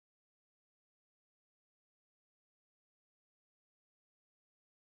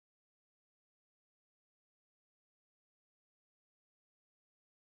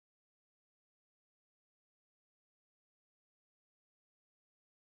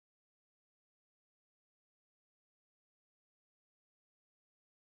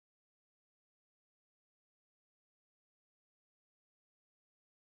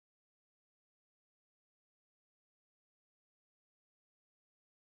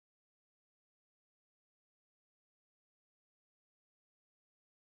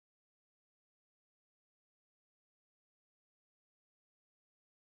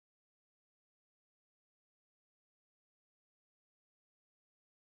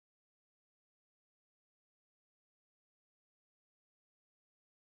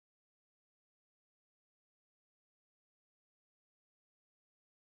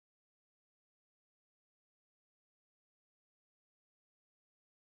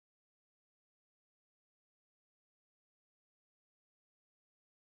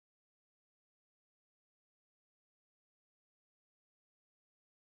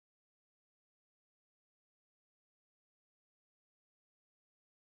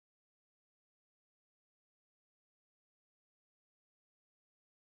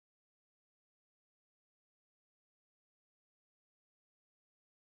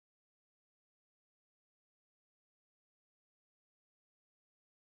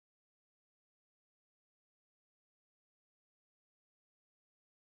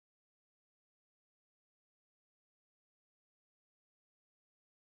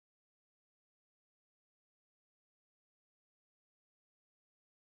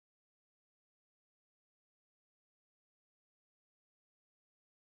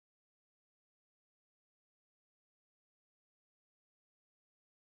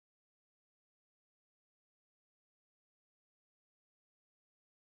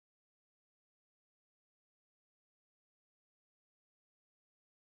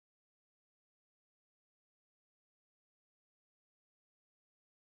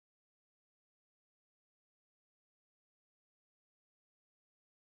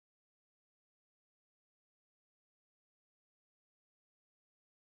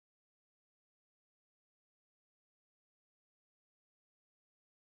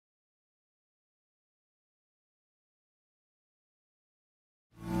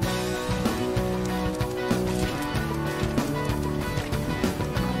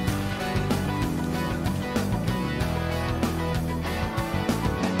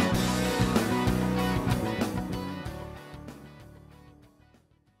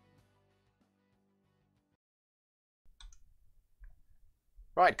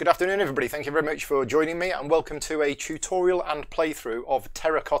Right, good afternoon everybody. Thank you very much for joining me and welcome to a tutorial and playthrough of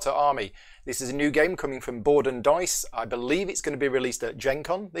Terracotta Army. This is a new game coming from Board and Dice. I believe it's going to be released at Gen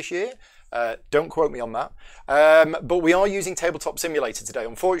Con this year. Don't quote me on that. But we are using Tabletop Simulator today.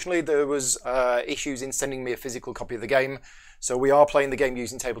 Unfortunately, there was issues in sending me a physical copy of the game, so we are playing the game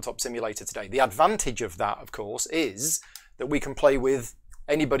using Tabletop Simulator today. The advantage of that, of course, is that we can play with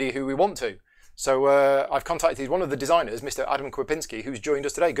anybody who we want to. So I've contacted one of the designers, Mr. Adam Kwapinski, who's joined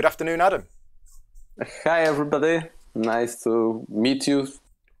us today. Good afternoon, Adam. Hi, everybody. Nice to meet you.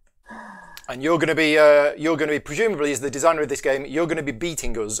 And you're going to be, presumably as the designer of this game, you're going to be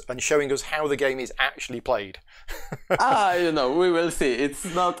beating us and showing us how the game is actually played. We will see. It's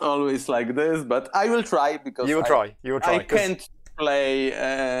not always like this, but I will try because you will try. I can't play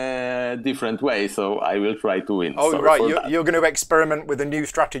different way, so I will try to win. Oh, right. You're going to experiment with a new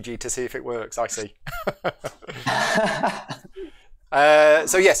strategy to see if it works. I see.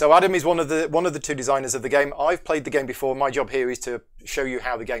 So Adam is one of the two designers of the game. I've played the game before. My job here is to show you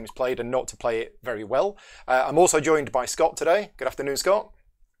how the game's played and not to play it very well. I'm also joined by Scott today. Good afternoon, Scott.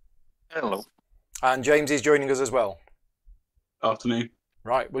 Hello. And James is joining us as well. Afternoon.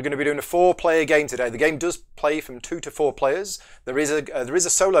 Right, we're going to be doing a 4-player game today. The game does play from 2 to 4 players. There is a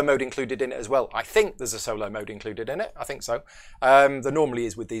solo mode included in it as well. I think there's a solo mode included in it. I think so. There normally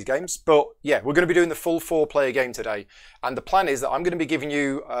is with these games. But yeah, we're going to be doing the full 4-player game today. And the plan is that I'm going to be giving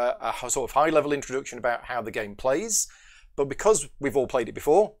you a sort of high-level introduction about how the game plays. But because we've all played it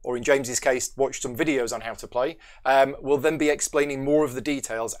before, or in James's case, watched some videos on how to play, we'll then be explaining more of the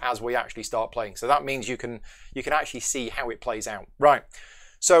details as we actually start playing. So that means you can actually see how it plays out. Right.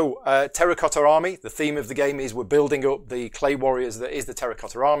 So Terracotta Army, the theme of the game is we're building up the clay warriors that is the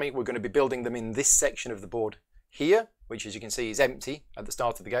Terracotta Army. We're going to be building them in this section of the board here, which as you can see is empty at the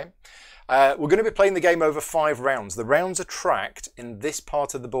start of the game. We're going to be playing the game over 5 rounds. The rounds are tracked in this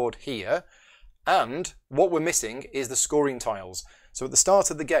part of the board here. And what we're missing is the scoring tiles. So at the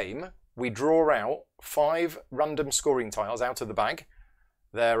start of the game, we draw out 5 random scoring tiles out of the bag.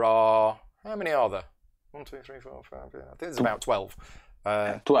 There are, how many are there? 1, 2, 3, 4, 5, I think there's about 12.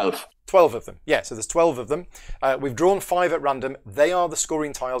 12. 12 of them. Yeah, so there's 12 of them. We've drawn 5 at random. They are the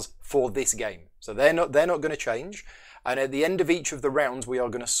scoring tiles for this game. So they're not going to change. And at the end of each of the rounds, we are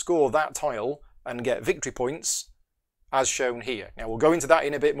going to score that tile and get victory points as shown here. Now we'll go into that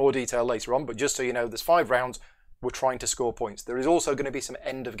in a bit more detail later on, but just so you know, there's 5 rounds, we're trying to score points. There is also going to be some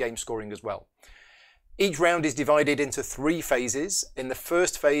end of game scoring as well. Each round is divided into 3 phases. In the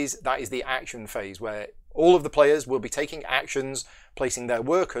first phase, that is the action phase, where all of the players will be taking actions, placing their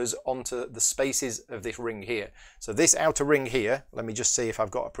workers onto the spaces of this ring here. So this outer ring here, let me just see if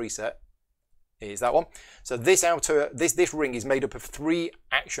I've got a preset. Here's that one. So this ring is made up of 3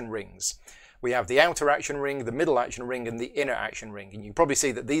 action rings. We have the outer action ring, the middle action ring, and the inner action ring. And you can probably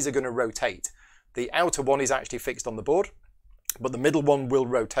see that these are going to rotate. The outer one is actually fixed on the board, but the middle one will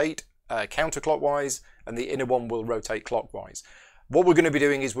rotate counterclockwise, and the inner one will rotate clockwise. What we're going to be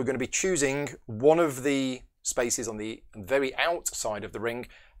doing is we're going to be choosing one of the spaces on the very outside of the ring,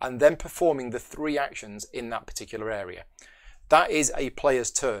 and then performing the 3 actions in that particular area. That is a player's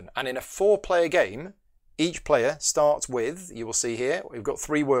turn. And in a 4-player game, each player starts with, you will see here, we've got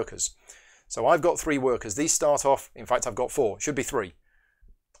 3 workers. So I've got 3 workers. These start off, in fact, I've got 4. Should be 3.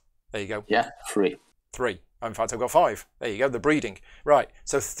 There you go. Yeah, 3. 3. In fact, I've got 5. There you go, the breeding. Right,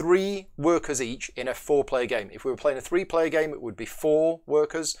 so 3 workers each in a 4-player game. If we were playing a 3-player game, it would be 4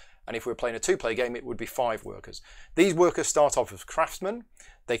 workers. And if we were playing a 2-player game, it would be 5 workers. These workers start off as craftsmen.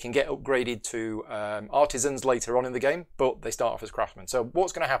 They can get upgraded to artisans later on in the game, but they start off as craftsmen. So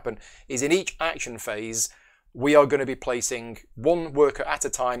what's going to happen is in each action phase, we are going to be placing 1 worker at a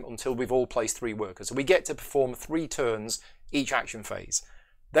time until we've all placed 3 workers. So we get to perform 3 turns each action phase.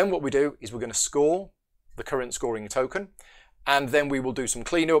 Then what we do is we're going to score the current scoring token, and then we will do some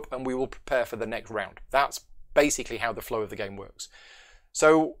cleanup and we will prepare for the next round. That's basically how the flow of the game works.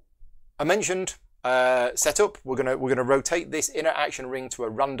 So I mentioned setup. We're going to rotate this inner action ring to a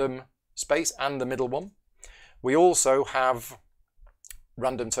random space and the middle one. We also have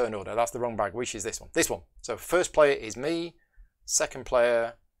random turn order. That's the wrong bag. Which is this one? This one. So first player is me, second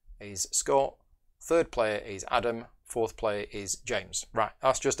player is Scott, third player is Adam, fourth player is James. Right,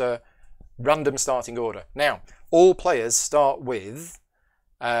 that's just a random starting order. Now, all players start with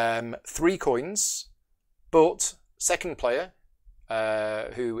 3 coins, but second player,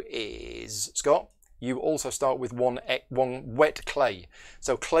 who is Scott, you also start with one wet clay.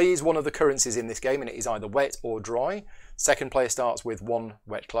 So clay is one of the currencies in this game, and it is either wet or dry. Second player starts with 1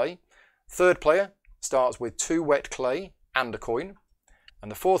 wet clay. Third player starts with 2 wet clay and a coin.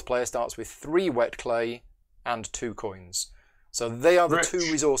 And the fourth player starts with 3 wet clay and 2 coins. So they are the Rich. 2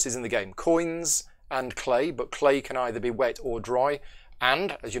 resources in the game, coins and clay, but clay can either be wet or dry.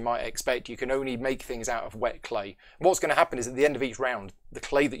 And, as you might expect, you can only make things out of wet clay. And what's going to happen is at the end of each round, the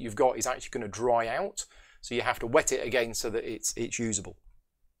clay that you've got is actually going to dry out. So you have to wet it again so that it's usable.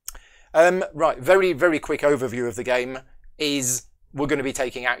 Right, very, very quick overview of the game is we're going to be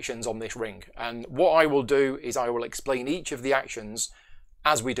taking actions on this ring. And what I will do is I will explain each of the actions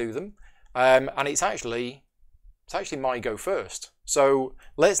as we do them. And it's actually my go first. So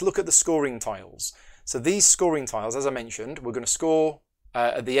let's look at the scoring tiles. So these scoring tiles, as I mentioned, we're going to score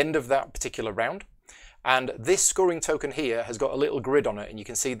at the end of that particular round. And this scoring token here has got a little grid on it, and you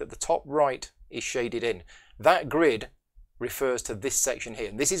can see that the top right is shaded in. That grid refers to this section here.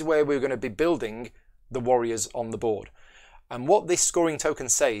 And this is where we're going to be building the warriors on the board. And what this scoring token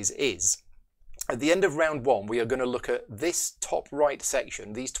says is, at the end of round 1, we are going to look at this top right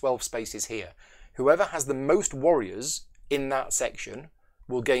section, these 12 spaces here. Whoever has the most warriors in that section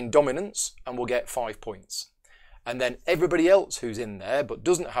will gain dominance and will get 5 points. And then everybody else who's in there but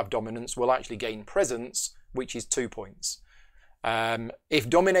doesn't have dominance will actually gain presence, which is 2 points. If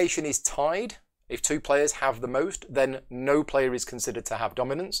domination is tied, if 2 players have the most, then no player is considered to have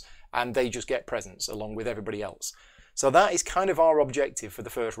dominance and they just get presence along with everybody else. So that is kind of our objective for the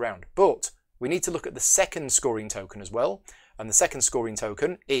first round. But we need to look at the second scoring token as well. And the second scoring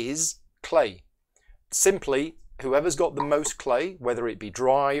token is clay. Simply, whoever's got the most clay, whether it be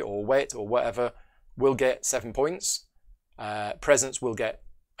dry or wet or whatever, will get 7 points. Presence will get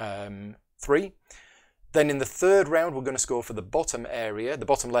 3. Then in the third round, we're going to score for the bottom area, the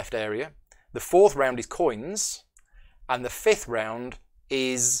bottom left area. The fourth round is coins. And the fifth round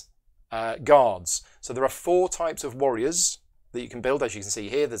is guards. So there are 4 types of warriors that you can build, as you can see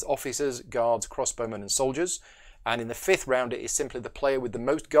here. There's officers, guards, crossbowmen, and soldiers. And in the fifth round, it is simply the player with the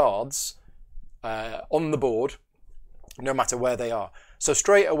most guards on the board, no matter where they are. So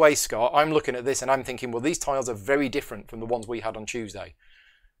straight away, Scott, I'm looking at this and I'm thinking, well, these tiles are very different from the ones we had on Tuesday.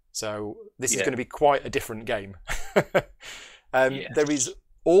 So this is going to be quite a different game. There is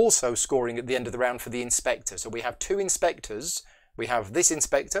also scoring at the end of the round for the inspector. So we have 2 inspectors. We have this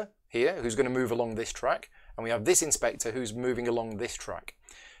inspector here who's going to move along this track, and we have this inspector who's moving along this track.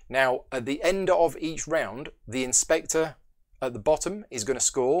 Now, at the end of each round, the inspector at the bottom is going to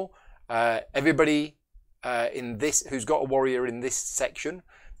score. Everybody in this who's got a warrior in this section,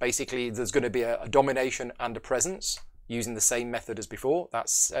 basically there's going to be a domination and a presence using the same method as before.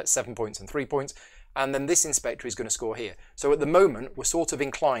 That's 7 points and 3 points. And then this inspector is going to score here. So at the moment, we're sort of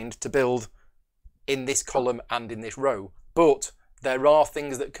inclined to build in this column and in this row, but there are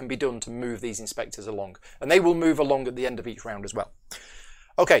things that can be done to move these inspectors along, and they will move along at the end of each round as well.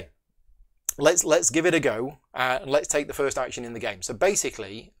 Okay, let's give it a go, and let's take the first action in the game. So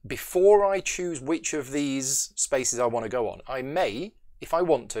basically, before I choose which of these spaces I want to go on, I may, if I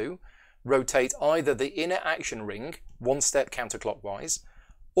want to, rotate either the inner action ring 1 step counterclockwise,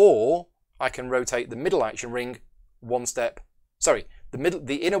 or I can rotate the middle action ring 1 step. Sorry,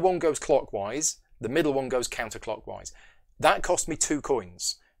 the inner one goes clockwise, the middle one goes counterclockwise. That cost me 2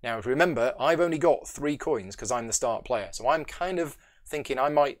 coins. Now, if you remember, I've only got 3 coins because I'm the start player. So I'm kind of thinking I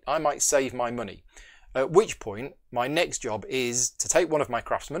might save my money. At which point, my next job is to take one of my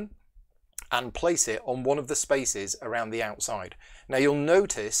craftsmen and place it on one of the spaces around the outside. Now, you'll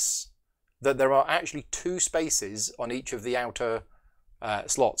notice that there are actually 2 spaces on each of the outer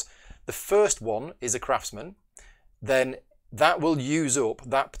slots. The first one is a craftsman. Then that will use up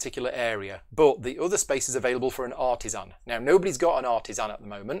that particular area, but the other space is available for an artisan. Now, nobody's got an artisan at the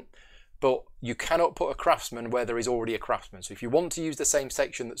moment, but you cannot put a craftsman where there is already a craftsman. So if you want to use the same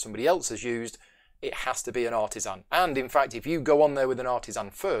section that somebody else has used, it has to be an artisan. And in fact, if you go on there with an artisan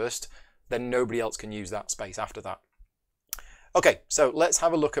first, then nobody else can use that space after that. Okay, so let's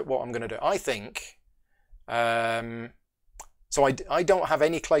have a look at what I'm going to do. I think, so I don't have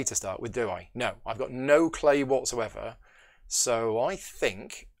any clay to start with, do I? No, I've got no clay whatsoever. So I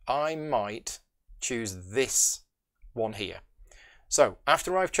think I might choose this one here. So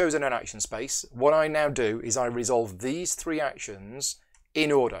after I've chosen an action space, what I now do is I resolve these 3 actions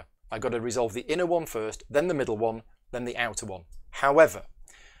in order. I've got to resolve the inner one first, then the middle one, then the outer one. However,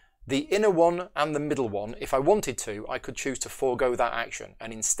 the inner one and the middle one, if I wanted to, I could choose to forego that action.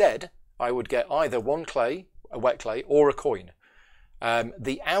 And instead, I would get either 1 clay, a wet clay, or a coin.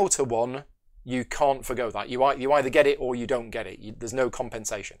 The outer one, you can't forgo that. You either get it or you don't get it. There's no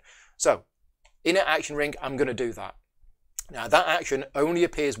compensation. So, inner action ring, I'm going to do that. Now, that action only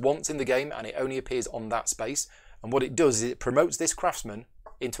appears once in the game, and it only appears on that space. And what it does is it promotes this craftsman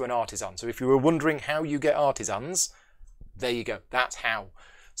into an artisan. So if you were wondering how you get artisans, there you go. That's how.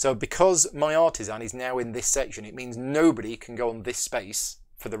 So because my artisan is now in this section, it means nobody can go on this space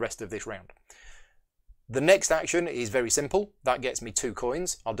for the rest of this round. The next action is very simple. That gets me 2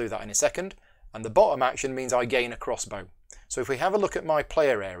 coins. I'll do that in a second. And the bottom action means I gain a crossbow. So if we have a look at my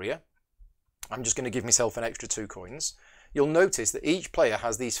player area, I'm just going to give myself an extra 2 coins. You'll notice that each player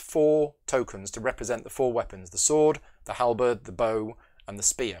has these 4 tokens to represent the 4 weapons: the sword, the halberd, the bow, and the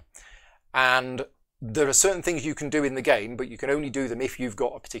spear. And there are certain things you can do in the game, but you can only do them if you've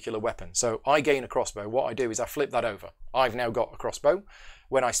got a particular weapon. So I gain a crossbow. What I do is I flip that over. I've now got a crossbow.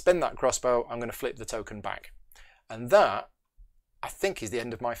 When I spend that crossbow, I'm going to flip the token back. And that, I think, is the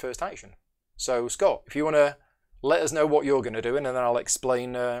end of my first action. So Scott, if you want to let us know what you're going to do, and then I'll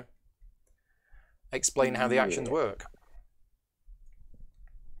explain how the actions work.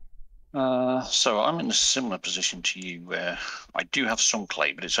 So I'm in a similar position to you where I do have some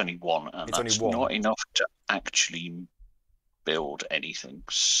clay, but it's only 1, and It's that's only 1. not enough to actually build anything.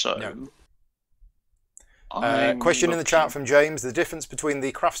 So, No. I'm Question in the chat looking- from James: the difference between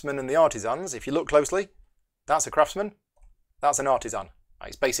the craftsmen and the artisans. If you look closely, that's a craftsman, that's an artisan.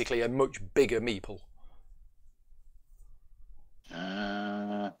 It's basically a much bigger meeple.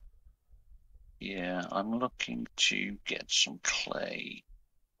 Yeah, I'm looking to get some clay.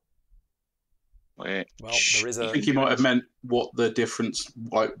 Which Well, there is I a... think he might have meant what the difference,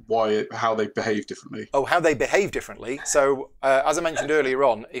 like how they behave differently. Oh, how they behave differently. So, as I mentioned earlier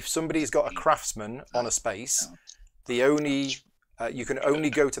on, if somebody's got a craftsman on a space, you can only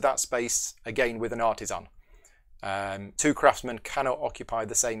go to that space again with an artisan. 2 craftsmen cannot occupy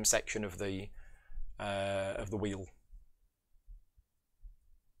the same section of the wheel.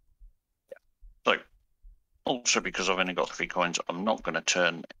 So, also because I've only got 3 coins, I'm not going to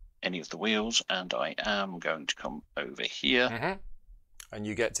turn any of the wheels, and I am going to come over here. And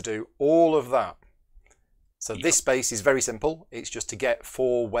you get to do all of that. So this space is very simple. It's just to get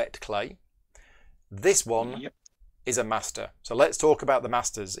 4 wet clay. This one is a master. So let's talk about the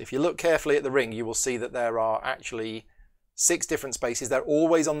masters. If you look carefully at the ring, you will see that there are actually 6 different spaces. They're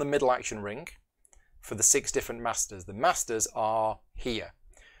always on the middle action ring for the 6 different masters. The masters are here.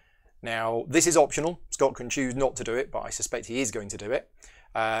 Now, this is optional. Scott can choose not to do it, but I suspect he is going to do it.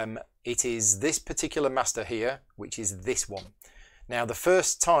 It is this particular master here, which is this one. Now, the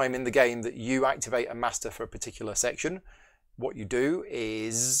first time in the game that you activate a master for a particular section, what you do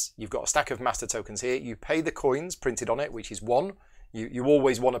is you've got a stack of master tokens here. You pay the coins printed on it, which is 1. You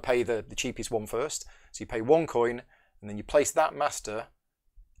always want to pay the cheapest one first. So you pay 1 coin, and then you place that master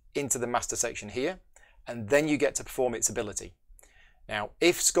into the master section here, and then you get to perform its ability. Now,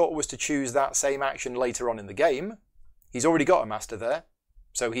 if Scott was to choose that same action later on in the game, he's already got a master there,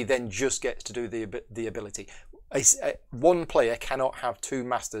 so he then just gets to do the ability. One player cannot have 2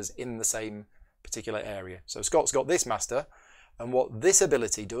 masters in the same particular area. So Scott's got this master, and what this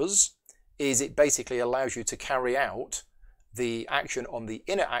ability does is it basically allows you to carry out the action on the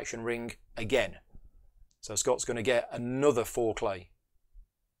inner action ring again. So Scott's going to get another 4 clay.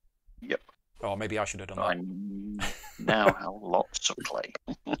 Yep. Oh, maybe I should have done that. I now have lots of clay.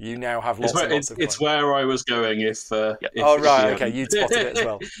 You now have lots of clay. It's where I was going. If oh right, okay, you'd spotted it as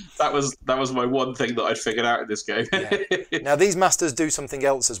well. that was my one thing that I'd figured out in this game. Yeah. Now these masters do something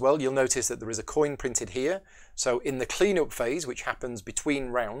else as well. You'll notice that there is a coin printed here. So in the cleanup phase, which happens between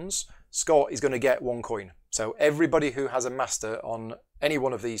rounds, Scott is going to get 1 coin. So everybody who has a master on any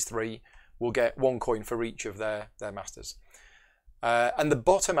one of these 3 will get 1 coin for each of their masters. And the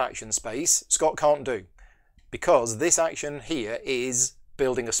bottom action space, Scott can't do, because this action here is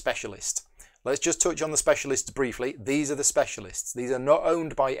building a specialist. Let's just touch on the specialists briefly. These are the specialists. These are not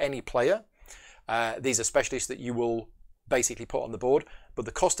owned by any player. These are specialists that you will basically put on the board, but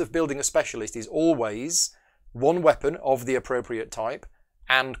the cost of building a specialist is always 1 weapon of the appropriate type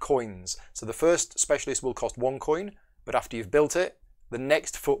and coins. So the first specialist will cost 1 coin, but after you've built it, the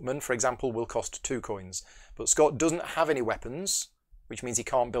next footman, for example, will cost 2 coins. But Scott doesn't have any weapons, which means he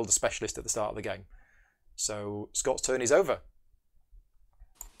can't build a specialist at the start of the game. So Scott's turn is over.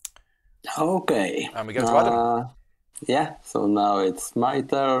 Okay. And we go to Adam. Yeah, so now it's my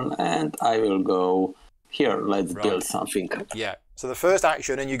turn, and I will go here. Let's build something. Yeah, so the first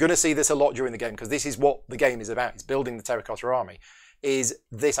action, and you're going to see this a lot during the game, because this is what the game is about, it's building the Terracotta army, is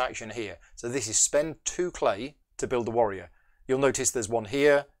this action here. So this is spend 2 clay to build a warrior. You'll notice there's 1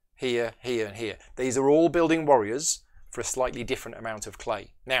 here, here, here, and here. These are all building warriors for a slightly different amount of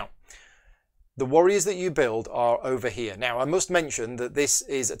clay. Now, the warriors that you build are over here. Now, I must mention that this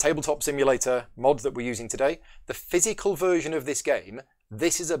is a tabletop simulator mod that we're using today. The physical version of this game,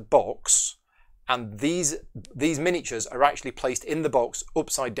 this is a box, and these miniatures are actually placed in the box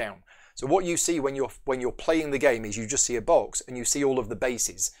upside down. So what you see when you're playing the game is you just see a box and you see all of the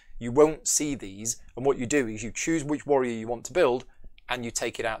bases. You won't see these, and what you do is you choose which warrior you want to build and you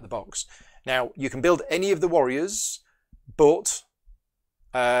take it out of the box. Now, you can build any of the warriors, but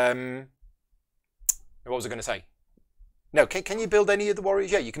what was I going to say? No, can you build any of the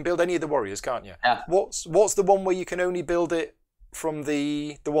warriors? Yeah, you can build any of the warriors, can't you? Yeah. What's the one where you can only build it from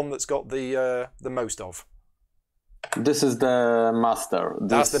the one that's got the most of? This is the master.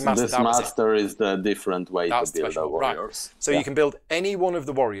 That's the master. This master is the different way to build the warriors. Right. So you can build any one of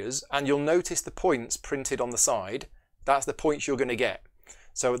the warriors, and you'll notice the points printed on the side. That's the points you're going to get.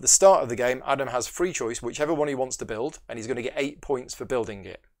 So at the start of the game, Adam has free choice, whichever one he wants to build, and he's going to get 8 points for building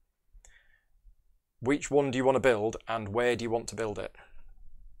it. Which one do you want to build, and where do you want to build it?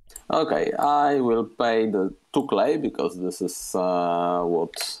 Okay, I will pay the 2 clay, because this is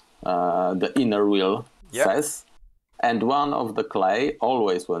what the inner wheel says. And one of the clay,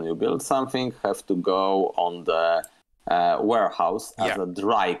 always when you build something, have to go on the warehouse as a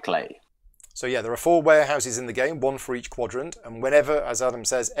dry clay. So yeah, there are 4 warehouses in the game, 1 for each quadrant. And whenever, as Adam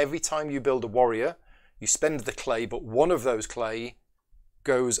says, every time you build a warrior, you spend the clay, but one of those clay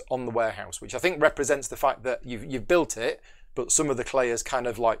goes on the warehouse, which I think represents the fact that you've built it, but some of the clay has kind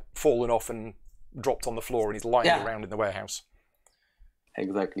of like fallen off and dropped on the floor and is lying around in the warehouse.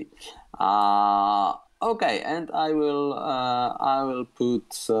 Exactly. Okay, and I will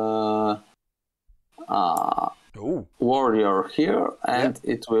put warrior here, and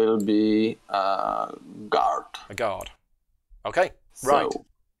it will be guard. A guard. Okay, right.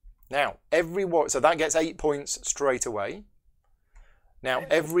 Now so that gets 8 points straight away. Now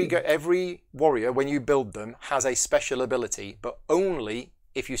every warrior, when you build them, has a special ability, but only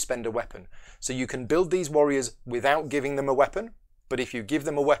if you spend a weapon. So you can build these warriors without giving them a weapon, but if you give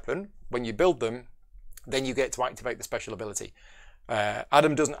them a weapon when you build them, then you get to activate the special ability.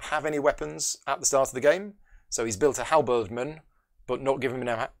 Adam doesn't have any weapons at the start of the game, so he's built a halberdman, but not giving him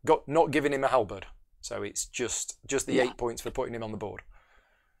a halberd. So it's just the 8 points for putting him on the board.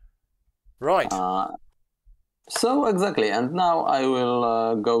 Right. So exactly, and now I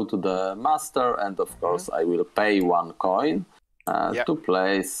will go to the master, and of course I will pay 1 coin to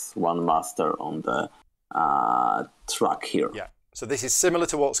place 1 master on the track here. Yeah. So this is similar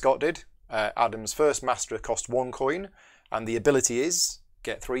to what Scott did. Adam's first master cost 1 coin, and the ability is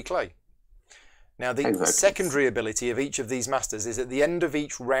get 3 clay. Now the secondary ability of each of these masters is at the end of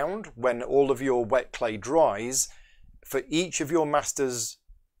each round, when all of your wet clay dries, for each of your masters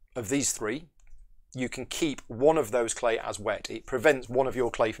of these 3, you can keep one of those clay as wet. It prevents one of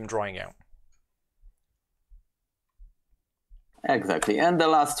your clay from drying out. Exactly, and the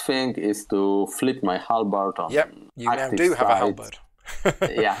last thing is to flip my halberd on. Yep, you now do have a halberd.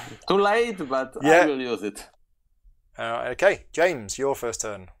 Yeah, too late, but I will use it. Okay, James, your first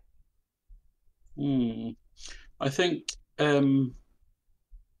turn. I think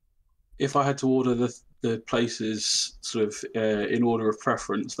if I had to order the places sort of in order of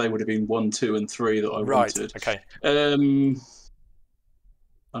preference, they would have been 1, 2, and 3 that I wanted. Okay. And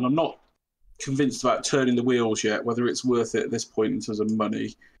I'm not convinced about turning the wheels yet, whether it's worth it at this point in terms of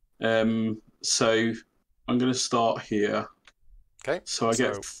money. So I'm going to start here. Okay. So I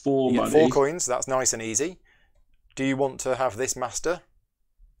get 4 money. 4 coins. That's nice and easy. Do you want to have this master?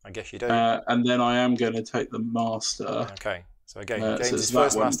 I guess you do. And then I am going to take the master. Okay. So again, James's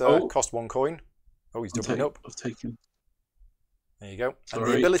first master cost 1 coin. Oh, he's doubling up. I've taken. There you go. Sorry.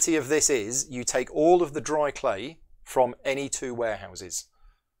 And the ability of this is you take all of the dry clay from any 2 warehouses.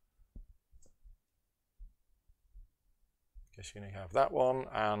 Guess you're going to have that one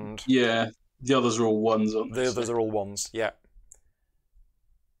and... Yeah, the others are all 1s, aren't they? The others are all 1s, yeah.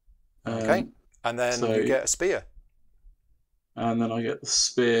 Okay, and then you get a spear. And then I get the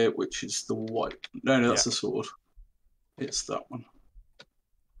spear, which is the white. No, that's the sword. It's that one.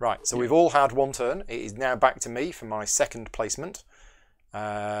 Right, so we've all had 1 turn. It is now back to me for my second placement.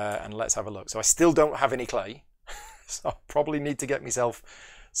 And let's have a look. So I still don't have any clay. So I probably need to get myself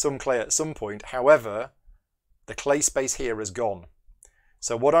some clay at some point. However, the clay space here is gone.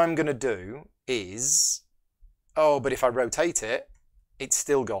 So what I'm going to do is... Oh, but if I rotate it, it's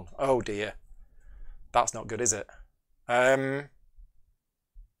still gone. Oh dear. That's not good, is it? Ouch.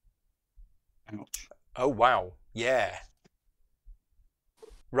 Oh, wow. Yeah.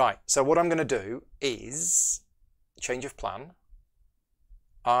 Right, so what I'm going to do is change of plan.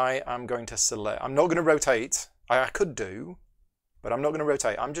 I am going to select... I'm not going to rotate. I could do, but I'm not going to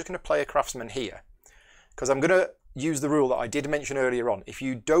rotate. I'm just going to play a craftsman here because I'm going to use the rule that I did mention earlier on. If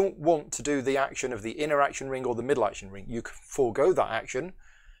you don't want to do the action of the inner action ring or the middle action ring, you can forego that action.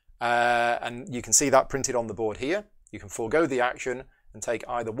 And you can see that printed on the board here. You can forego the action and take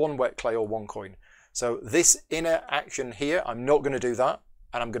either 1 wet clay or 1 coin. So this inner action here, I'm not going to do that,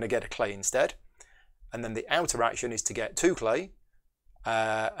 and I'm going to get a clay instead. And then the outer action is to get 2 clay,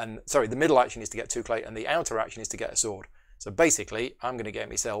 the middle action is to get 2 clay, and the outer action is to get a sword. So basically, I'm going to get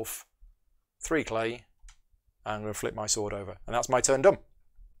myself 3 clay, and I'm going to flip my sword over. And that's my turn done.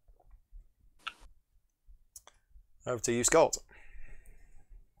 Over to you, Scott.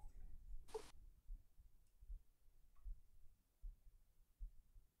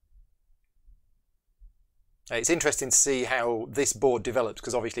 It's interesting to see how this board develops,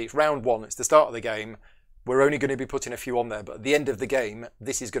 because obviously it's round 1, it's the start of the game. We're only going to be putting a few on there, but at the end of the game,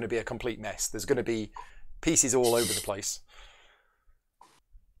 this is going to be a complete mess. There's going to be pieces all over the place.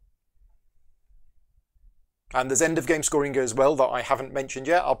 And there's end of game scoring as well that I haven't mentioned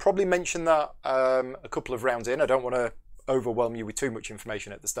yet. I'll probably mention that a couple of rounds in. I don't want to overwhelm you with too much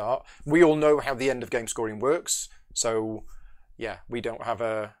information at the start. We all know how the end of game scoring works, so yeah, we don't have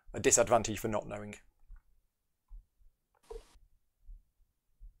a disadvantage for not knowing.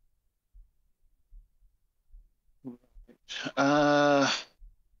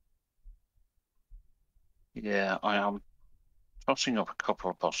 Yeah, I am tossing up a couple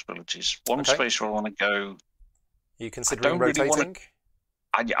of possibilities. One Okay. space where I want to go. Are you considering rotating?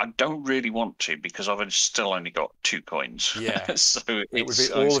 I don't really want to, because I've still only got 2 coins. Yeah. So It would it's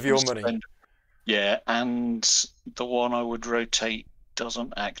be all of your money. Yeah, and the one I would rotate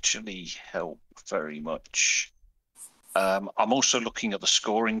doesn't actually help very much. I'm also looking at the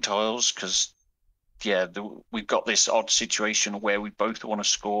scoring tiles, because yeah, we've got this odd situation where we both want to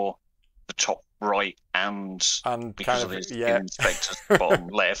score the top right and because of this inspector's bottom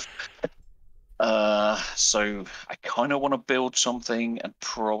left. So I kind of want to build something and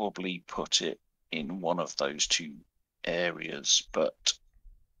probably put it in one of those 2 areas, but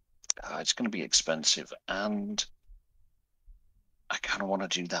it's going to be expensive, and I kind of want to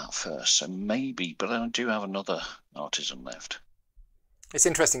do that first. So maybe, but I do have another artisan left. It's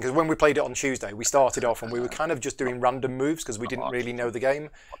interesting because when we played it on Tuesday, we started off and we were kind of just doing random moves because we didn't really know the game.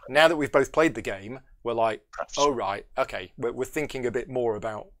 Now that we've both played the game, we're like, oh, right, okay, we're thinking a bit more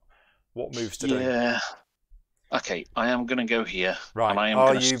about what moves to do. Yeah. Okay, I am going to go here. Right, and I am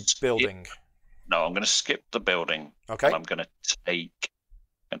are you building? No, I'm going to skip the building. Okay. And I'm going to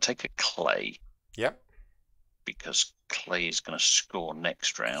take a clay. Yep. Because clay is going to score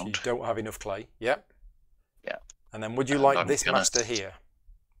next round. You don't have enough clay. Yep. Yeah. And then would you like this master here?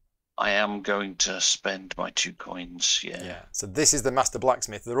 I am going to spend my 2 coins, yeah. Yeah, so this is the master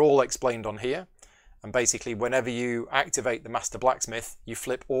blacksmith. They're all explained on here. And basically, whenever you activate the master blacksmith, you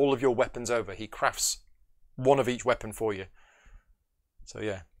flip all of your weapons over. He crafts 1 of each weapon for you. So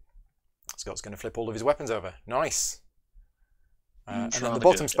yeah, Scott's going to flip all of his weapons over. Nice. And then the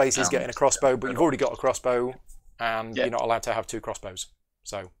bottom space is getting a crossbow, but you've already got a crossbow, and you're not allowed to have 2 crossbows.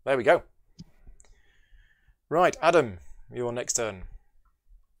 So there we go. Right, Adam, your next turn.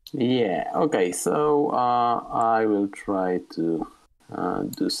 Yeah, okay, so I will try to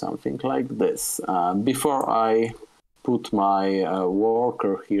do something like this. Before I put my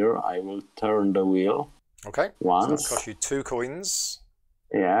worker here, I will turn the wheel. Okay, once. So that costs you 2 coins.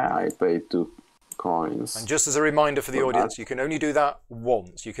 Yeah, I paid 2 coins. And just as a reminder for the audience, you can only do that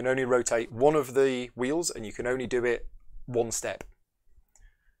once. You can only rotate 1 of the wheels, and you can only do it 1 step.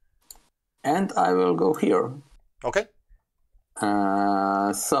 And I will go here. Okay.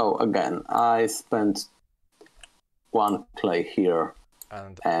 So again, I spent 1 clay here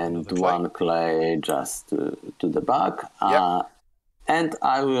and 1 clay just to the back. Yep. And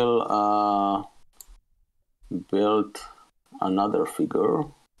I will build another figure,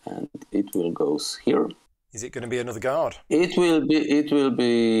 and it will go here. Is it going to be another guard? It will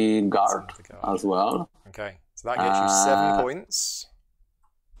be guard as well. Okay, so that gets you 7 points.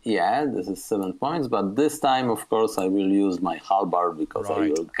 Yeah, this is 7 points, but this time, of course, I will use my halberd because I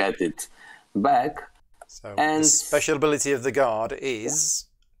will get it back. So the special ability of the guard is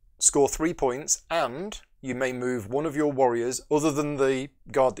score 3 points, and you may move 1 of your warriors, other than the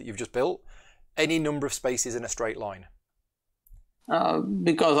guard that you've just built, any number of spaces in a straight line.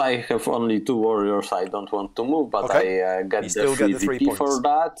 Because I have only 2 warriors, I don't want to move, but I get the free VP for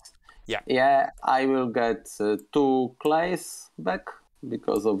that. Yeah. Yeah, I will get 2 clays back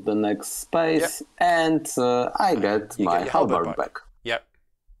because of the next space, and I get my halberd back. Yep.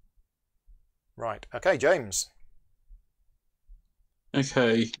 Right. Okay, James.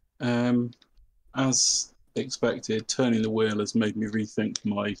 Okay. As expected, turning the wheel has made me rethink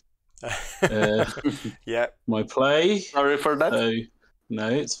my my play. Sorry for that. No,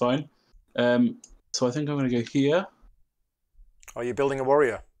 it's fine. So I think I'm going to go here. Are you building a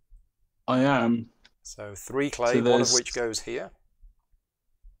warrior? I am. So 3 clay, 1 of which goes here.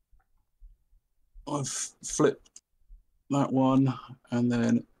 I've flipped that one, and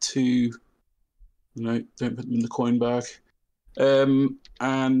then 2. No, don't put them in the coin bag.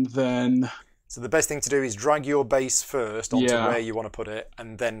 And then. So the best thing to do is drag your base first onto Yeah. where you want to put it,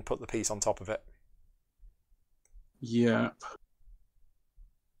 and then put the piece on top of it. Yep.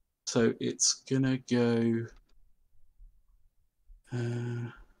 So it's gonna go.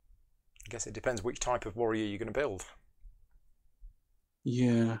 I guess it depends which type of warrior you're going to build.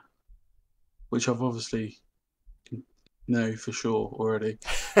 Yeah. Which I've obviously know for sure already.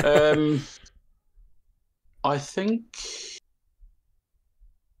 I think.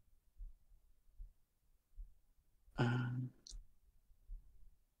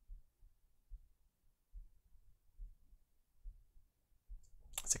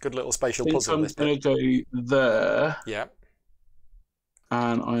 It's a good little spatial I puzzle. think I'm going to go there. Yeah.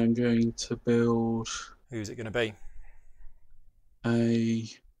 And I am going to build. Who's it going to be? No,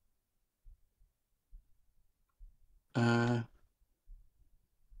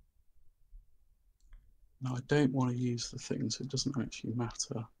 I don't want to use the thing, so it doesn't actually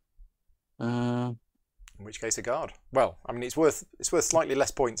matter. In which case, a guard. Well, I mean, it's worth slightly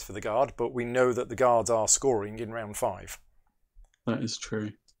less points for the guard, but we know that the guards are scoring in round 5. That is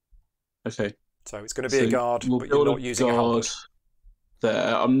true. Okay. So it's going to be a guard, we'll but you're not using a halberd.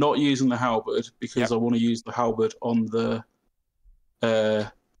 There, I'm not using the halberd because I want to use the halberd on the.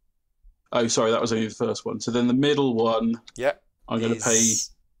 Oh, sorry, that was only the first one. So then the middle one. Yep. I'm going to pay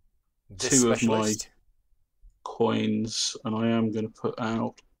 2 of my coins, and I am going to put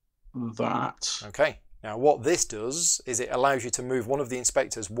out that. Okay. Now, what this does is it allows you to move one of the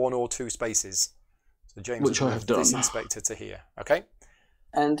inspectors 1 or 2 spaces. So James, which I have done. This inspector to here. Okay.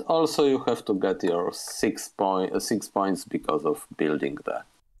 And also, you have to get your 6 points because of building there.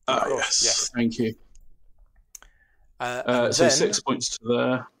 Yes. Thank you. So then, 6 points to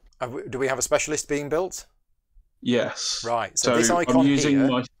there. Do we have a specialist being built? Yes. Right. So this icon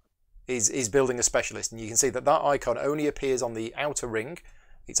here is building a specialist, and you can see that icon only appears on the outer ring.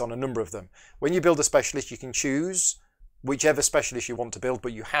 It's on a number of them. When you build a specialist, you can choose whichever specialist you want to build,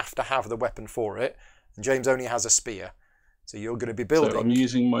 but you have to have the weapon for it. And James only has a spear. So you're going to be building. So I'm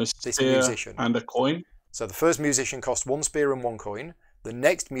using my spear musician and a coin. So the first musician costs 1 spear and 1 coin. The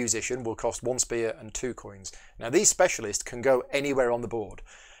next musician will cost 1 spear and 2 coins. Now these specialists can go anywhere on the board.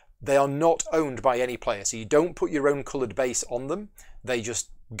 They are not owned by any player, so you don't put your own coloured base on them. They just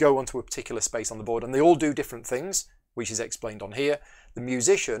go onto a particular space on the board, and they all do different things, which is explained on here. The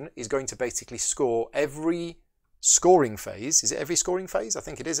musician is going to basically score every scoring phase. Is it every scoring phase? I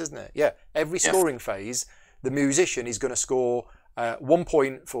think it is, isn't it? Yeah, every scoring phase, the musician is going to score 1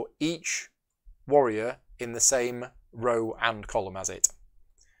 point for each warrior in the same row and column as it.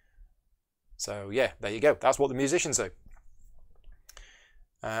 So yeah, there you go. That's what the musicians do.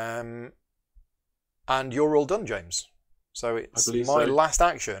 And you're all done, James. So it's my last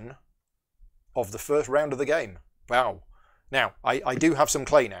action of the first round of the game. Wow. Now, I do have some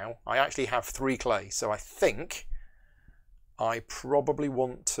clay now. I actually have 3 clay. So I think I probably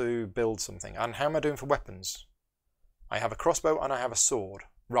want to build something. And how am I doing for weapons? I have a crossbow and I have a sword.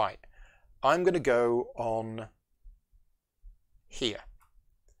 Right. I'm going to go on here.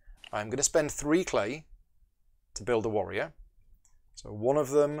 I'm going to spend 3 clay to build a warrior. So one of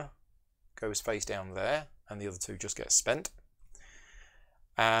them goes face down there, and the other 2 just get spent.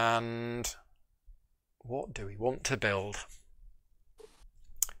 And what do we want to build?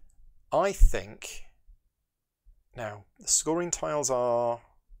 I think, now the scoring tiles are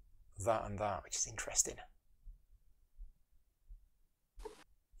that and that, which is interesting.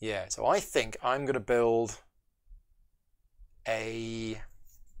 Yeah, so I think I'm going to build a...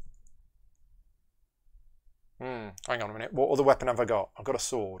 hang on a minute. What other weapon have I got? I've got a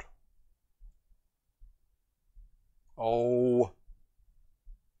sword. Oh.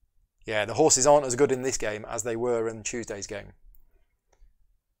 Yeah, the horses aren't as good in this game as they were in Tuesday's game.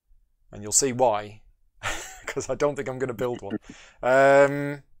 And you'll see why. Because I don't think I'm going to build one.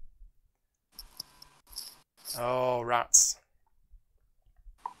 Oh, rats.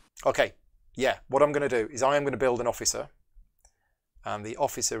 Okay. Yeah, what I'm going to do is I am going to build an officer. And the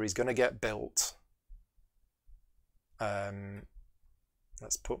officer is going to get built...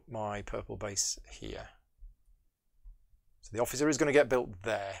 let's put my purple base here. So the officer is going to get built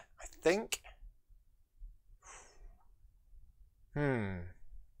there, I think.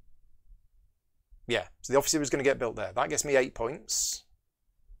 Yeah, so the officer is going to get built there. That gets me 8 points.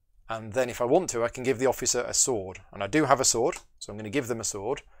 And then if I want to, I can give the officer a sword. And I do have a sword, so I'm going to give them a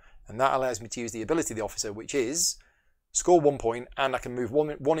sword. And that allows me to use the ability of the officer, which is score 1 point, and I can move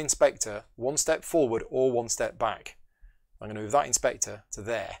one inspector 1 step forward or 1 step back. I'm going to move that inspector to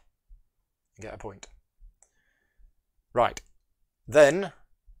there Get a point. Right. Then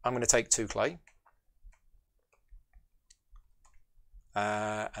I'm going to take 2 clay.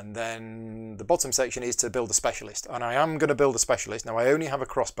 And then the bottom section is to build a specialist. And I am going to build a specialist. Now, I only have a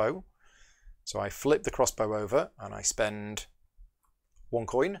crossbow. So I flip the crossbow over and I spend 1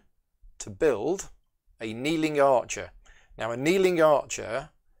 coin to build a kneeling archer. Now, a kneeling archer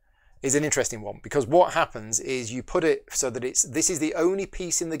is an interesting one because what happens is you put it so that this is the only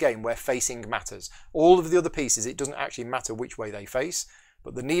piece in the game where facing matters. All of the other pieces, it doesn't actually matter which way they face,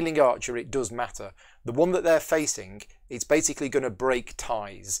 but the kneeling archer, it does matter. The one that they're facing, it's basically going to break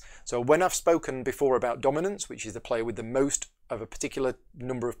ties. So when I've spoken before about dominance, which is the player with the most of a particular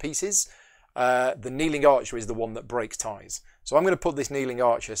number of pieces, the kneeling archer is the one that breaks ties. So I'm going to put this kneeling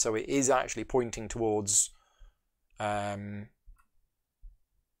archer so it is actually pointing towards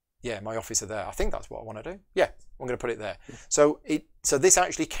yeah, my officer there. I think that's what I want to do. Yeah, I'm going to put it there. So this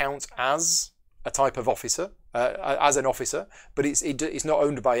actually counts as a type of officer, as an officer, but it's not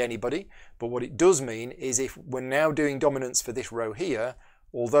owned by anybody. But what it does mean is if we're now doing dominance for this row here,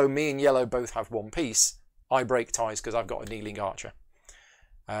 although me and yellow both have 1 piece, I break ties because I've got a kneeling archer.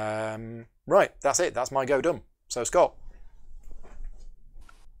 Right, that's it. That's my go done. So Scott.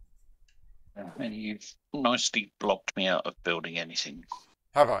 And you've nicely blocked me out of building anything.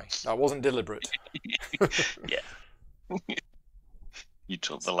 Have I? That wasn't deliberate. Yeah. You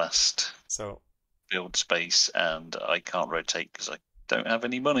took the last So build space, and I can't rotate because I don't have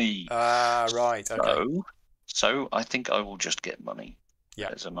any money. Right. Okay. So I think I will just get money. Yeah.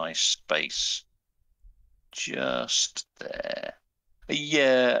 There's a nice space just there.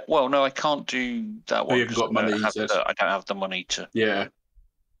 Yeah. Well, no, I can't do that one. You haven't got money. I don't have the money to. Yeah.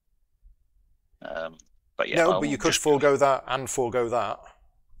 But yeah. No, but you could forego that and forego that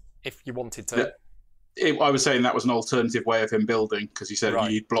if you wanted to. Yeah. I was saying that was an alternative way of him building because he said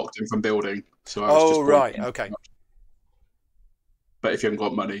you blocked him from building. So I was just right, okay. But if you haven't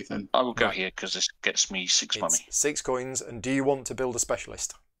got money, then I will go here because this gets me 6 money. 6 coins. And do you want to build a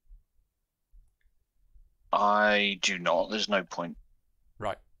specialist? I do not. There's no point.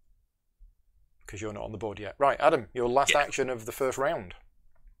 Right. Because you're not on the board yet. Right, Adam, your last action of the first round.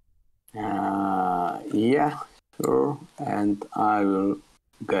 Yeah, sure. And I will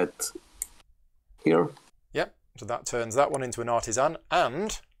get here. Yep. So that turns that one into an artisan.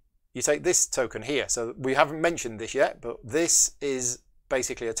 And you take this token here. So we haven't mentioned this yet, but this is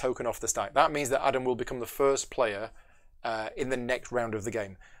basically a token off the stack. That means that Adam will become the first player in the next round of the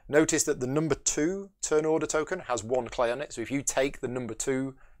game. Notice that the number 2 turn order token has 1 clay on it. So if you take the number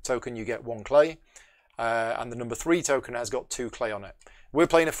 2 token, you get 1 clay. And the number 3 token has got 2 clay on it. We're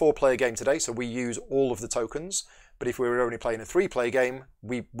playing a 4-player game today, so we use all of the tokens. But if we were only playing a 3-player game,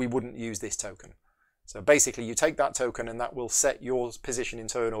 we wouldn't use this token. So basically, you take that token and that will set your position in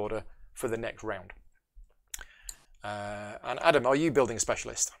turn order for the next round. And Adam, are you building a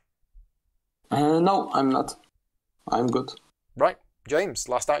specialist? No, I'm not. I'm good. Right. James,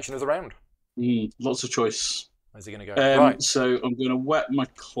 last action of the round. Lots of choice. Where's he going to go? Right. So I'm going to wet my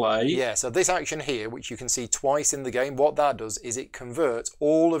clay. Yeah, so this action here, which you can see twice in the game, what that does is it converts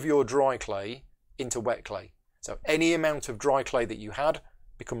all of your dry clay into wet clay. So any amount of dry clay that you had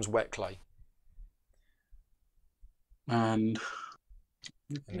becomes wet clay. And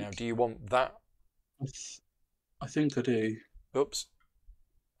now, do you want that? I think I do. Oops.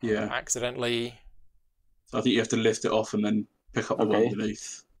 Yeah. Accidentally. So I think you have to lift it off and then pick up the one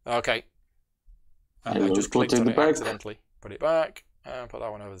underneath. Okay. And I just clicked on it back. accidentally. Put it back and put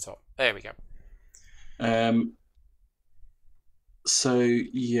that one over the top. There we go. So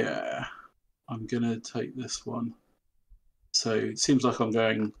yeah, I'm gonna take this one. So it seems like I'm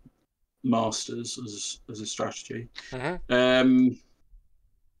going masters as a strategy. Mm-hmm.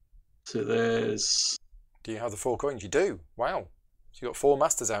 So there's. Do you have the 4 coins? You do. Wow. So you got 4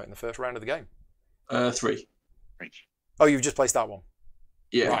 masters out in the first round of the game. 3. Oh, you've just placed that one.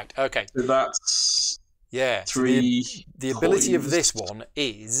 Yeah. Right. Okay. So that's 3. So the ability of this one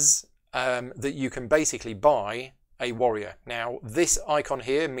is that you can basically buy a warrior. Now, this icon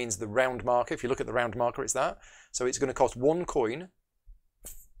here means the round marker. If you look at the round marker, it's that. So it's going to cost 1 coin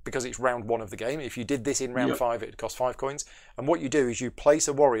because it's round 1 of the game. If you did this in round 5, it would cost 5 coins. And what you do is you place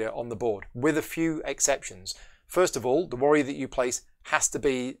a warrior on the board with a few exceptions. First of all, the warrior that you place has to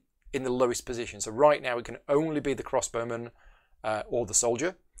be in the lowest position. So right now, it can only be the crossbowman or the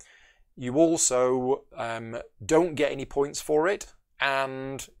soldier. You also don't get any points for it,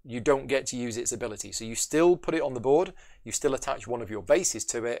 and you don't get to use its ability. So you still put it on the board, you still attach one of your bases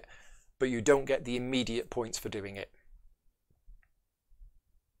to it, but you don't get the immediate points for doing it.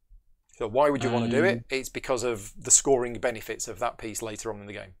 So why would you want to do it? It's because of the scoring benefits of that piece later on in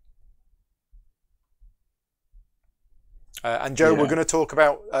the game. And Joe, we're going to talk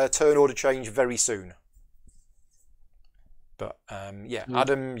about turn order change very soon. But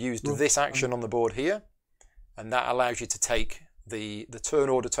Adam used this action on the board here, and that allows you to take the turn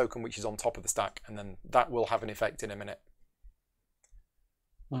order token which is on top of the stack, and then that will have an effect in a minute.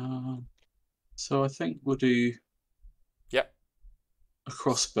 So I think we'll do a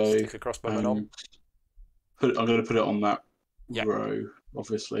crossbow. Stick a crossbowman on. I'm going to put it on that row,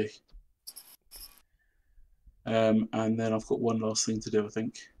 obviously. And then I've got one last thing to do, I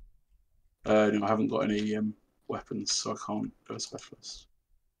think. No, I haven't got any weapons, so I can't go specialist.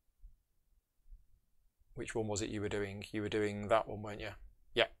 Which one was it you were doing? You were doing that one, weren't you?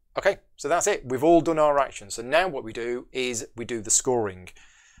 Yeah. Okay, so that's it. We've all done our actions. So now what we do is we do the scoring.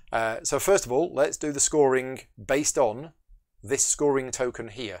 So first of all, let's do the scoring based on this scoring token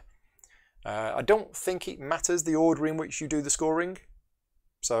here. I don't think it matters the order in which you do the scoring.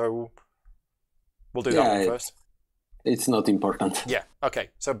 So we'll do that one first. It's not important. Yeah, okay.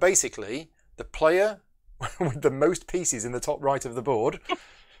 So basically, the player with the most pieces in the top right of the board,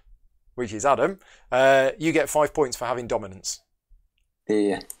 which is Adam, you get 5 points for having dominance.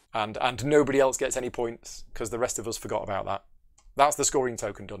 Yeah. And nobody else gets any points because the rest of us forgot about that. That's the scoring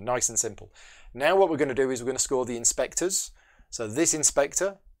token done, nice and simple. Now what we're going to do is we're going to score the inspectors. So this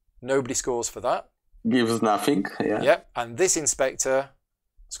inspector, nobody scores for that. Gives nothing, yeah. Yep, and this inspector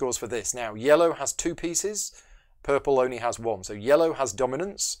scores for this. Now, yellow has 2 pieces, purple only has 1. So yellow has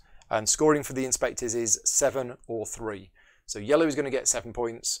dominance, and scoring for the inspectors is 7 or 3. So yellow is going to get 7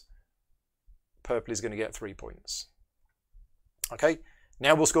 points, purple is going to get 3 points. Okay,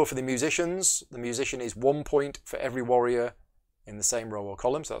 now we'll score for the musicians. The musician is 1 point for every warrior in the same row or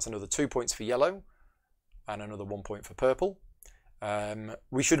column, so that's another 2 points for yellow, and another 1 point for purple.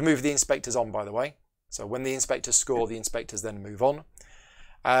 We should move the inspectors on, by the way. So when the inspectors score, the inspectors then move on.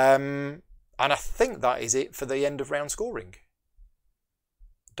 And I think that is it for the end of round scoring.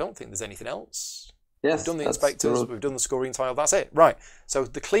 Don't think there's anything else. Yes, we've done the inspectors, we've done the scoring tile, that's it. Right, so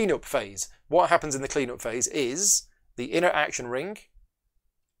the cleanup phase. What happens in the cleanup phase is the inner action ring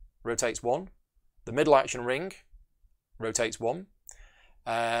rotates 1. The middle action ring rotates 1.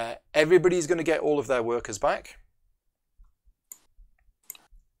 Everybody's going to get all of their workers back.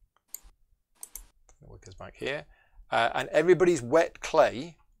 Workers back here. And everybody's wet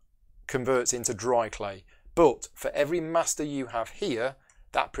clay converts into dry clay. But for every master you have here,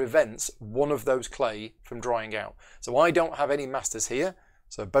 that prevents one of those clay from drying out. So I don't have any masters here,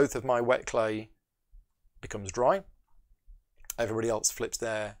 so both of my wet clay becomes dry. Everybody else flips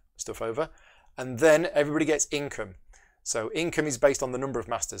their stuff over. And then everybody gets income. So income is based on the number of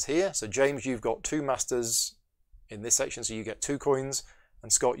masters here. So James, you've got 2 masters in this section, so you get 2 coins.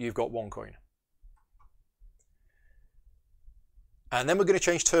 And Scott, you've got 1 coin. And then we're going to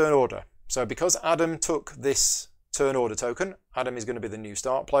change turn order. So because Adam took this turn order token, Adam is going to be the new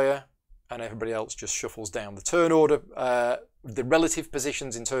start player, and everybody else just shuffles down. The turn order, the relative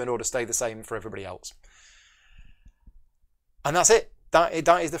positions in turn order stay the same for everybody else. And that's it. That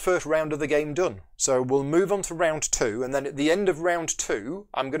is the first round of the game done. So we'll move on to round 2, and then at the end of round 2,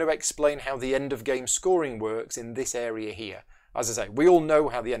 I'm going to explain how the end of game scoring works in this area here. As I say, we all know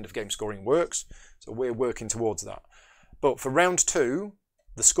how the end of game scoring works, so we're working towards that. But for round 2,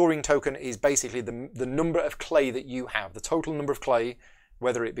 the scoring token is basically the number of clay that you have, the total number of clay,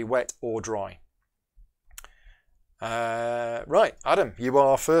 whether it be wet or dry. Right, Adam, you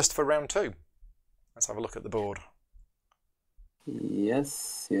are first for round 2. Let's have a look at the board.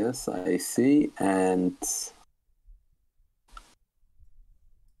 Yes, I see. And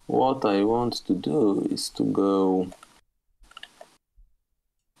what I want to do is to go...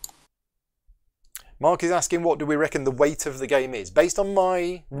 Mark is asking, what do we reckon the weight of the game is? Based on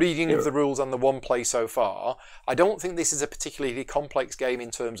my reading of the rules and the one play so far, I don't think this is a particularly complex game in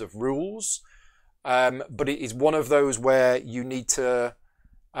terms of rules, but it is one of those where you need to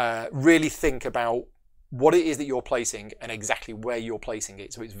really think about what it is that you're placing and exactly where you're placing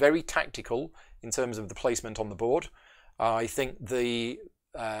it. So it's very tactical in terms of the placement on the board. I think the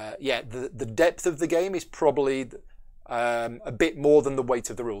depth of the game is probably a bit more than the weight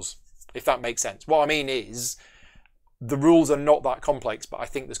of the rules, if that makes sense. What I mean is, the rules are not that complex, but I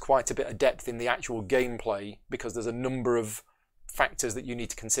think there's quite a bit of depth in the actual gameplay because there's a number of factors that you need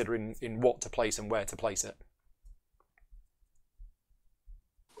to consider in what to place and where to place it.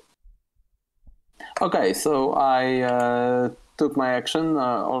 Okay, so I took my action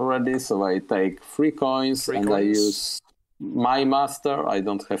already, so I take 3 coins and I use my master. I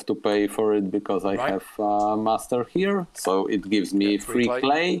don't have to pay for it because I have a master here, so it gives me free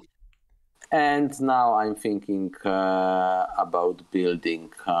clay. And now I'm thinking about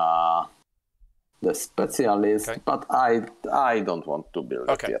building the specialist, Okay. but I don't want to build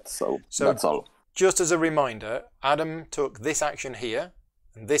Okay. it yet, so So that's all. just as a reminder, Adam took this action here,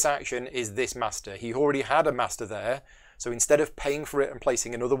 and this action is this master. He already had a master there, so instead of paying for it and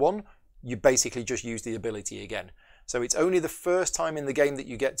placing another one, you basically just use the ability again. So it's only the first time in the game that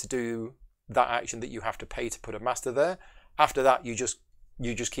you get to do that action that you have to pay to put a master there. After that, you just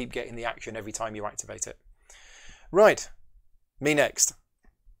keep getting the action every time you activate it. Right, me next.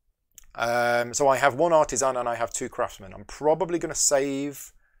 So I have one artisan and I have two craftsmen. I'm probably going to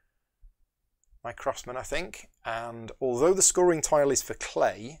save my craftsman, I think. And although the scoring tile is for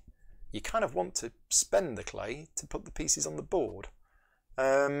clay, you kind of want to spend the clay to put the pieces on the board.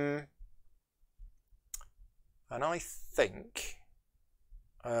 And I think...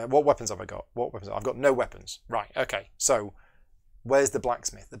 what weapons have I got? What weapons? I've got no weapons. Right, okay. So, where's the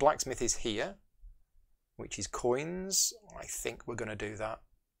blacksmith? The blacksmith is here, which is coins. I think we're going to do that.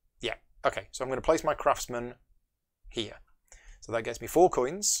 Yeah, okay. So I'm going to place my craftsman here. So that gets me 4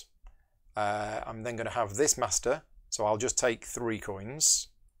 coins. I'm then going to have this master. So I'll just take 3 coins.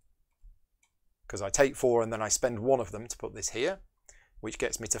 Because I take 4 and then I spend 1 of them to put this here, which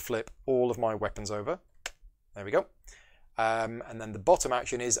gets me to flip all of my weapons over. There we go. And then the bottom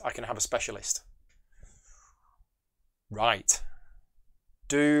action is I can have a specialist. Right.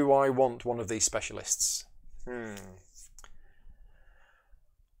 Do I want one of these specialists?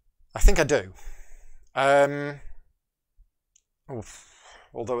 I think I do.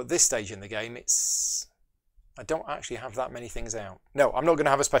 Although at this stage in the game, I don't actually have that many things out. No, I'm not going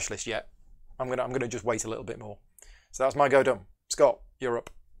to have a specialist yet. I'm gonna just wait a little bit more. So that's my go done. Scott, you're up.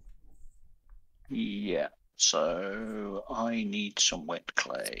 Yeah. So I need some wet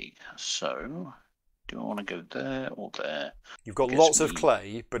clay. So do I want to go there or there? You've got lots of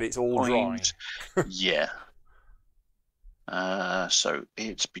clay, but it's all dry. Yeah. So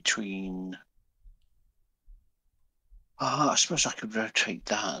it's between... I suppose I could rotate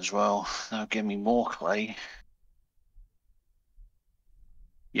that as well. That'll give me more clay.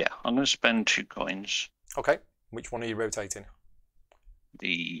 Yeah, I'm going to spend 2 coins. Okay. Which one are you rotating?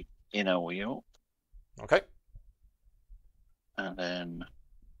 The inner wheel. Okay. And then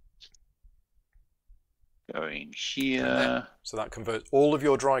going here. Then, so that converts all of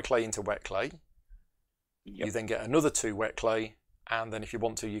your dry clay into wet clay. Yep. You then get another 2 wet clay, and then if you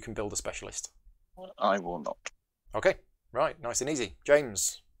want to, you can build a specialist. I will not. Okay, right, nice and easy.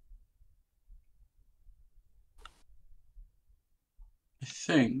 James. I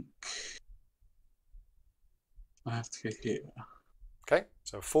think I have to go here. Okay,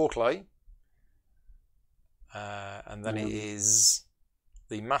 so 4 clay. And then it is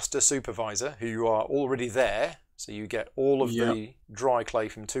the master supervisor, who you are already there. So you get all of the dry clay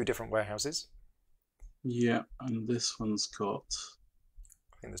from 2 different warehouses. Yeah, and this one's got...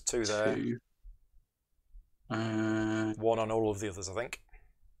 I think there's 2 there. 2. 1 on all of the others, I think.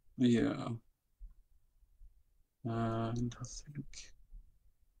 Yeah. And I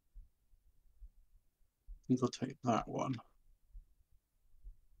think I'll take that one.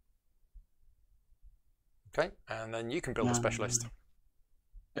 Okay, and then you can build a specialist.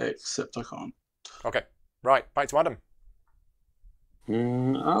 Except I can't. Okay, right, back to Adam.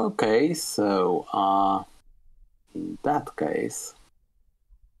 Okay, so in that case,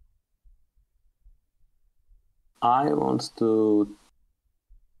 I want to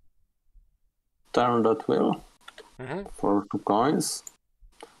turn that wheel for 2 coins,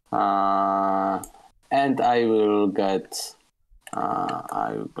 and I will get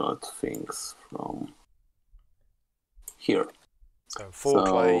things from here. So 4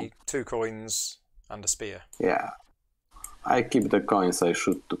 clay, 2 coins, and a spear. Yeah. I keep the coins I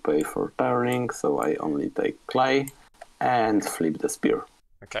should to pay for turning, so I only take clay and flip the spear.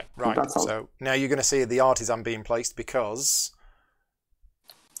 Okay, right. So now you're going to see the artisan being placed because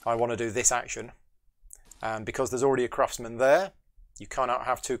I want to do this action. And because there's already a craftsman there, you cannot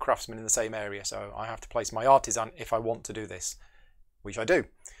have 2 craftsmen in the same area. So I have to place my artisan if I want to do this, which I do.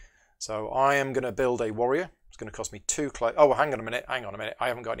 So I am going to build a warrior. It's going to cost me 2 clay. Oh, hang on a minute. I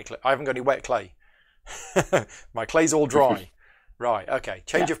haven't got any clay. I haven't got any wet clay. My clay's all dry. Right, okay.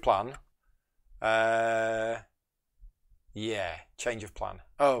 Change of plan. Yeah, change of plan.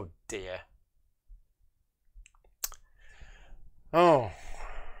 Oh, dear. Oh.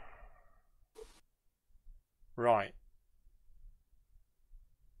 Right.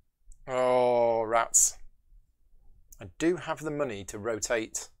 Oh, rats. I do have the money to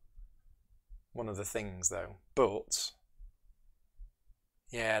rotate one of the things, though. But...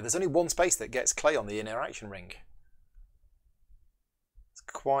 yeah, there's only 1 space that gets clay on the inner action ring. It's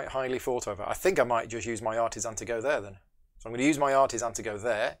quite highly thought over. I think I might just use my artisan to go there then. So I'm going to use my artisan to go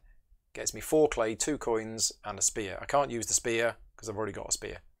there, gets me 4 clay, 2 coins, and a spear. I can't use the spear because I've already got a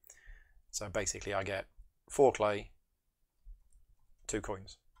spear. So basically I get 4 clay, 2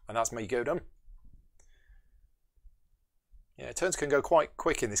 coins. And that's me go done. Yeah, turns can go quite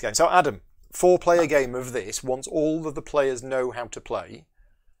quick in this game. So Adam, 4-player game of this, once all of the players know how to play,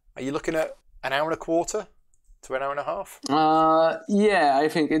 are you looking at an hour and a quarter to an hour and a half? Yeah, I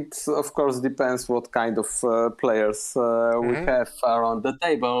think it of course depends what kind of players we have around the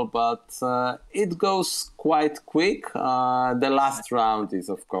table, but it goes quite quick. The last round is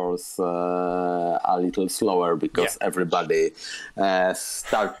of course a little slower because everybody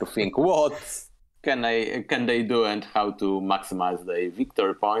start to think what can they do and how to maximize their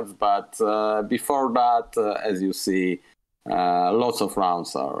victory points. But before that, as you see, lots of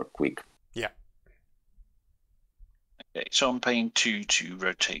rounds are quick. Okay, so I'm paying 2 to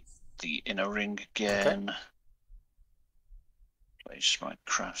rotate the inner ring again. Okay. Place my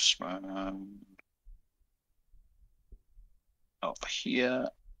craftsman up here.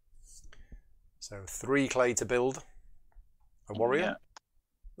 So 3 clay to build a warrior. Yeah.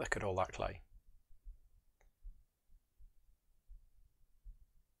 Look at all that clay.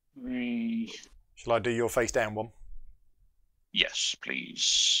 3. Shall I do your face down one? Yes,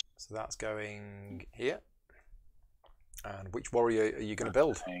 please. So that's going here. And which warrior are you going to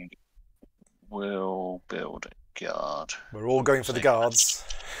build? We'll build a guard. We're all going for the guards.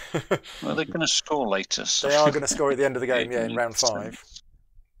 Well, they're going to score later. So. They are going to score at the end of the game, yeah, in round 5.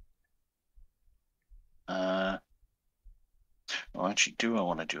 Well, actually, do I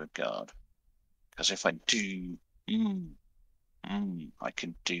want to do a guard? Because if I do, I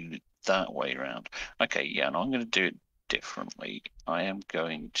can do it that way around. Okay, yeah, and I'm going to do it differently. I am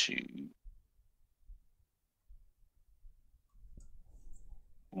going to...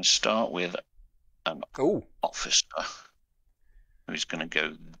 I'm going to start with an officer who's going to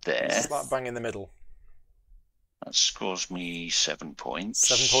go there. Slap bang in the middle. That scores me 7 points.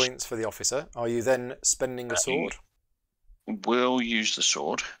 7 points for the officer. Are you then spending a sword? We'll use the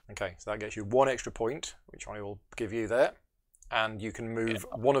sword. Okay, so that gets you 1 extra point, which I will give you there. And you can move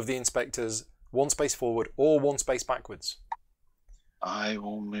one of the inspectors 1 space forward or 1 space backwards. I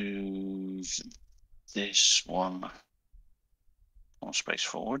will move this one 1 space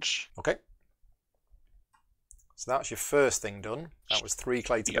forwards. Okay. So that's your first thing done. That was 3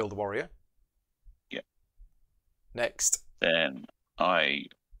 clay to build a warrior. Yep. Next. Then I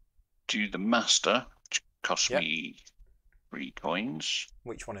do the master, which costs me 3 coins.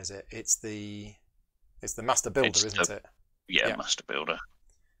 Which one is it? It's the master builder, isn't it? Yeah, master builder.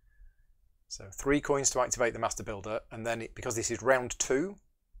 So 3 coins to activate the master builder, and then because this is round 2,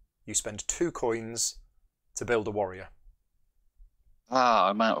 you spend 2 coins to build a warrior.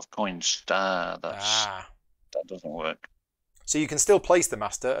 I'm out of coins. That doesn't work. So you can still place the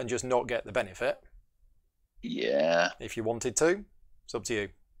master and just not get the benefit. Yeah. If you wanted to, it's up to you.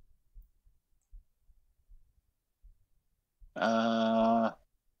 I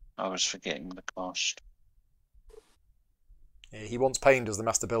was forgetting the cost. Yeah, he wants pain, does the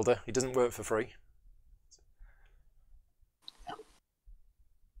master builder. He doesn't work for free.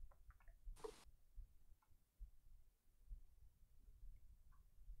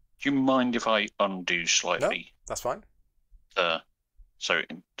 Do you mind if I undo slightly? No, that's fine. So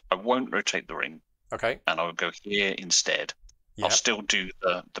I won't rotate the ring. Okay. And I'll go here instead. Yep. I'll still do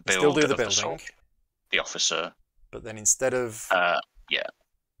the build. Still do the building. The officer. But then instead of yeah,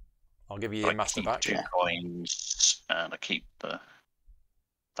 I'll give you your master back. 2 coins, and I keep that,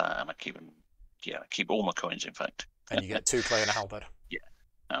 and I keep all my coins. In fact. And you get 2 clay and a halberd. Yeah,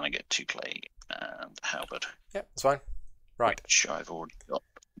 and I get 2 clay and a halberd. Yeah, that's fine. Right. Which I've already got.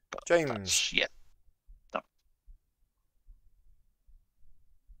 James. Yeah. No.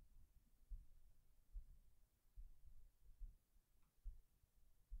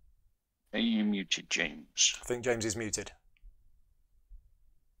 Are you muted, James? I think James is muted.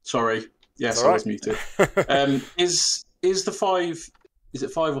 Sorry. Yes, I was muted. Is the 5? Is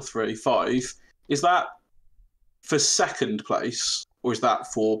it 5 or 3? 5. Is that for second place, or is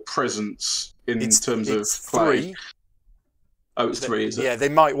that for presence in terms of play? 3. Oh, it's 3, is it? Yeah, they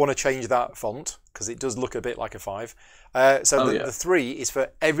might want to change that font because it does look a bit like a 5. The 3 is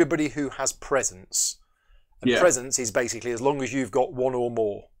for everybody who has presence. And presence is basically as long as you've got 1 or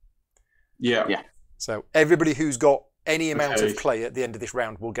more. Yeah. So everybody who's got any amount of clay at the end of this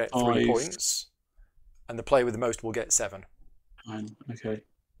round will get 3 points. And the player with the most will get 7. Okay.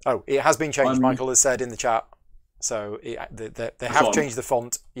 Oh, it has been changed, Michael has said in the chat. So they have changed the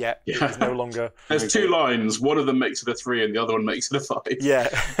font. Yeah, it is no longer. There's 2 lines. One of them makes it a 3, and the other one makes it a 5. Yeah.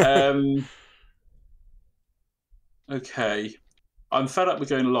 Okay. I'm fed up with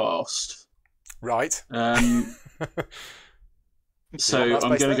going last. Right. So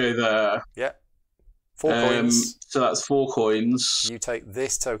I'm going to go there. Yeah. 4 coins. So that's 4 coins. You take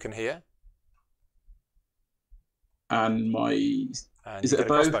this token here. And my... And is you it get a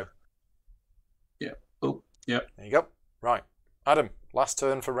bow? crossbow. Yeah. Oh, yeah. There you go. Right. Adam, last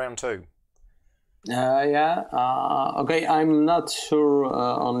turn for round 2. Okay, I'm not sure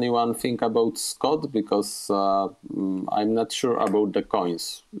only one thing about Scott, because I'm not sure about the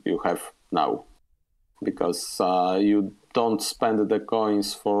coins you have now. Because you don't spend the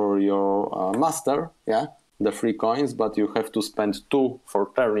coins for your master, the 3 coins, but you have to spend 2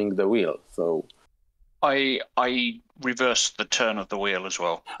 for turning the wheel. So I reversed the turn of the wheel as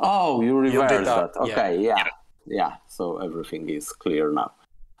well. oh, you reversed that. Yeah. Okay, yeah. So everything is clear now.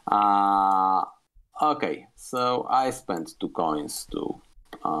 Okay, so I spent 2 coins to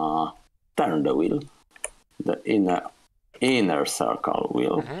turn the wheel, the inner circle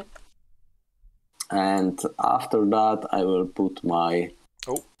wheel. Mm-hmm. And after that, I will put my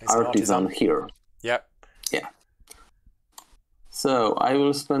artisan here. Yep. Yeah. So I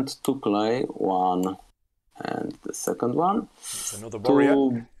will spend 2 clay, 1 and the second one. It's another warrior.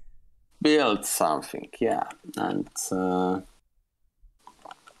 To build something, yeah.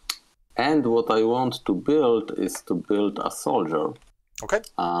 And what I want to build is to build a soldier. Okay.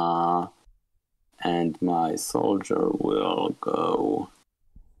 And my soldier will go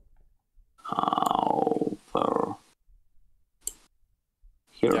over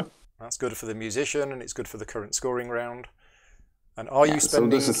here. Yep. That's good for the musician, and it's good for the current scoring round. And are you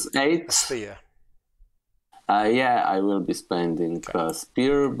spending so this is 8. a spear? I will be spending a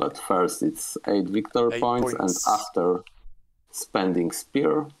spear, but first it's 8 victory points, and after spending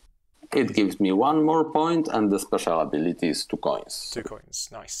spear, it gives me 1 more point, and the special ability is 2 coins. 2 coins,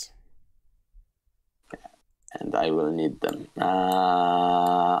 nice. And I will need them.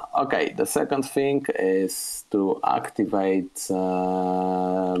 Okay, the second thing is to activate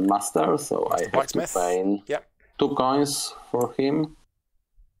Master, so I have to pay 2 coins for him.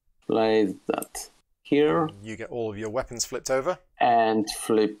 Place that here. You get all of your weapons flipped over. And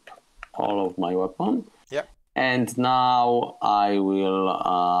flip all of my weapons. Yep. And now I will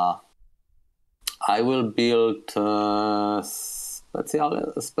build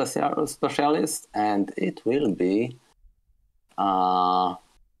specialist, and it will be I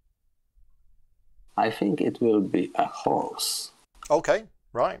think it will be a horse. Okay,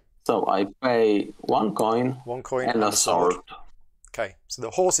 right. So I pay 1 coin, and a sword. Okay, so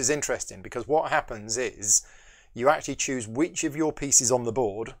the horse is interesting because what happens is you actually choose which of your pieces on the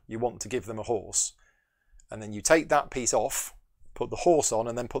board you want to give them a horse, and then you take that piece off, put the horse on,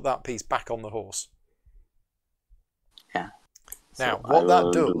 and then put that piece back on the horse. Yeah. Now, what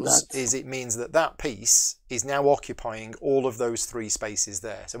that does is it means that that piece is now occupying all of those 3 spaces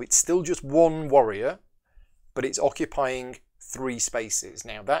there. So it's still just 1 warrior, but it's occupying 3 spaces.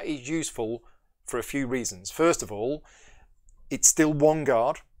 Now, that is useful for a few reasons. First of all, it's still 1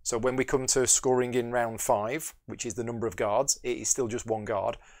 guard. So when we come to scoring in round 5, which is the number of guards, it is still just 1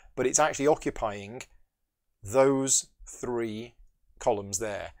 guard, but it's actually occupying those 3 columns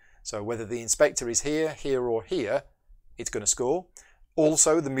there. So whether the inspector is here, here, or here, it's going to score.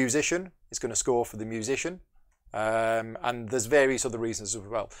 Also, the musician is going to score for the musician. And there's various other reasons as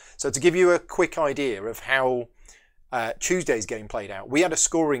well. So to give you a quick idea of how Tuesday's game played out, we had a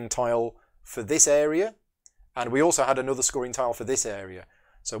scoring tile for this area, and we also had another scoring tile for this area.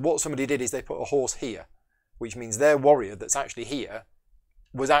 So what somebody did is they put a horse here, which means their warrior that's actually here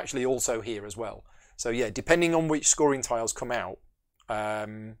was actually also here as well. So yeah, depending on which scoring tiles come out,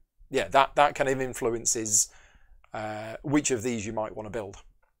 that kind of influences which of these you might want to build.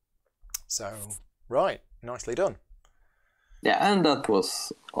 So, right, nicely done. Yeah, and that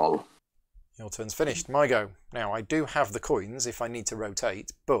was all. Your turn's finished. My go. Now, I do have the coins if I need to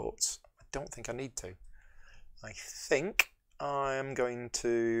rotate, but I don't think I need to. I think I'm going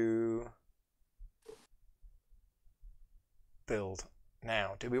to build.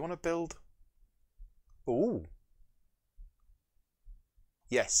 Now, do we want to build? Ooh.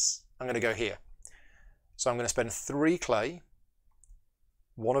 Yes, I'm going to go here. So I'm going to spend 3 clay,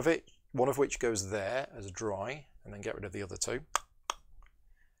 one of which goes there as dry, and then get rid of the other 2.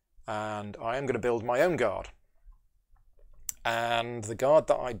 And I am going to build my own guard. And the guard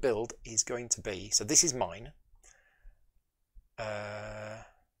that I build is going to be, so this is mine.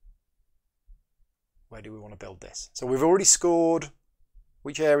 Where do we want to build this? So we've already scored.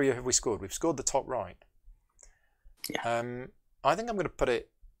 Which area have we scored? We've scored the top right. Yeah. I think I'm going to put it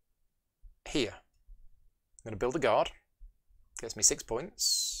here. I'm going to build a guard. Gets me 6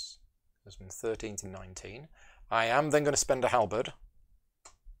 points. Goes from 13 to 19. I am then going to spend a halberd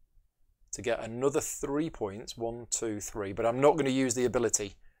to get another 3 points. 1, 2, 3. But I'm not going to use the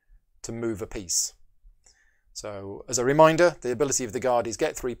ability to move a piece. So as a reminder, the ability of the guard is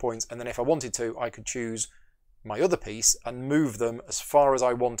get 3 points, and then if I wanted to, I could choose my other piece and move them as far as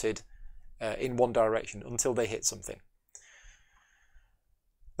I wanted in one direction until they hit something.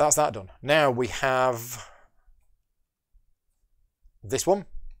 That's that done. Now we have this one,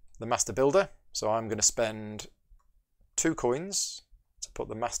 the Master Builder. So I'm going to spend 2 coins to put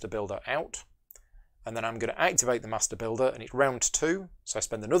the Master Builder out. And then I'm going to activate the Master Builder, and it's round 2. So I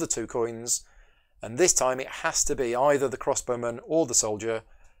spend another 2 coins. And this time it has to be either the crossbowman or the soldier.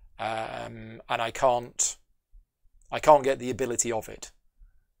 And I can't get the ability of it.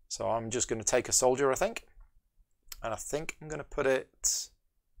 So I'm just going to take a soldier, I think. And I think I'm going to put it...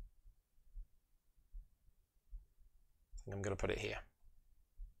 I'm going to put it here.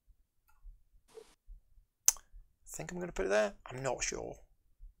 I think I'm going to put it there. I'm not sure.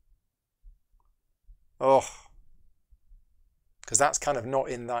 Oh. Because that's kind of not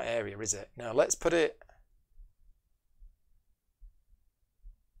in that area, is it? Now let's put it...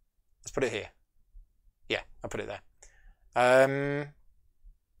 Let's put it here. Yeah, I'll put it there.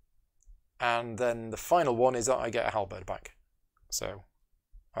 And then the final one is that I get a halberd back. So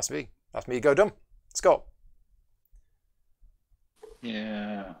that's me. That's me. Go dumb. Scott.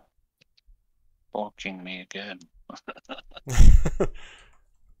 Yeah. Blocking me again.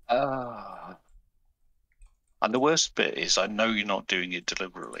 And the worst bit is I know you're not doing it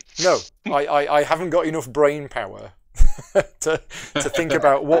deliberately. No, I haven't got enough brain power to think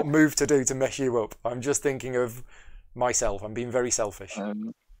about what move to do to mess you up. I'm just thinking of myself. I'm being very selfish.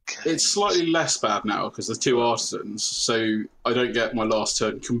 It's slightly less bad now because there's 2 artisans, so I don't get my last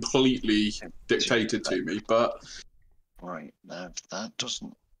turn completely dictated to me, but... Right, that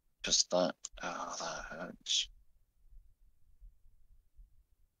doesn't... Just that... Oh, that hurts.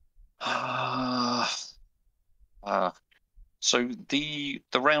 So the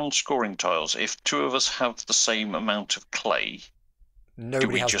round scoring tiles, if 2 of us have the same amount of clay...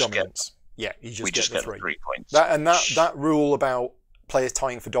 Nobody has dominance. Yeah, you just get the 3 points. That rule about players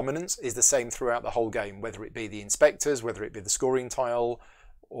tying for dominance is the same throughout the whole game, whether it be the inspectors, whether it be the scoring tile,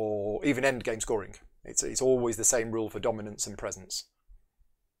 or even end game scoring. It's always the same rule for dominance and presence.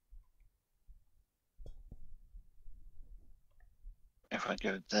 If I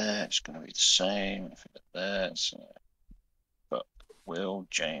go there, it's going to be the same. If I go there, it's... But will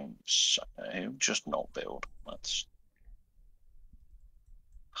James... He'll just not build. That's...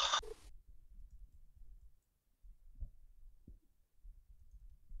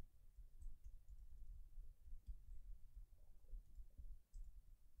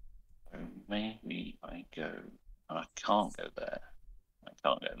 Maybe I go... I can't go there. I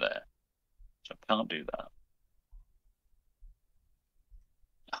can't go there. So I can't do that.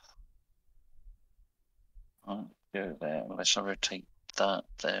 I'll go there unless I rotate that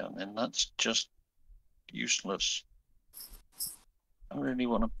there, and then that's just useless. I really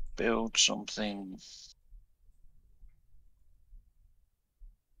want to build something.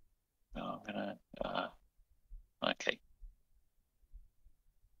 Oh, I'm gonna... okay.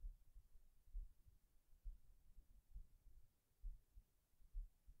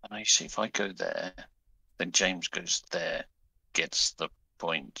 And I see if I go there, then James goes there, gets the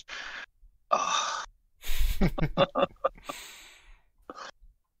point. Oh.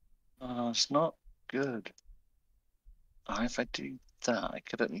 Oh, it's not good. If I do that, I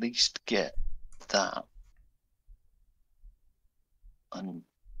could at least get that. And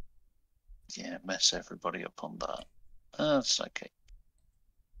yeah, mess everybody up on that. That's okay.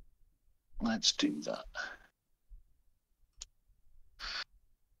 Let's do that.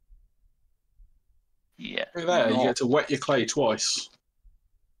 Yeah. Look there, you get to wet your clay twice.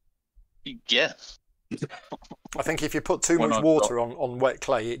 Yeah. I think if you put too much water on wet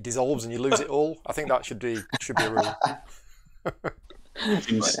clay, it dissolves and you lose it all. I think that should be a rule.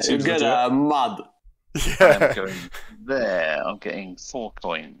 You get mud. Yeah. I'm going there. I'm getting 4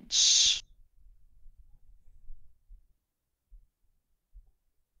 coins.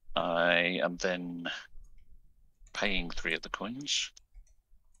 I am then paying 3 of the coins.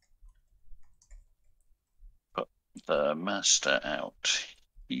 Put the master out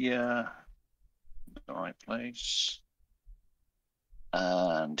here. The right place.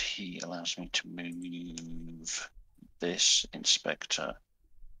 And he allows me to move this inspector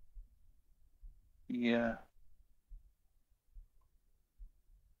here.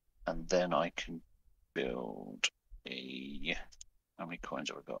 And then I can build a... How many coins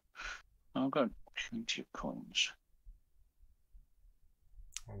have I got? I've got plenty of coins.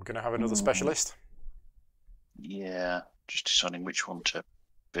 I'm going to have another specialist. Yeah, just deciding which one to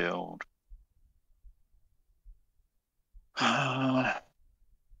build.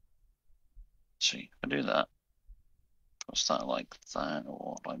 See, if I do that, what's that like that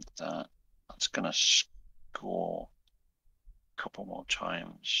or like that? That's gonna score a couple more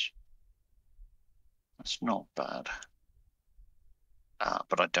times. That's not bad.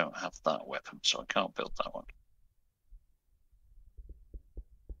 But I don't have that weapon, so I can't build that one.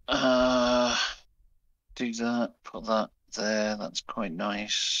 Do that, put that there, that's quite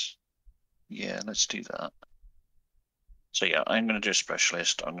nice. Yeah, let's do that. So yeah, I'm going to do a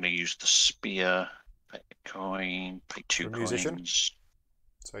specialist. I'm going to use the spear, pay a coin, pay 2 musician. coins.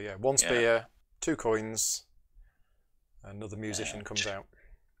 So yeah, 1 spear, 2 coins, another musician comes out.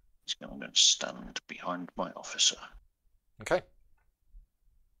 I'm going to stand behind my officer. Okay.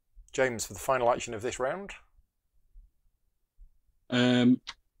 James, for the final action of this round.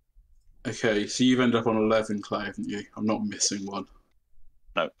 Okay, so you've ended up on 11, Clay, haven't you? I'm not missing one.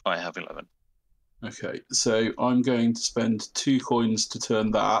 No, I have 11. Okay, so I'm going to spend 2 coins to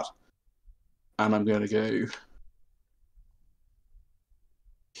turn that, and I'm going to go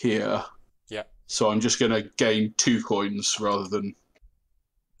here. Yeah. So I'm just going to gain 2 coins rather than...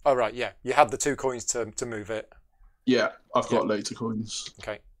 Oh, right, yeah. You had the 2 coins to move it. Yeah, I've got later coins.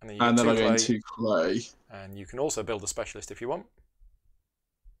 Okay. And then I gain 2 clay. And you can also build a specialist if you want.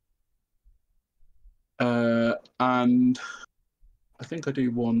 And I think I do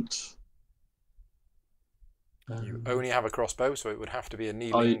want... you only have a crossbow, so it would have to be a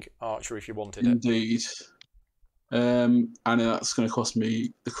kneeling archer if you wanted it. Indeed. And that's going to cost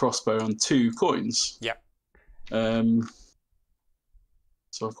me the crossbow on 2 coins. Yeah. So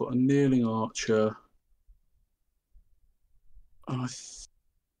I've got a kneeling archer. I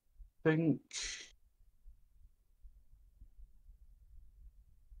think...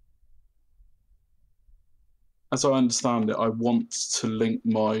 As I understand it, I want to link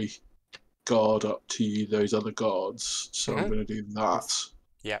my guard up to those other guards, so I'm going to do that.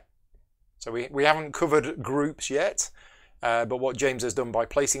 Yeah. So we haven't covered groups yet, but what James has done by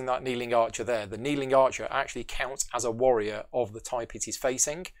placing that kneeling archer there, the kneeling archer actually counts as a warrior of the type it is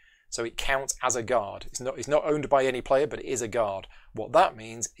facing, so it counts as a guard. It's not owned by any player, but it is a guard. What that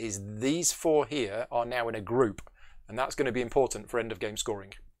means is these 4 here are now in a group, and that's going to be important for end of game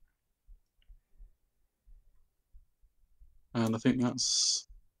scoring. And I think that's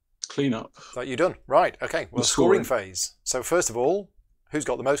clean up. That you done? Right, okay. Well, scoring phase. So first of all, who's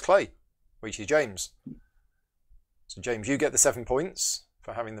got the most clay? Which is James. So James, you get the 7 points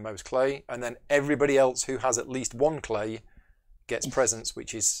for having the most clay, and then everybody else who has at least 1 clay gets presents,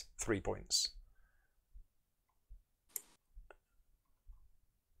 which is 3 points.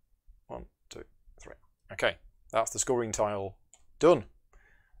 1, 2, 3. Okay, that's the scoring tile done.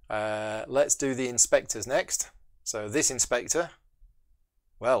 Let's do the inspectors next. So this inspector,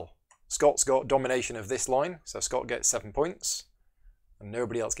 well, Scott's got domination of this line, so Scott gets 7 points, and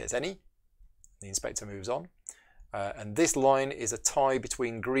nobody else gets any. The inspector moves on. And this line is a tie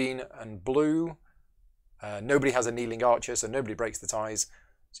between green and blue. Nobody has a kneeling archer, so nobody breaks the ties,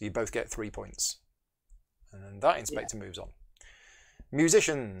 so you both get 3 points. And then that inspector moves on.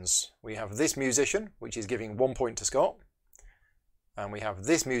 Musicians. We have this musician, which is giving 1 point to Scott. And we have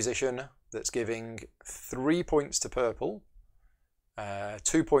this musician that's giving 3 points to purple,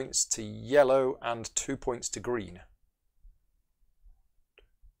 2 points to yellow, and 2 points to green.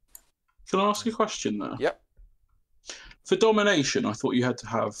 Can I ask a question there? Yep. For domination, I thought you had to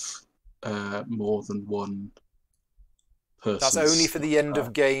have more than 1 person. That's only for the end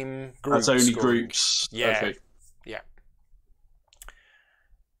of game groups. That's only scoring. groups. Yeah. Okay. Yeah.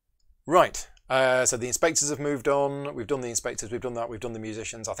 Right. So the inspectors have moved on. We've done the inspectors. We've done that. We've done the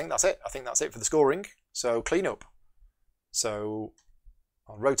musicians. I think that's it. I think that's it for the scoring. So clean up. So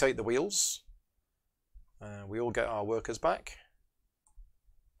I'll rotate the wheels. We all get our workers back.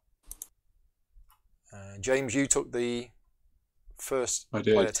 James, you took the first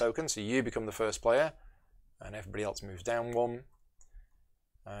player token, so you become the first player, and everybody else moves down 1.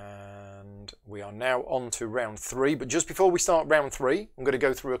 And we are now on to round 3. But just before we start round 3, I'm going to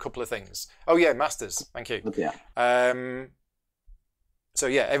go through a couple of things. Oh yeah, masters. Thank you. Yeah. So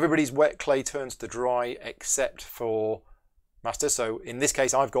yeah, everybody's wet clay turns to dry except for master. So in this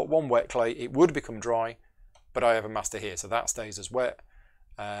case, I've got 1 wet clay. It would become dry, but I have a master here, so that stays as wet.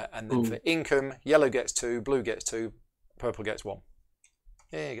 And then for income, yellow gets 2, blue gets 2, purple gets 1.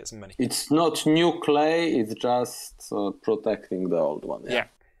 Yeah, get some money. It's not new clay, it's just protecting the old one. Yeah.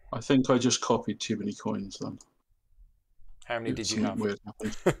 I think I just copied too many coins then. How many did you have? Weird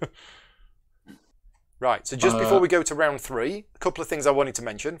happened. Right, so just before we go to round 3, a couple of things I wanted to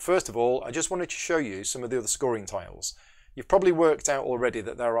mention. First of all, I just wanted to show you some of the other scoring tiles. You've probably worked out already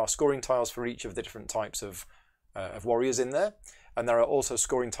that there are scoring tiles for each of the different types of warriors in there, and there are also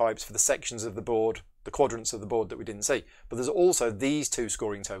scoring types for the sections of the board, the quadrants of the board that we didn't see. But there's also these 2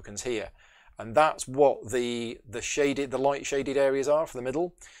 scoring tokens here, and that's what the light shaded areas are for the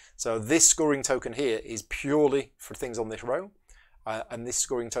middle. So this scoring token here is purely for things on this row, and this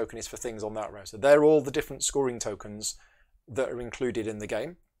scoring token is for things on that row. So they're all the different scoring tokens that are included in the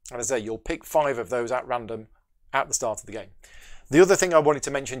game. And as I say, you'll pick 5 of those at random at the start of the game. The other thing I wanted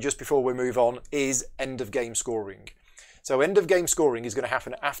to mention just before we move on is end of game scoring. So end of game scoring is going to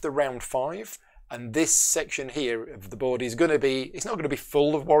happen after round 5, and this section here of the board is going to be, it's not going to be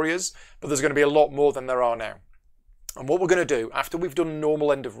full of warriors, but there's going to be a lot more than there are now. And what we're going to do, after we've done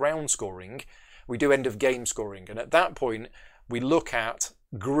normal end of round scoring, we do end of game scoring, and at that point we look at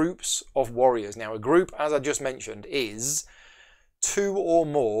groups of warriors. Now a group, as I just mentioned, is 2 or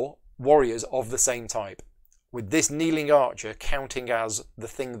more warriors of the same type, with this kneeling archer counting as the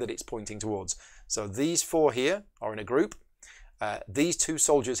thing that it's pointing towards. So these 4 here are in a group, these 2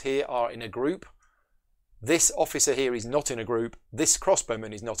 soldiers here are in a group, this officer here is not in a group, this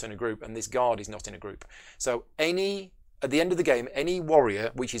crossbowman is not in a group, and this guard is not in a group. So at the end of the game, any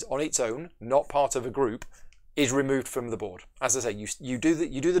warrior which is on its own, not part of a group, is removed from the board. As I say, you do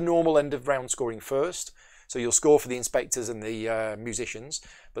the normal end of round scoring first, so you'll score for the inspectors and the musicians,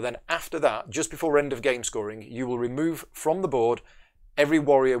 but then after that, just before end of game scoring, you will remove from the board every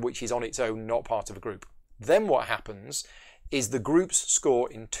warrior which is on its own, not part of a group. Then what happens is the groups score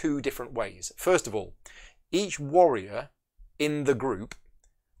in 2 different ways. First of all, each warrior in the group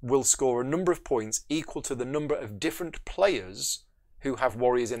will score a number of points equal to the number of different players who have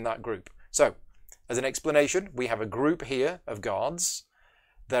warriors in that group. So, as an explanation, we have a group here of guards.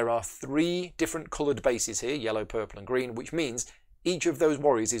 There are 3 different coloured bases here, yellow, purple and green, which means each of those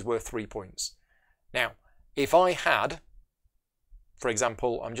warriors is worth 3 points. Now, if I had, for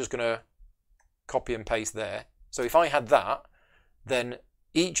example, I'm just going to copy and paste there. So if I had that, then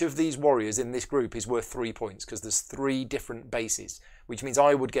each of these warriors in this group is worth 3 points because there's 3 different bases, which means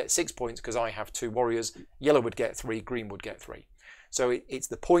I would get 6 points because I have 2 warriors, yellow would get 3, green would get 3. So it's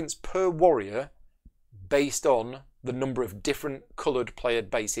the points per warrior based on the number of different coloured player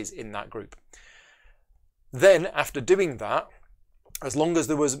bases in that group. Then, after doing that, as long as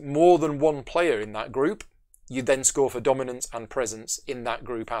there was more than 1 player in that group, you then score for dominance and presence in that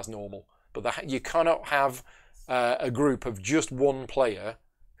group as normal. But you cannot have a group of just 1 player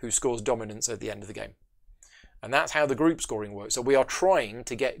who scores dominance at the end of the game. And that's how the group scoring works. So we are trying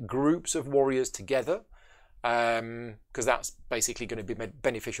to get groups of warriors together, because that's basically going to be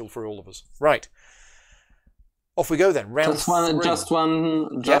beneficial for all of us. Right. Off we go then. Round 3. Just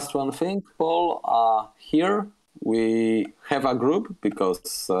one thing, Paul. Here we have a group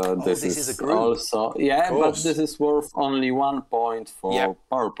because this is a group. Also but this is worth only 1 point for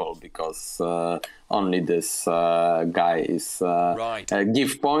purple because only this guy is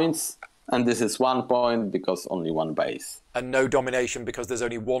give points, and this is 1 point because only 1 base. And no domination because there's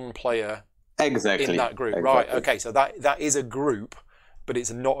only 1 player in that group. Exactly. Right. Okay. So that is a group, but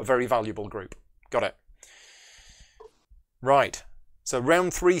it's not a very valuable group. Got it. Right, so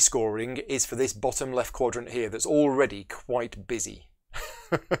round 3 scoring is for this bottom left quadrant here that's already quite busy.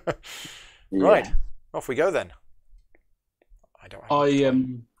 Right, off we go then. I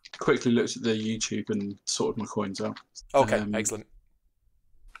quickly looked at the YouTube and sorted my coins out. Okay, excellent.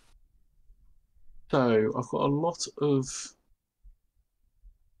 So I've got a lot of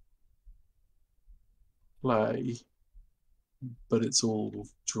play, but it's all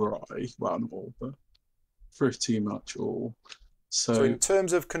dry. Well, not all, but pretty much all. So in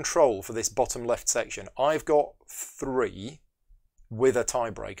terms of control for this bottom left section, I've got 3 with a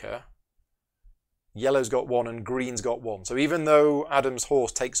tiebreaker. Yellow's got 1 and green's got 1. So even though Adam's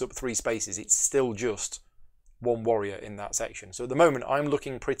horse takes up 3 spaces, it's still just 1 warrior in that section. So at the moment, I'm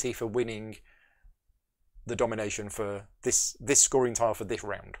looking pretty for winning the domination for this scoring tile for this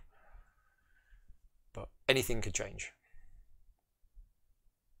round. But anything could change.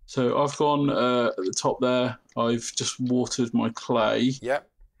 So I've gone at the top there. I've just watered my clay. Yep.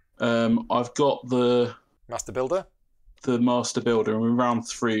 I've got the Master Builder. The Master Builder, and we're round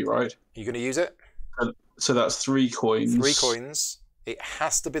 3, right? Are you going to use it? So that's 3 coins. 3 coins. It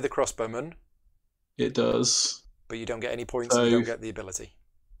has to be the crossbowman. It does. But you don't get any points and you don't get the ability.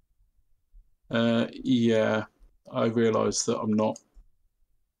 Yeah, I realise that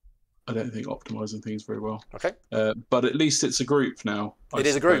I don't think optimising things very well. Okay. But at least it's a group now. It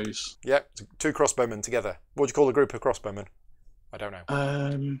is a group. Yeah, 2 crossbowmen together. What do you call a group of crossbowmen? I don't know.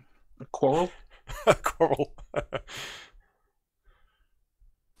 A quarrel? A quarrel.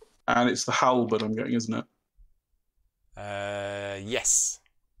 And it's the halberd I'm getting, isn't it? Yes.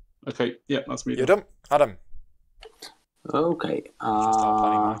 Okay, yeah, that's me. You're done, Adam. Okay. I should start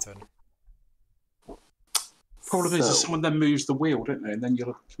planning my turn. Problem is, someone then moves the wheel, don't they? And then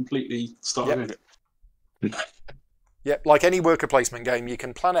you'll completely start Yep. again. Yep, like any worker placement game, you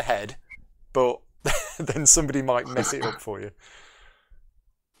can plan ahead, but then somebody might mess it up for you.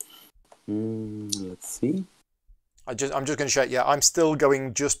 Let's see. I'm just going to check. Yeah, I'm still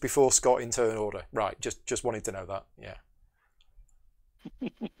going just before Scott in turn order. Right, just wanted to know that. Yeah.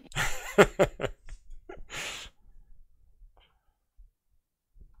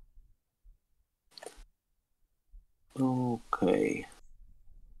 Okay.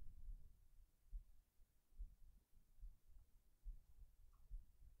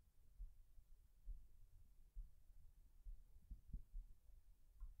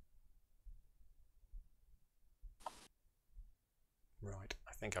 Right,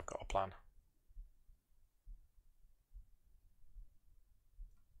 I think I've got a plan.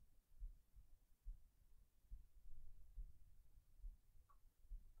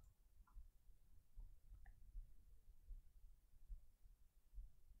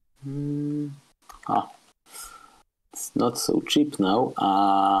 It's not so cheap now.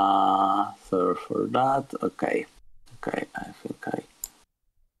 For that, okay. Okay, I think I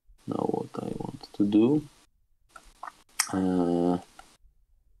know what I want to do.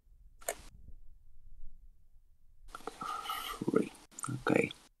 Three.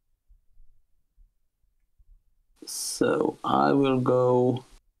 Okay. So I will go.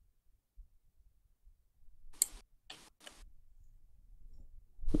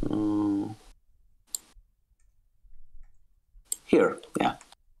 Here, yeah.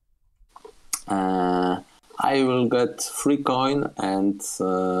 I will get 3 coin, and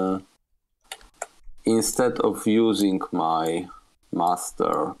instead of using my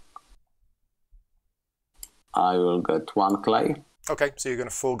master, I will get 1 clay. Okay, so you're going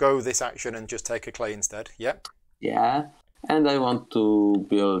to forego this action and just take a clay instead. Yep. Yeah, and I want to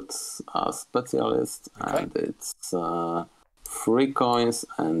build a specialist, Okay. and it's 3 coins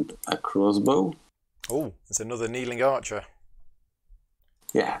and a crossbow. Oh, it's another kneeling archer.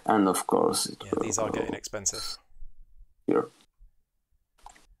 Yeah, and of course it will These are go getting expensive. here.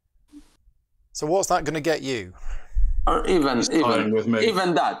 So what's that going to get you? Or even with me.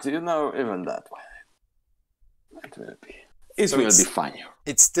 even that, even that. It will be. It will be fine.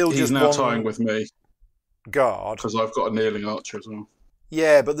 It's still He's just now one tying with me guard. because I've got a kneeling archer as well.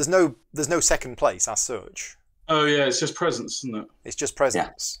 Yeah, but there's no second place as such. Oh yeah, it's just presence, isn't it? It's just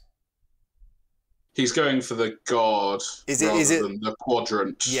presence. He's going for the guard Is it- rather is it- than the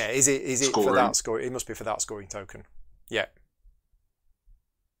quadrant. Yeah, is it for Scoring. that score? It must be for that scoring token. Yeah.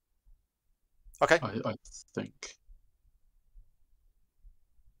 Okay. I think.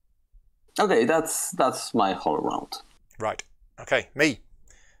 Okay, that's my whole round. Right. Okay, me.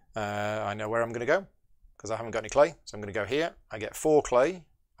 I know where I'm going to go because I haven't got any clay, so I'm going to go here. I get 4 clay.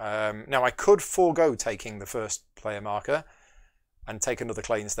 Now I could forego taking the first player marker and take another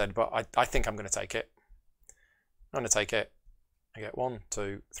clay instead, but I think I'm going to take it. I'm going to take it. I get 1,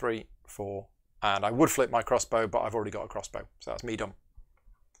 2, 3, 4, and I would flip my crossbow, but I've already got a crossbow, so that's me done.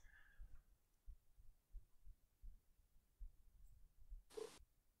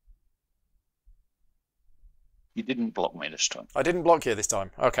 You didn't block me this time. I didn't block you this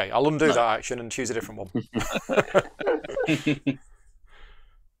time. Okay, I'll undo No. that action and choose a different one.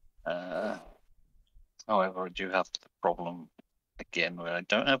 However, I do have the problem again where I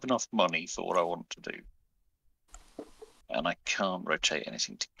don't have enough money for what I want to do. And I can't rotate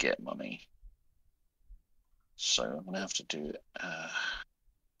anything to get money. So I'm going to have to do...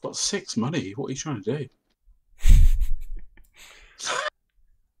 Got 6 money. What are you trying to do?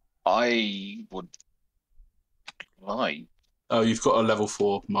 I would like... Oh, you've got a level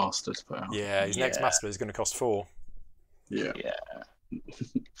 4 master to put out. Yeah, his next master is going to cost 4. Yeah.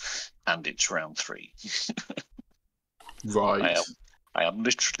 And it's round 3. Right. I am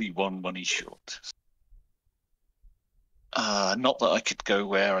literally 1 money short. Not that I could go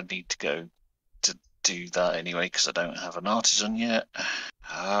where I need to go to do that anyway, because I don't have an artisan yet.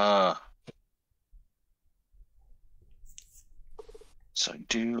 So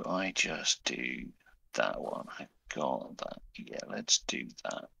do I just do that one? I got that. Yeah, let's do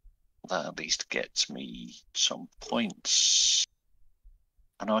that. That at least gets me some points.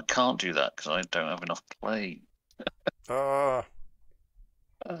 I know I can't do that because I don't have enough play.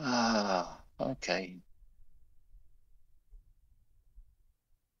 Okay.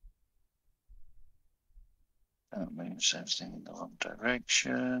 That moves everything in the wrong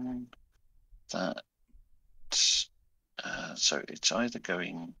direction. that. So it's either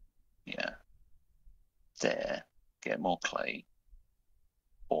going, there, get more clay,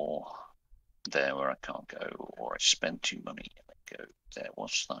 or there where I can't go, or I spend too money and I go there.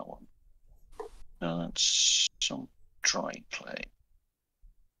 What's that one? No, that's some dry clay.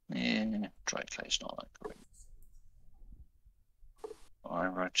 Yeah, dry clay's not that great. I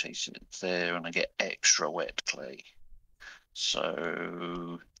rotate it there and I get extra wet clay.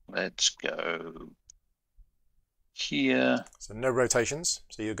 So let's go here. So no rotations.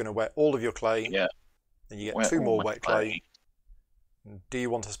 So you're going to wet all of your clay. Yeah. Then you get 2 more wet clay. Do you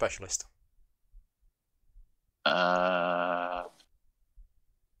want a specialist? What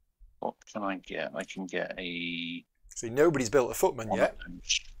can I get? I can get a... See, nobody's built a footman yet.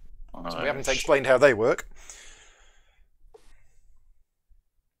 So we haven't explained how they work.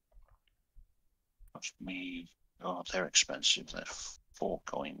 Cost me... Oh, they're expensive. They're 4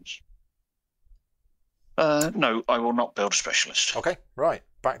 coins. No, I will not build a specialist. Okay, right.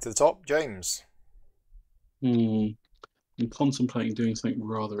 Back to the top. James. I'm contemplating doing something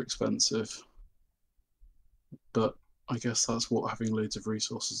rather expensive. But I guess that's what having loads of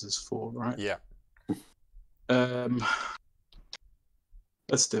resources is for, right? Yeah.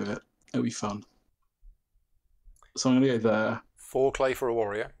 Let's do it. It'll be fun. So I'm going to go there. 4 clay for a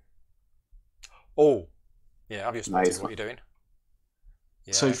warrior. Oh, yeah, have you spotted what you're doing?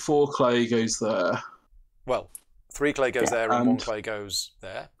 Yeah. So 4 clay goes there. Well, 3 clay goes there and 1 clay goes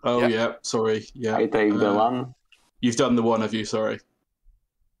there. Oh, yeah, sorry. Yeah. I take the 1. You've done the 1, have you? Sorry.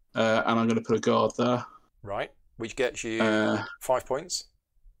 And I'm going to put a guard there. Right, which gets you 5 points.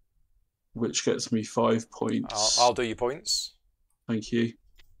 Which gets me 5 points. I'll do your points. Thank you.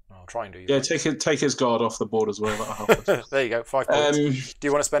 I'll try and do your points. Take his guard off the board as well. That'll help us. There you go, 5 points. Do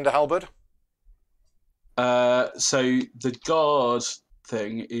you want to spend a halberd? So the guard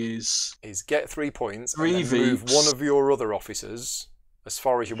thing is get 3 points 3 and then move one of your other officers as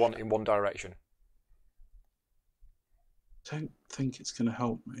far as you want in one direction. I don't think it's going to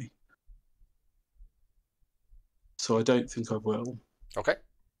help me. So I don't think I will. Okay.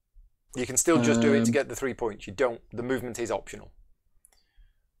 You can still just do it to get the 3 points. You don't. The movement is optional.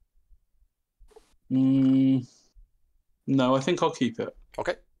 No, I think I'll keep it.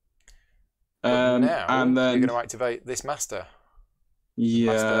 Okay. Now and then you're going to activate this master.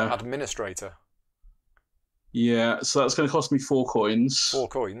 Yeah. Master administrator. Yeah. So that's going to cost me 4 coins. 4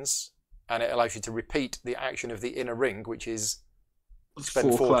 coins, and it allows you to repeat the action of the inner ring, which is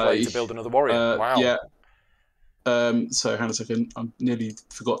spend 4 clay to build another warrior. Wow. Yeah. So hang on a second. I nearly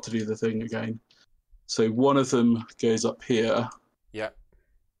forgot to do the thing again. So 1 of them goes up here. Yeah.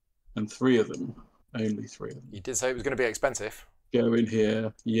 And 3 of them, only 3 of them. You did say it was going to be expensive. Go in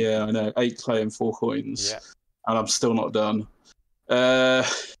here. Yeah, I know. 8 clay and 4 coins. Yeah. And I'm still not done. To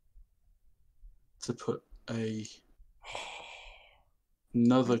put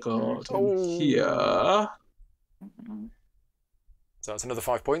another guard in here. So that's another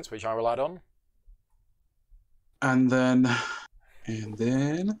 5 points, which I will add on. And then well,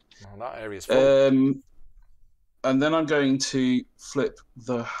 that area's full. And then I'm going to flip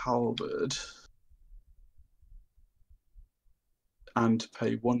the halberd and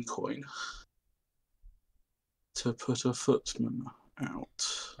pay 1 coin to put a footman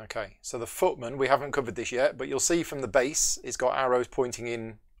out. Okay, so the footman, we haven't covered this yet, but you'll see from the base, it's got arrows pointing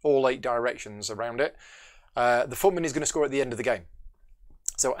in all 8 directions around it. The footman is going to score at the end of the game.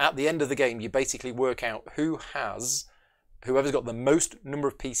 So at the end of the game, you basically work out whoever's got the most number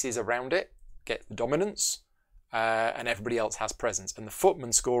of pieces around it, gets the dominance, and everybody else has presence. And the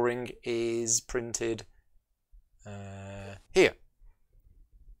footman scoring is printed here.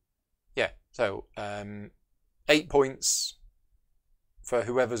 Yeah, so 8 points for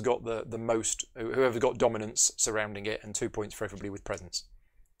whoever's got the most, whoever's got dominance surrounding it, and 2 points for everybody with presence.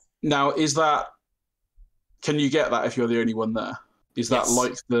 Now, can you get that if you're the only one there? Is that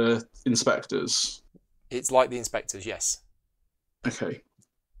like the inspectors? It's like the inspectors, yes. Okay.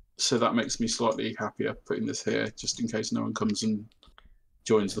 So that makes me slightly happier putting this here, just in case no one comes and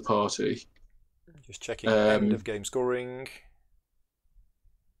joins the party. Just checking end of game scoring.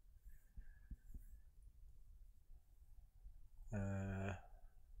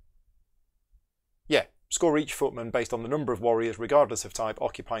 Yeah, score each footman based on the number of warriors, regardless of type,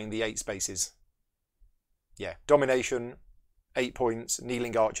 occupying the 8 spaces. Yeah, domination, 8 points,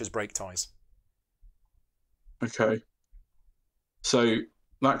 kneeling archers break ties. Okay. So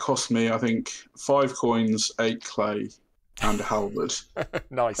that cost me, I think, 5 coins, 8 clay, and a halberd.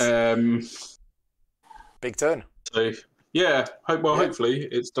 Nice. Big turn. So, yeah. Hopefully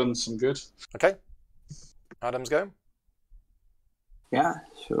it's done some good. Okay. Adam's go. Yeah,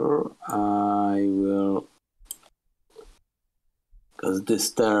 sure. I will. Because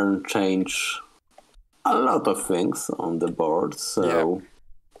this turn change a lot of things on the board, so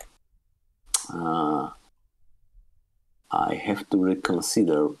I have to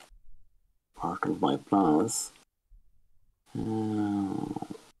reconsider part of my plans. What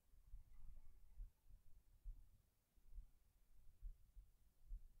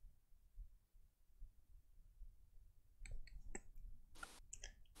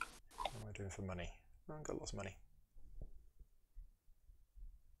am I doing for money? I've got lots of money.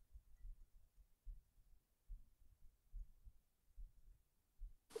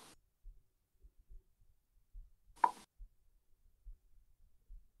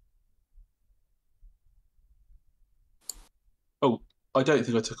 Oh, I don't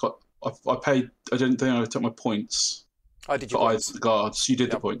think I took. I paid. I don't think I took my points. I did your for either points. of the guards. You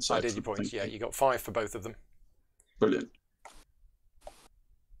did the Yep, points. I did your points. Yeah, you got 5 for both of them. Brilliant.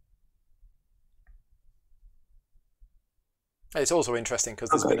 It's also interesting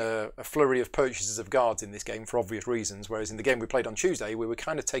because there's been a flurry of purchases of guards in this game for obvious reasons, whereas in the game we played on Tuesday, we were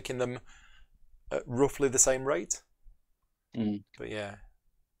kind of taking them at roughly the same rate. But yeah.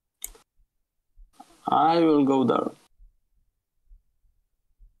 I will go there.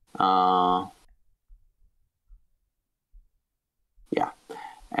 Yeah.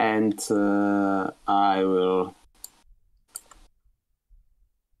 And I will...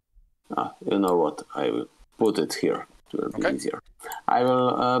 you know what? I will put it here. It will be easier. I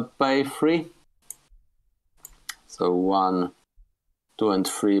will pay 3. So 1, 2, and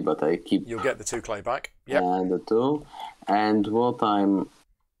 3, but I keep... You'll get the 2 clay back. Yep. And the 2. And what I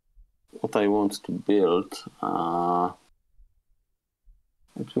want to build,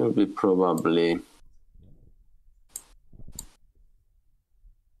 it will be probably...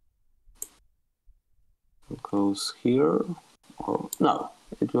 It goes here, or no,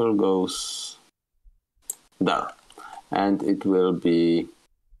 it will goes there, and it will be...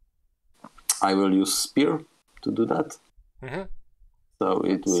 I will use spear to do that. So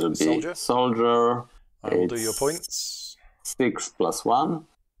it will be soldier. I will do your points. 6 plus 1.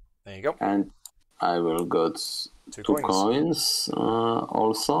 There you go. And I will get 2 coins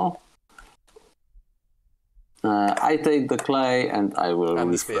also. I take the clay and I will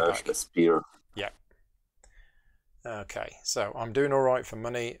refresh the spear. Yeah. Okay, so I'm doing all right for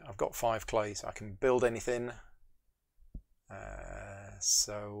money. I've got 5 clay, so I can build anything.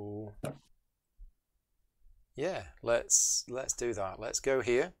 So yeah, let's do that. Let's go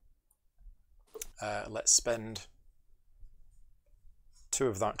here. Let's spend 2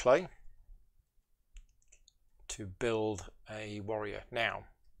 of that clay to build a warrior. Now,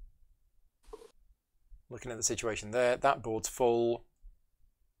 looking at the situation there, that board's full.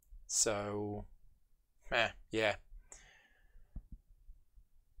 So, yeah.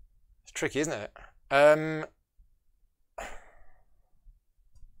 It's tricky, isn't it?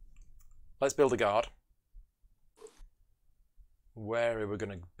 Let's build a guard. Where are we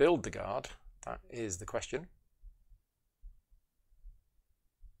going to build the guard? That is the question.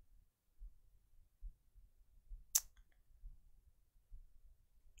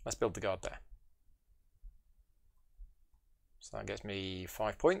 Let's build the guard there. So that gets me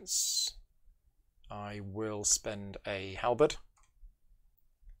 5 points. I will spend a halberd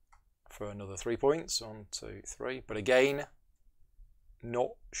for another 3 points. 1, 2, 3. But again,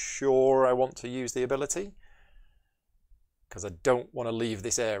 not sure I want to use the ability because I don't want to leave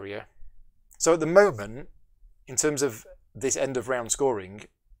this area. So at the moment, in terms of this end of round scoring,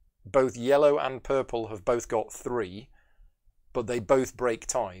 both yellow and purple have both got 3, but they both break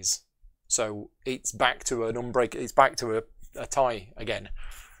ties. So it's back to an unbreak. It's back to a tie again.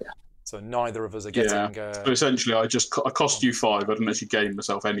 Yeah. So neither of us are getting. So essentially, I cost you 5. I didn't actually gain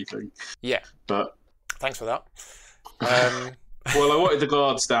myself anything. Yeah. But thanks for that. Well, I wanted the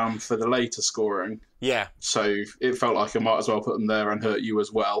guards down for the later scoring. Yeah. So it felt like I might as well put them there and hurt you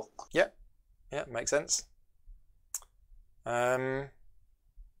as well. Yeah. Yeah, makes sense. I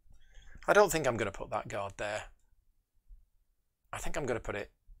don't think I'm going to put that guard there. I think I'm going to put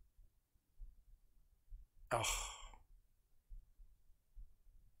it... Oh.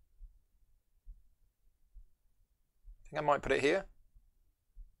 I think I might put it here.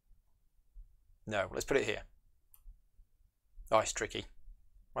 No, let's put it here. Oh, it's tricky.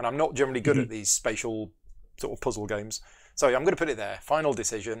 And I'm not generally good at these spatial sort of puzzle games. So I'm going to put it there. Final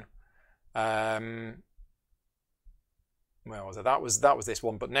decision. Where was it? That was this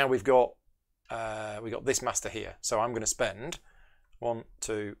one. But now we got this master here. So I'm going to spend 1,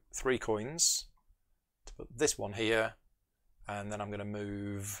 2, 3 coins to put this one here, and then I'm going to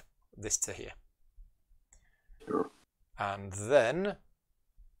move this to here. Sure. And then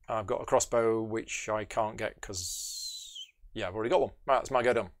I've got a crossbow, which I can't get because, yeah, I've already got one. Right, that's my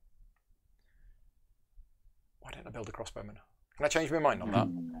go done. Why didn't I build a crossbowman? Can I change my mind on that?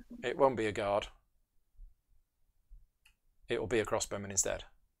 It won't be a guard. It will be a crossbowman instead.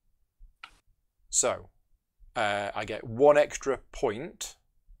 So, I get 1 extra point,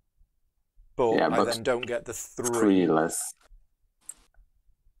 but I then don't get the 3 less.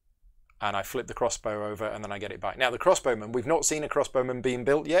 And I flip the crossbow over and then I get it back. Now the crossbowman, we've not seen a crossbowman being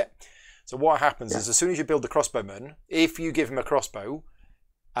built yet. So what happens is as soon as you build the crossbowman, if you give him a crossbow,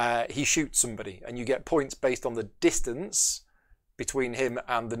 he shoots somebody and you get points based on the distance between him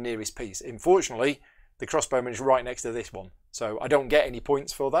and the nearest piece. Unfortunately, the crossbowman is right next to this one. So I don't get any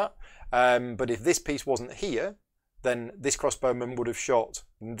points for that. But if this piece wasn't here, then this crossbowman would have shot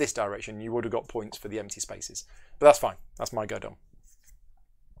in this direction. You would have got points for the empty spaces. But that's fine. That's my go done.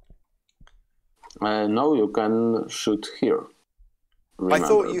 No, you can shoot here. Remember, I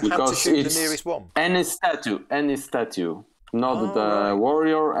thought you had to shoot the nearest one. Any statue. Not the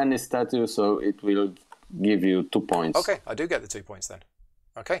warrior, any statue, so it will give you 2 points. Okay, I do get the 2 points then.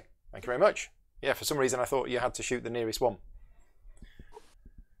 Okay, thank you very much. Yeah, for some reason I thought you had to shoot the nearest one.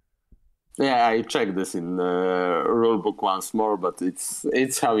 Yeah, I checked this in the rulebook once more, but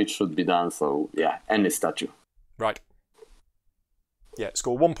it's how it should be done, so yeah, any statue. Right. Yeah,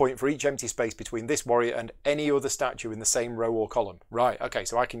 score 1 point for each empty space between this warrior and any other statue in the same row or column. Right, okay,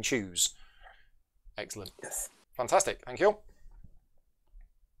 so I can choose. Excellent. Yes. Fantastic, thank you.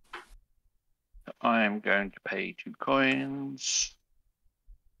 I am going to pay 2 coins.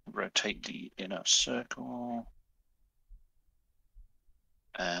 Rotate the inner circle.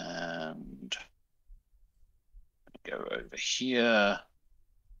 And go over here.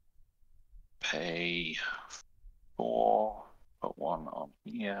 Pay 4. Put 1 on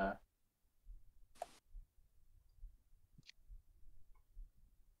here.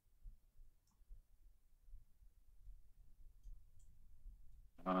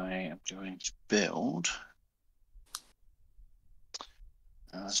 I am going to build.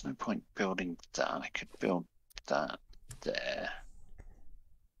 There's no point building that. I could build that there.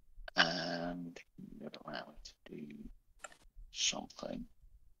 And it would allow it to do something.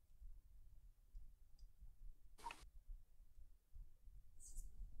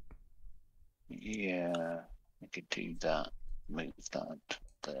 Yeah, I could do that. Move that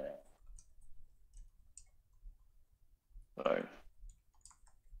there. So,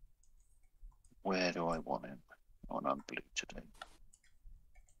 where do I want him? I want him blue today.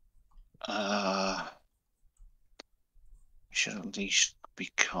 He should at least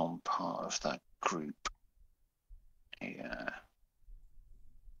become part of that group. Yeah.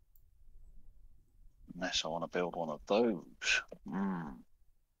 Unless I want to build one of those.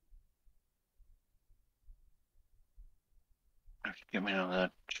 Give me another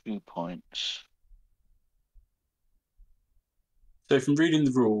 2 points. So from reading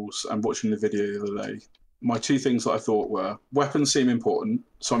the rules and watching the video the other day, my 2 things that I thought were weapons seem important,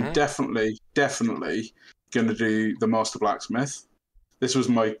 so I'm definitely going to do the Master Blacksmith. This was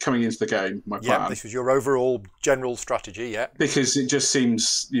my coming into the game, my plan. Yeah, this was your overall general strategy, yeah. Because it just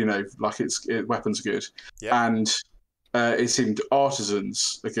seems, like weapons are good. Yeah. And it seemed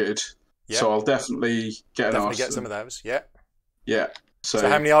artisans are good. Yeah. So I'll definitely get an artisan. Definitely get some of those, yeah. Yeah. So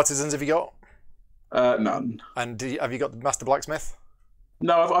how many artisans have you got? None. And have you got the Master Blacksmith?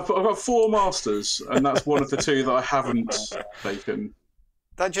 No, I've got 4 masters, and that's one of the 2 that I haven't taken.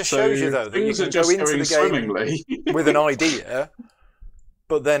 That just shows you, though, that you can go into the game with an idea,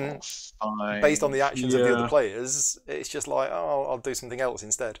 but then, based on the actions of the other players, it's just like, oh, I'll do something else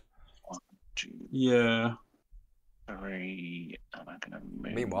instead. 1, 2, yeah. 3, and I'm going to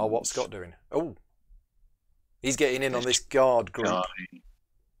move. Meanwhile, what's Scott doing? Oh, he's getting in on this guard group.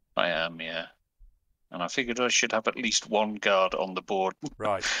 I am, yeah. And I figured I should have at least 1 guard on the board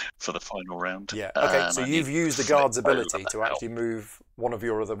for the final round. Yeah, okay, so you've used the guard's ability to actually move one of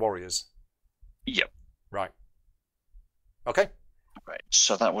your other warriors. Yep. Right. Okay. Right,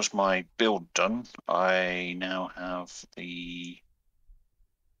 so that was my build done. I now have the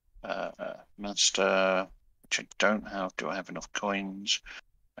master, which I don't have. Do I have enough coins?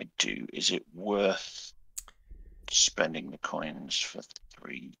 I do. Is it worth spending the coins for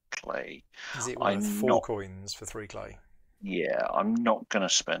 3 clay? Is it worth 4 coins for 3 clay? Yeah, I'm not going to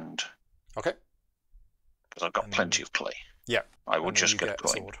spend. Okay. Because I've got plenty of clay. Yeah. I will just get a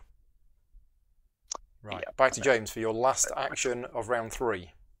coin. Sword. Right. Yeah. Back to James for your last action of round 3.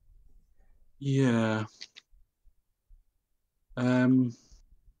 Yeah.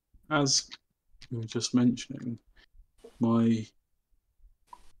 As you were just mentioning, my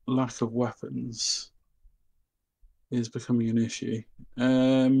lack of weapons is becoming an issue.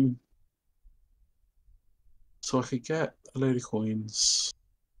 So I could get a load of coins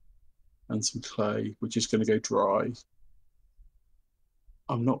and some clay, which is going to go dry.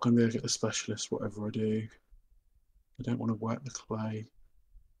 I'm not going to be able to get the specialist, whatever I do. I don't want to wet the clay.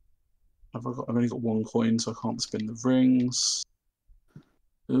 I've only got 1 coin, so I can't spin the rings.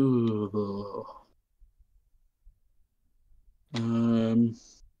 Ooh.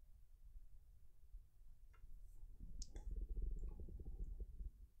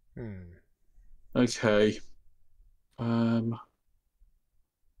 Okay.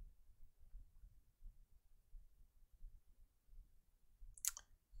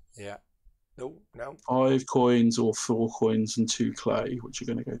 Yeah. No, no. 5 coins or 4 coins and 2 clay, which are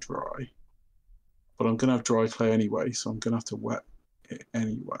going to go dry. But I'm going to have dry clay anyway, so I'm going to have to wet it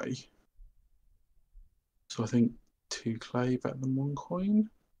anyway. So I think 2 clay better than 1 coin,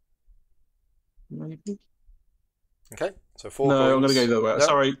 maybe. Okay, so 4 no, coins. I'm going to go the other way. No.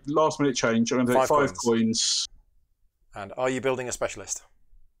 Sorry, last minute change. I'm going to take 5 coins. And are you building a specialist?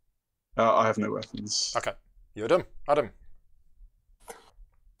 I have no weapons. Okay, you're done. Adam.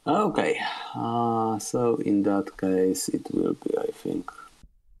 Okay, so in that case it will be, I think,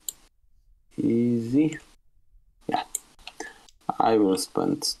 easy. Yeah, I will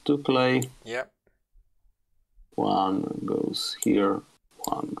spend 2 clay. Yep. 1 goes here,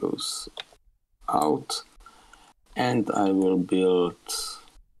 1 goes out, and I will build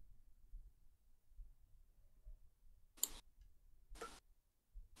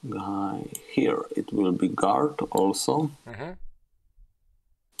guy here. It will be guard also.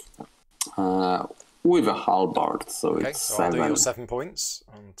 With a halberd, so okay, it's so 7. I'll do your 7 points.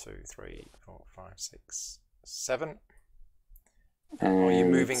 1, 2, 3, 4, 5, 6, 7. And are you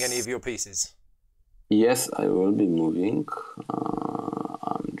moving any of your pieces? Yes, I will be moving.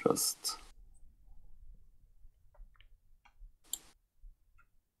 I'm just...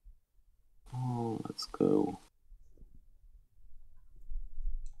 Oh, let's go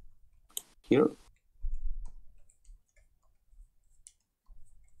here.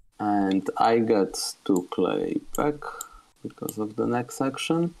 And I get 2 clay back because of the next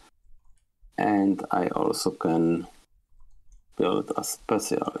action. And I also can build a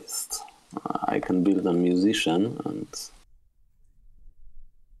specialist. I can build a musician and...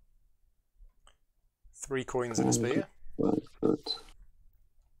 3 coins and a spear. Very good.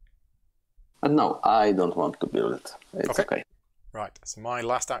 And no, I don't want to build it. It's okay. Right, it's my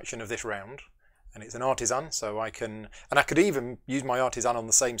last action of this round. And it's an artisan, so I can... And I could even use my artisan on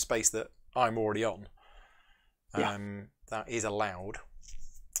the same space that I'm already on. Yeah. That is allowed.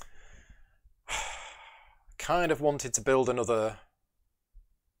 Kind of wanted to build another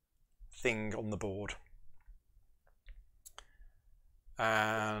thing on the board.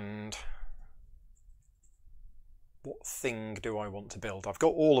 And... what thing do I want to build? I've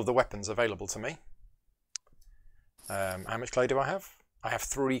got all of the weapons available to me. How much clay do I have? I have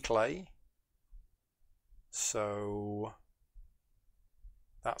 3 clay. So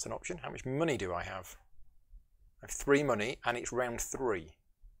that's an option. How much money do I have? I have 3 money and it's round 3.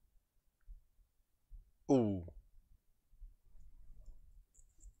 Ooh.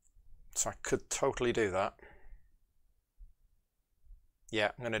 So I could totally do that.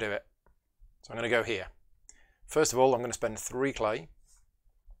 Yeah, I'm going to do it. So I'm going to go here. First of all, I'm going to spend 3 clay.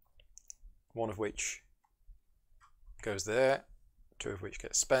 1 of which goes there. 2 of which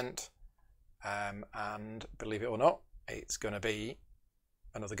gets spent. And believe it or not, it's going to be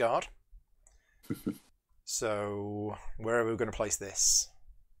another guard. So where are we going to place this?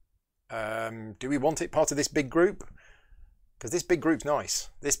 Do we want it part of this big group? Because this big group's nice.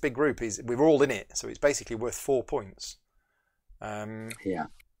 This big group is, we're all in it, so it's basically worth 4 points. Yeah.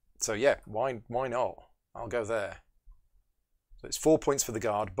 So yeah, why not? I'll go there. So it's 4 points for the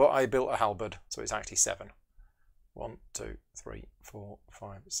guard, but I built a halberd, so it's actually 7. 1, 2, 3, 4,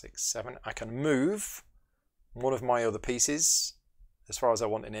 5, 6, 7. I can move one of my other pieces as far as I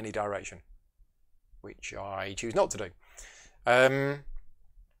want in any direction, which I choose not to do.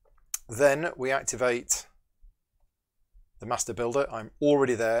 Then we activate the Master Builder. I'm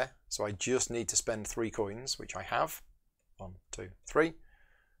already there, so I just need to spend 3 coins, which I have. 1, 2, 3.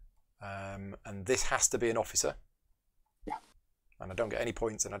 And this has to be an officer. Yeah. And I don't get any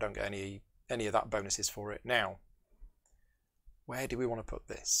points, and I don't get any of that bonuses for it. Now, where do we want to put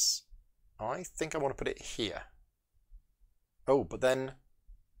this? I think I want to put it here. Oh, but then...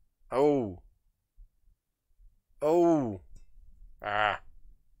 Oh. Ah.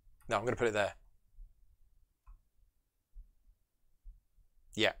 No, I'm going to put it there.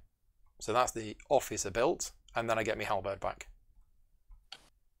 Yeah. So that's the officer built, and then I get my halberd back.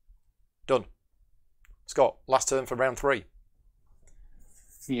 Done. Scott, last turn for round 3.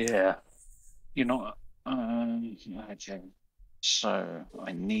 Yeah. You know, okay. So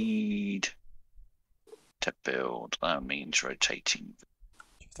I need to build. That means rotating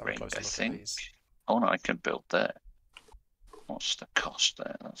Just have a ring, closer I look at think. these. Oh no, I can build there. What's the cost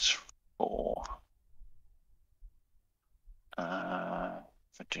there? That's 4.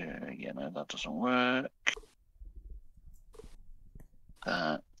 Yeah, no, that doesn't work.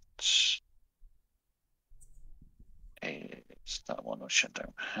 That's it's that one which I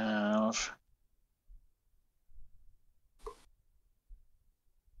don't have.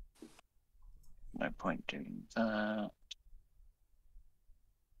 No point doing that.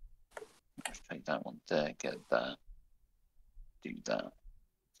 Let's take that one there, get that, do that.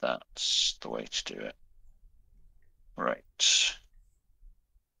 That's the way to do it. Right.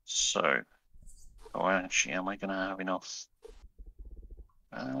 So, oh, actually, am I going to have enough?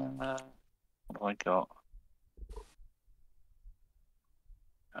 What have I got?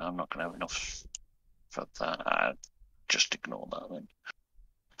 I'm not going to have enough for that. Just ignore that then.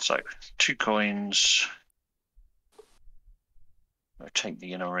 So, 2 coins. Rotate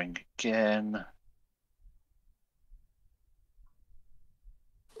the inner ring again.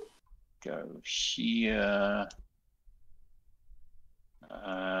 Go here.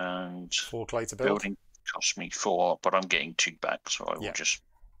 And 4 clay to build. building cost me 4, but I'm getting 2 back, so I will Yeah. just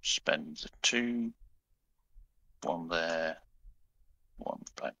spend the 2. 1 there. 1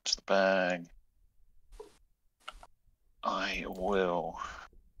 back to the bag. I will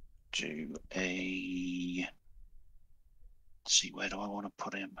do a. Let's see, where do I want to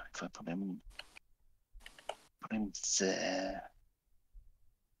put him? If I put him there,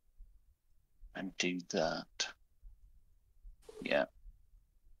 and do that. Yeah.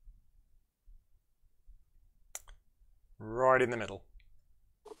 Right in the middle.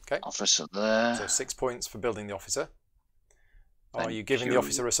 Okay. Officer there. So 6 points for building the officer. Are Thank you giving the you.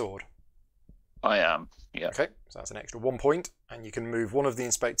 officer a sword? I am. Yeah. Okay, so that's an extra 1 point, and you can move one of the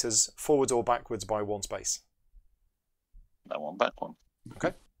inspectors forwards or backwards by 1 space. That one back one.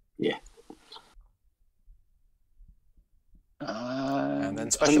 Okay. Yeah. And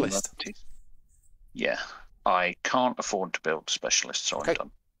then specialist. Yeah. I can't afford to build specialists, so Okay. I'm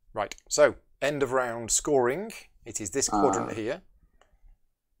done. Right, so end of round scoring. It is this quadrant here.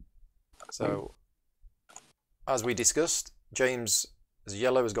 So, as we discussed, James as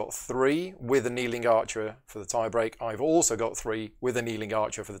yellow has got 3 with a kneeling archer for the tie-break. I've also got 3 with a kneeling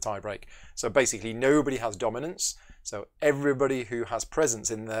archer for the tie-break. So basically nobody has dominance. So everybody who has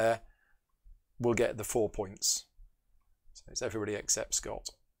presence in there will get the 4 points. So it's everybody except Scott.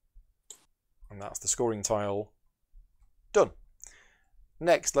 And that's the scoring tile done.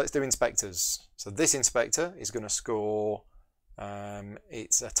 Next, let's do inspectors. So this inspector is going to score,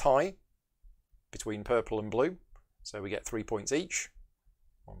 it's a tie between purple and blue. So we get 3 points each.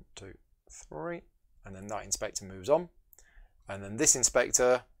 1, 2, 3. And then that inspector moves on. And then this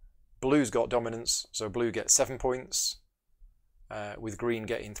inspector, blue's got dominance, so blue gets 7 points, with green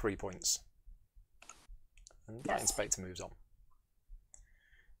getting 3 points. And that inspector moves on.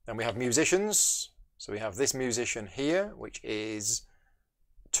 Then we have musicians. So we have this musician here, which is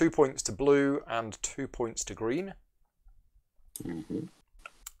 2 points to blue and 2 points to green. Mm-hmm.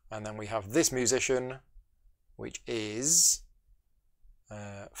 And then we have this musician, which is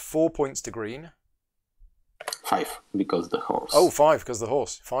 4 points to green. 5, because the horse. Oh, 5, because the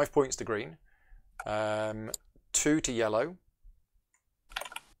horse. 5 points to green. 2 to yellow.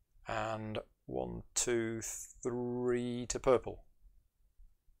 And 1, 2, 3 to purple.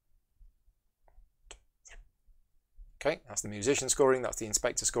 Okay, that's the musician scoring, that's the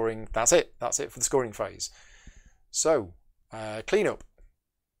inspector scoring. That's it. That's it for the scoring phase. So, clean up.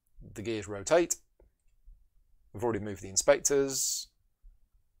 The gears rotate. We've already moved the inspectors.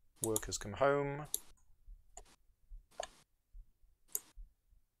 Workers come home.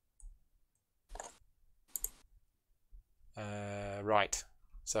 Right,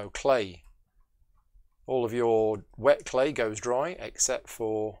 so clay. All of your wet clay goes dry except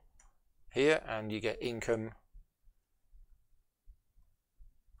for here, and you get income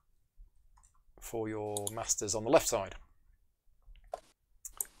for your masters on the left side.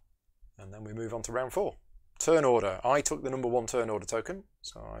 And then we move on to round 4. Turn order. I took the number 1 turn order token,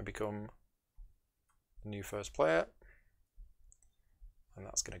 so I become the new first player. And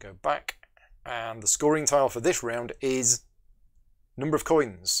that's going to go back. And the scoring tile for this round is number of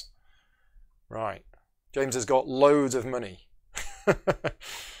coins. Right. James has got loads of money. I've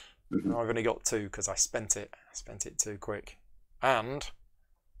only got 2 because I spent it. I spent it too quick. And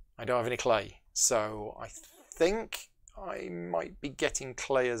I don't have any clay. So I think I might be getting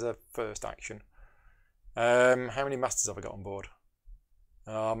clay as a first action. How many masters have I got on board?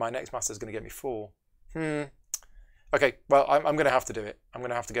 My next master is going to get me 4. Okay, well, I'm going to have to do it. I'm going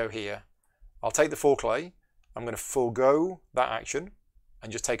to have to go here. I'll take the 4 clay. I'm going to forego that action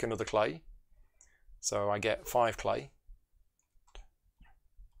and just take another clay. So I get 5 clay.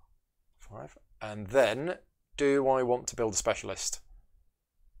 5. And then, do I want to build a specialist?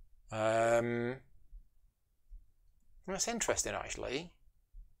 That's interesting, actually.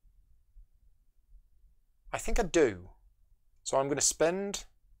 I think I do. So I'm going to spend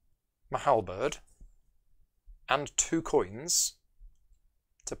my halberd and 2 coins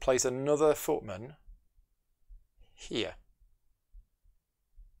to place another footman here.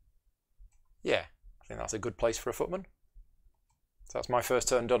 Yeah, I think that's a good place for a footman. So that's my first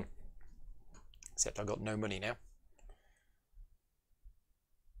turn done. Except I've got no money now.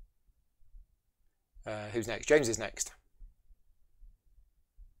 Who's next? James is next.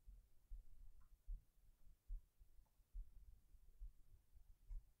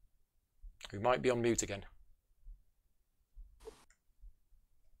 We might be on mute again.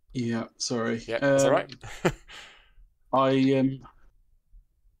 Yeah, sorry. Yeah, that's all right. I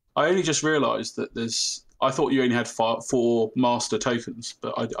only just realised that there's. I thought you only had 4 master tokens,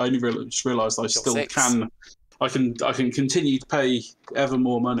 but I only just realised I still 6. can. I can continue to pay ever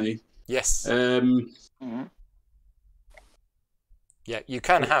more money. Yes. Yeah, you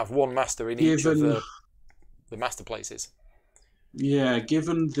can have 1 master in each of the master places. Yeah,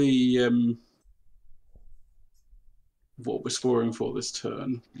 given the what we're scoring for this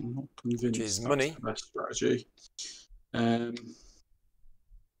turn, I'm not convinced Which is that's money. the best strategy. And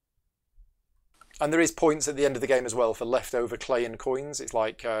there is points at the end of the game as well for leftover clay and coins. It's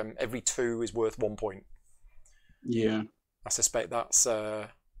like every 2 is worth 1 point. Yeah. I suspect that's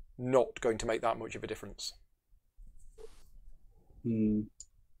not going to make that much of a difference.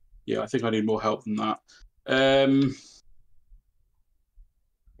 Yeah, I think I need more help than that.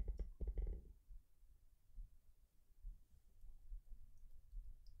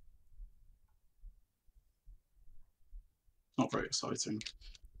 Not very exciting.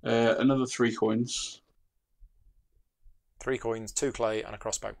 Another 3 coins. 3 coins, 2 clay, and a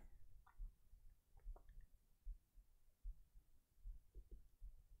crossbow.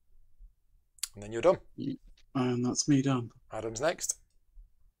 And then you're done. And that's me done. Adam's next.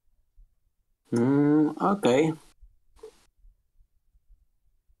 Okay.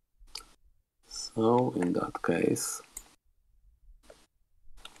 So in that case,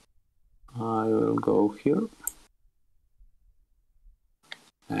 I will go here.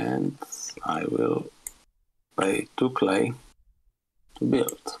 And I will pay 2 clay to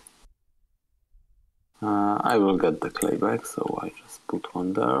build. I will get the clay back, so I just put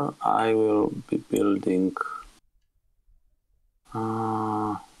 1 there. I will be building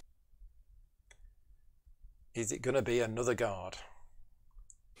Is it going to be another guard?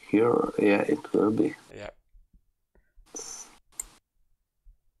 Here, yeah, it will be. Yeah.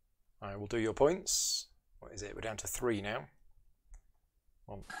 I will do your points. What is it? We're down to 3 now.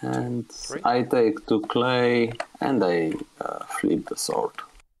 1, 2, 3. I take 2 clay and I flip the sword.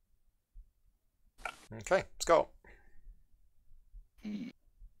 Okay, Scott. Yeah,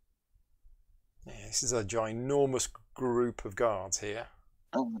 this is a ginormous group of guards here.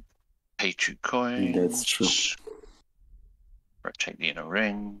 Pay 2 coins. That's true. Rotate the inner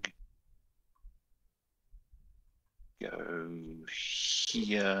ring. Go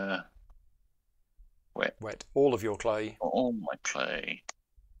here. Wet all of your clay. All my clay.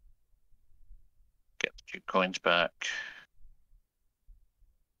 Get the 2 coins back.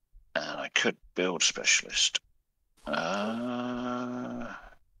 And I could build specialist. Let's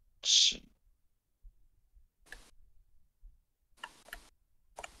see.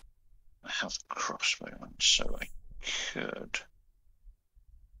 I have crossbow, so I could.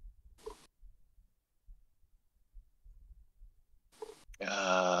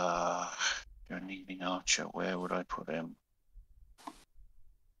 You're needing archer. Where would I put him?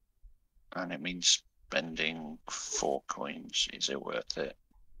 And it means spending 4 coins. Is it worth it?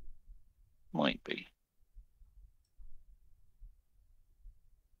 Might be.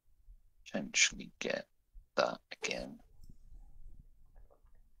 Potentially get that again.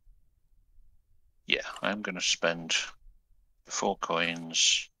 Yeah, I'm going to spend 4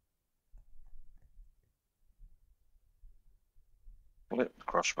 coins. Flip the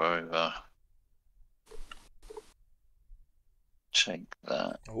crossbow over. Take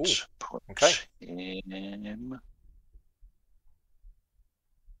that. Ooh, put okay. him.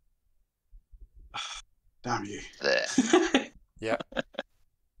 Damn you. There. Yeah.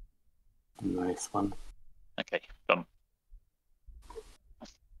 Nice one. Okay, done.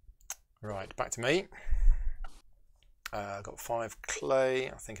 Right, back to me. I got 5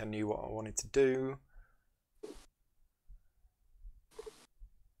 clay. I think I knew what I wanted to do.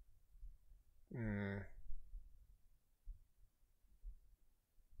 I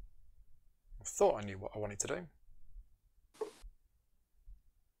thought I knew what I wanted to do.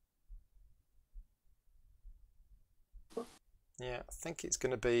 Yeah, I think it's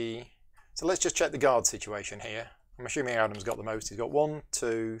going to be... So let's just check the guard situation here. I'm assuming Adam's got the most. He's got 1,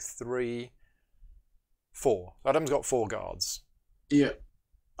 2, 3, 4. Adam's got 4 guards. Yeah,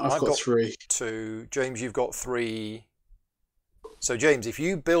 I've got 3. 2. James, you've got 3. So James, if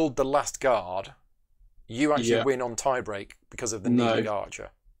you build the last guard, you actually win on tiebreak because of the kneeling archer.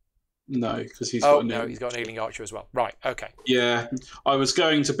 No, because he's got he's got a kneeling archer as well. Right, okay. Yeah, I was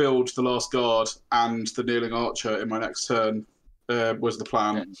going to build the last guard and the kneeling archer in my next turn. Was the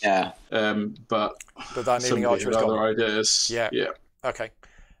plan? Yeah. But that kneeling archer has other gone. ideas. Yeah. Yeah. Okay.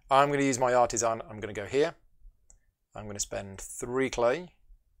 I'm going to use my artisan. I'm going to go here. I'm going to spend 3 clay,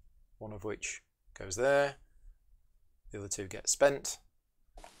 one of which goes there. The other 2 get spent.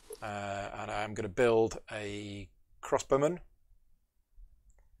 And I'm going to build a crossbowman.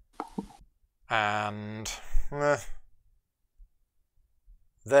 And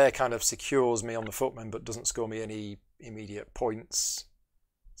there kind of secures me on the footman, but doesn't score me any immediate points.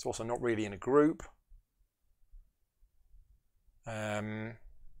 It's also not really in a group. Yeah,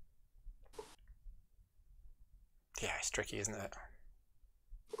 it's tricky, isn't it?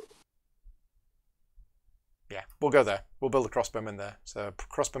 Yeah, we'll go there. We'll build a crossbowman there. So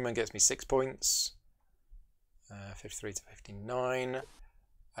crossbowman gets me 6 points. 53 to 59.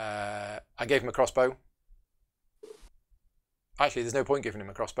 I gave him a crossbow. Actually, there's no point giving him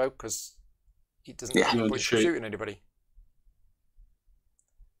a crossbow because he doesn't have a point for shooting anybody.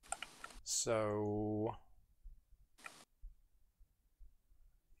 So,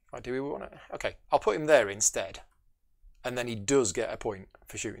 do we want to? Okay, I'll put him there instead, and then he does get a point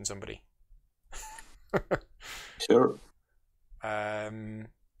for shooting somebody. Sure. And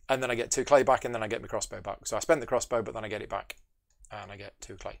then I get 2 clay back, and then I get my crossbow back. So I spent the crossbow, but then I get it back, and I get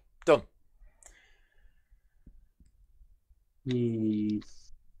 2 clay. Done.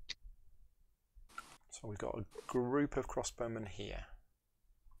 So we've got a group of crossbowmen here.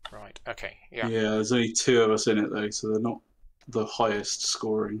 Right, okay, yeah. Yeah, there's only 2 of us in it though, so they're not the highest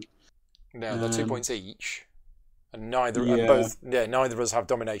scoring. No, they're 2 points each. And neither of us have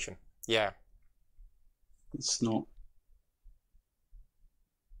domination. Yeah. It's not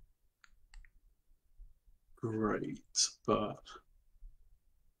great, but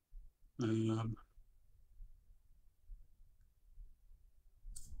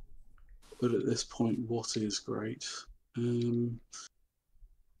at this point, what is great?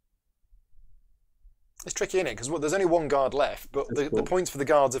 It's tricky, isn't it? Because there's only 1 guard left, but the points for the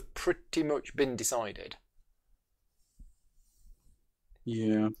guards have pretty much been decided.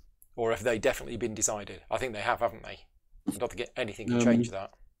 Yeah. Or have they definitely been decided? I think they have, haven't they? I don't think anything can change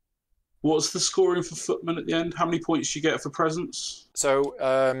that. What's the scoring for footman at the end? How many points do you get for presence? So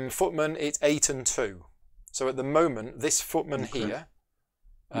footman, it's 8 and 2. So at the moment, this footman here,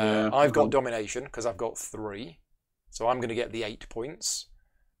 I've got domination because I've got 3. So I'm going to get the 8 points.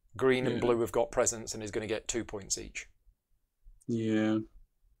 Green and blue have got presence and is going to get 2 points each. Yeah.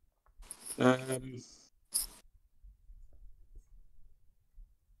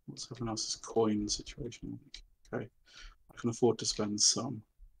 What's everyone else's coin situation? Okay. I can afford to spend some.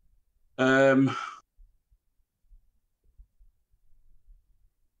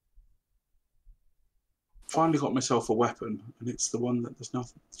 Finally got myself a weapon, and it's the one that there's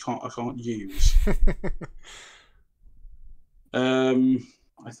nothing I can't use. I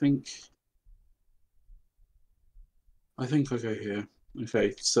think I go here.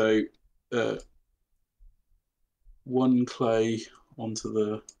 Okay, so 1 clay onto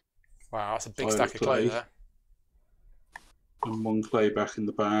the wow, that's a big stack of clay there. And 1 clay back in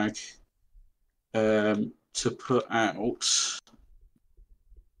the bag to put out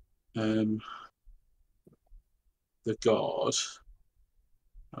the guard.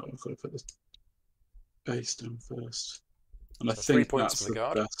 Oh, I've got to put the base down first. And so I think 3 points that's for the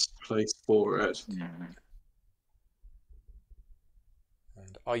guard. Best place for it. Yeah.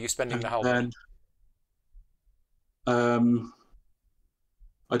 And are you spending the halberd? I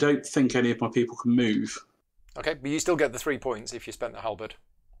don't think any of my people can move. Okay, but you still get the 3 points if you spent the halberd.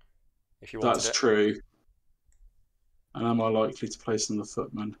 If you wanted That's true. And am I likely to place on the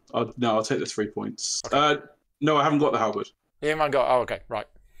footman? No, I'll take the 3 points. Okay. No, I haven't got the halberd. You haven't got. Oh, okay, right.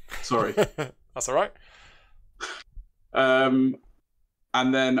 Sorry. That's all right. And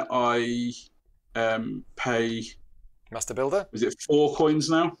then I pay. Master Builder. Is it 4 coins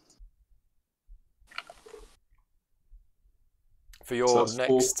now? For your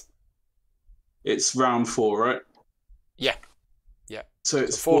next... It's round 4, right? Yeah. Yeah. So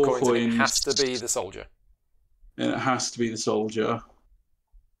it's so 4 coins, and coins. it has to be the soldier. And it has to be the soldier.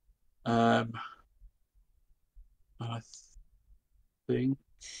 I think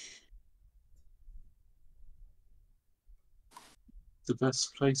the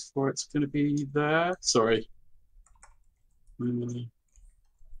best place for it's going to be there. Sorry.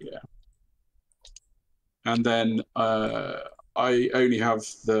 Yeah. And then I only have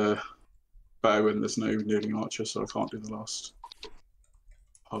the bow and there's no kneeling archer, so I can't do the last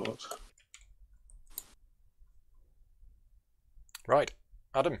part. Right.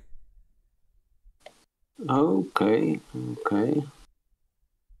 Adam. Okay.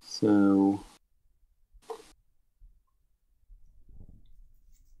 So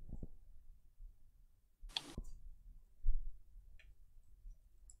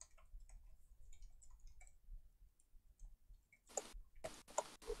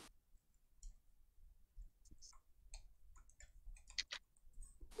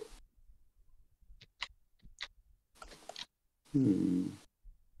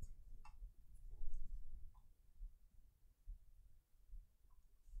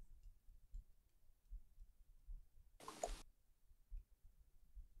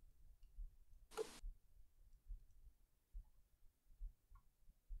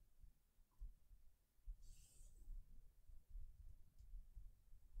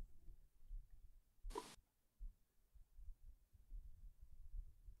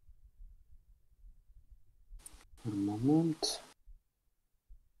a moment.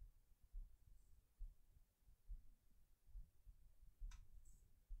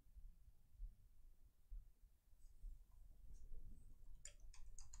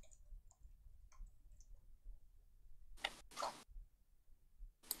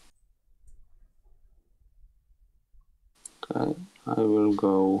 Okay, I will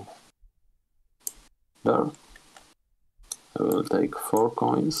go there. I will take 4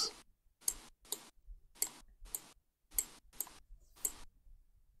 coins.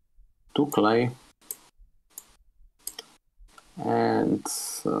 Two clay. And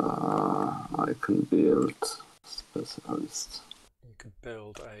I can build specialist. You could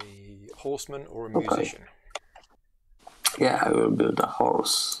build a horseman or a musician. Yeah, I will build a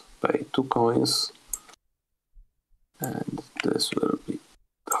horse. Pay 2 coins. And this will be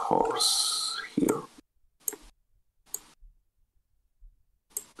the horse here.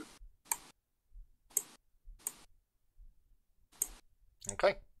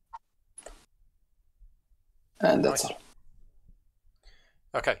 Okay. And that's all.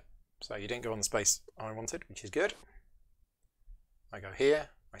 Okay, so you didn't go on the space I wanted, which is good. I go here,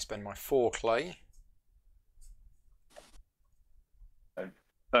 I spend my 4 clay.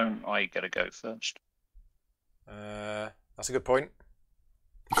 Don't I get to go first? That's a good point.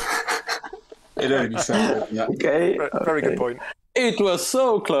 It only fair. Yeah. Okay. Very good point. It was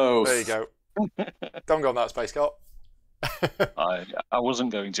so close. There you go. Don't go on that space, Scott. I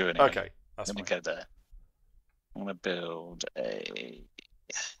wasn't going to anyway. Okay, that's Let me go there. I'm going to build an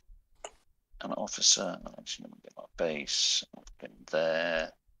officer. Actually, let me get my base. I'll get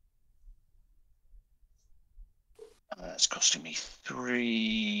there. It's costing me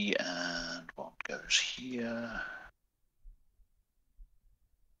 3, and what goes here?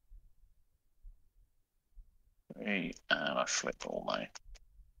 3, and I flip all my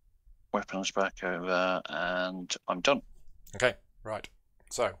weapons back over, and I'm done. Okay, right.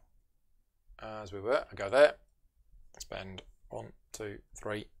 So, as we were, I go there. Spend 1, 2,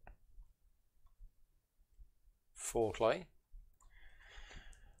 3, 4 clay.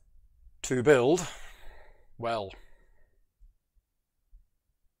 To build, well,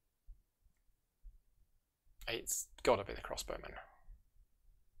 it's got to be the crossbowman.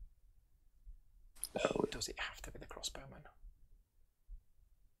 Or does it have to be the crossbowman?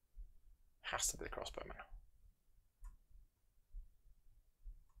 Has to be the crossbowman.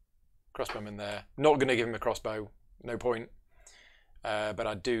 Crossbowman there. Not going to give him a crossbow, no point. But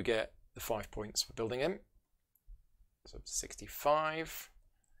I do get the 5 points for building him. So 65.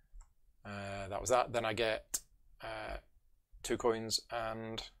 That was that. Then I get 2 coins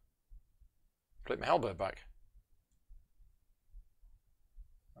and flip my halberd back.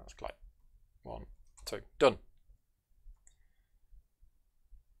 That's like 1, 2. Done.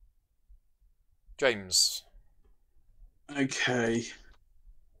 James. Okay.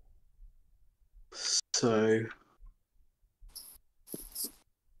 So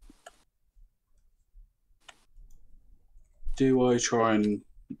do I try and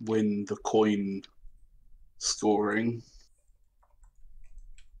win the coin scoring,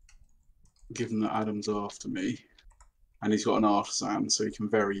 given that Adam's after me? and he's got an artisan, so he can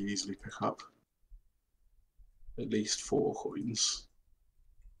very easily pick up at least 4 coins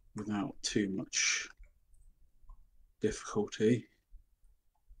without too much difficulty.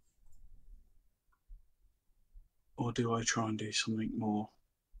 Or do I try and do something more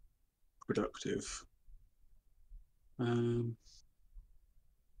productive?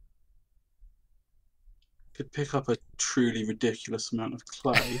 Could pick up a truly ridiculous amount of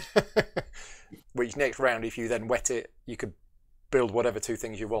clay. Which next round, if you then wet it, you could build whatever 2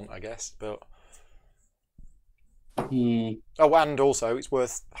 things you want, I guess. But oh, and also it's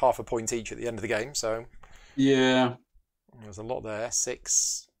worth half a point each at the end of the game. So yeah, there's a lot there.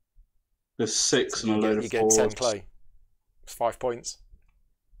 6. There's 6 and a load of 4s. You get 10 clay. It's 5 points.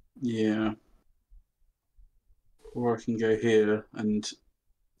 Yeah. Or I can go here and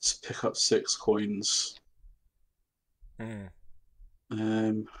pick up 6 coins.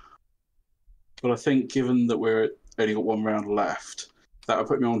 But I think given that we're only got 1 round left, that would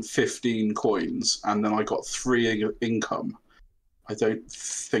put me on 15 coins, and then I got 3 income. I don't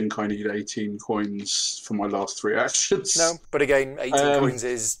think I need 18 coins for my last 3 actions. No, but again, 18 coins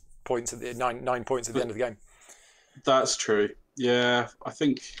is points at the 9 points at the end of the game. That's true. Yeah, I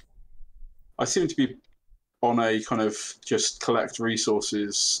think I seem to be on a kind of just collect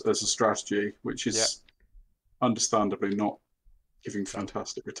resources as a strategy, which is understandably not giving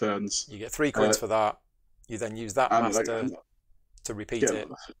fantastic returns. You get 3 coins for that. You then use that master to repeat it.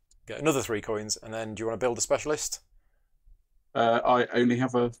 Get another 3 coins, and then do you want to build a specialist? I only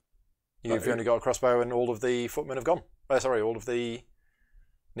have a... You've only got a crossbow, and all of the footmen have gone. All of the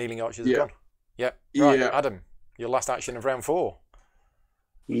kneeling archers have gone. Yep. Right, yeah. Adam, your last action of round 4.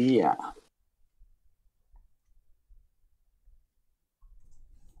 Yeah.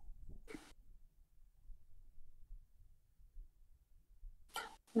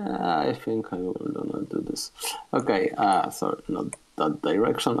 I think I will not do this. Okay, sorry, not that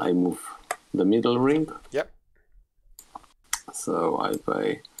direction. I move the middle ring. Yep. So I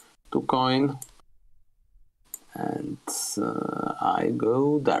pay 2 coin, and I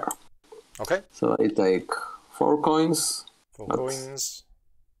go there. Okay. So I take 4 coins. 4 coins.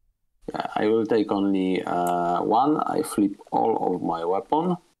 Yeah, I will take only 1. I flip all of my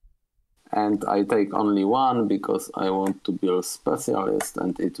weapon. And I take only 1 because I want to build specialist,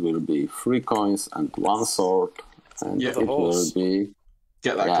 and it will be 3 coins and 1 sword, and it will be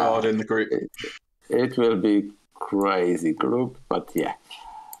get that guard in the group. It will be crazy group, but yeah.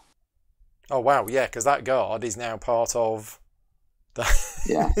 Oh wow, yeah, because that guard is now part of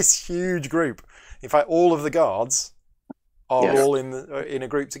this huge group. In fact, all of the guards are all in a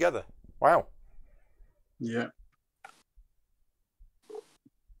group together. Wow. Yeah.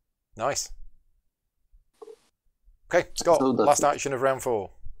 Nice. Okay, Scott, so last action of round 4.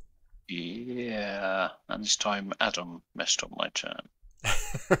 Yeah, and this time Adam messed up my turn.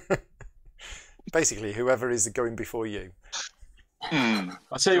 Basically, whoever is going before you. I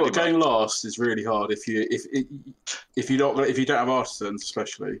tell you what, going last is really hard if you don't have artisans,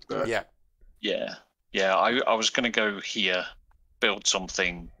 especially. But yeah. I was going to go here, build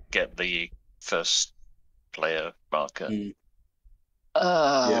something, get the first player marker.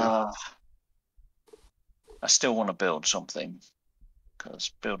 I still want to build something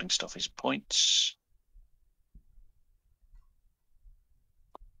because building stuff is points.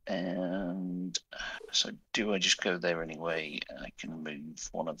 And so do I just go there anyway? I can move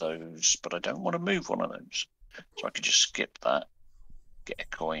one of those, but I don't want to move one of those. So I could just skip that, get a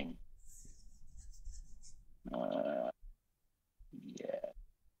coin.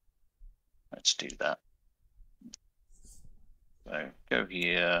 Let's do that. So go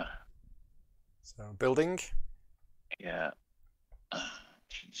here. So building. Yeah.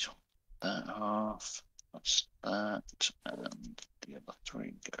 Geez, that half. That's that, and the other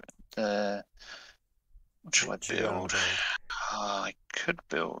 3 go there. What should I build? I could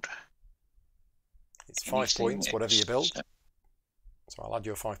build. It's 5 points, whatever you build. So I'll add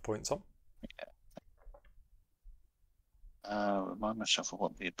your 5 points on. Yeah. Remind myself of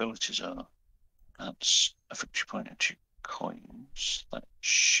what the abilities are. That's a victory point and 2 coins that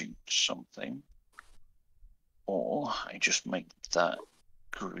shoot something, or I just make that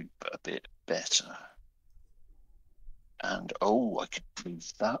group a bit better, and I could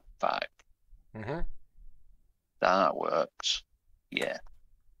move that back. That works. Yeah.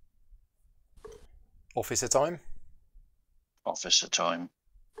 Officer time.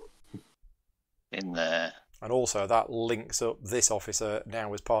 In there. And also that links up this officer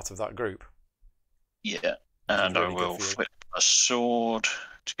now as part of that group. Yeah. And really I will flip a sword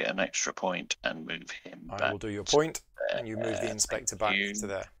to get an extra point and move him back. I will do your point, and you move the inspector back to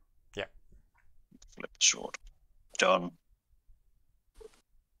there. Yeah. Flip the sword. Done.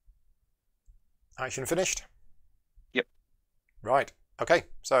 Action finished? Yep. Right. Okay,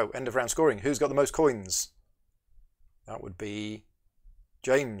 so end of round scoring. Who's got the most coins? That would be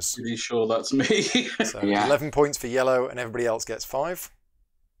James. Pretty sure that's me. So Yeah. 11 points for yellow, and everybody else gets 5.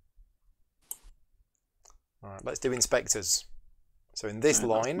 All right, let's do inspectors. So in this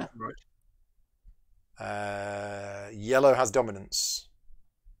No, that's line, not right. yellow has dominance.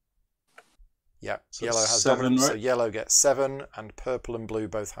 Yeah, So yellow has 7, dominance, so right? yellow gets 7, and purple and blue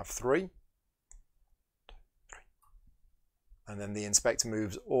both have 3. And then the inspector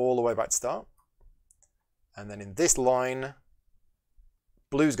moves all the way back to start. And then in this line,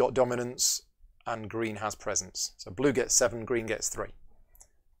 blue's got dominance and green has presence. So blue gets 7, green gets 3.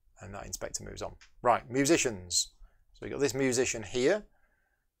 And that inspector moves on. Right, musicians. So we've got this musician here.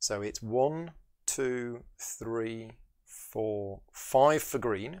 So it's 1, 2, 3, 4, 5 for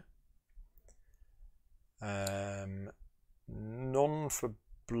green. None for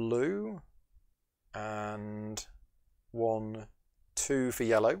blue. And 1, 2 for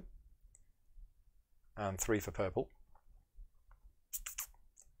yellow. And 3 for purple.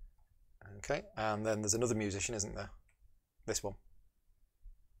 Okay, and then there's another musician, isn't there? This one.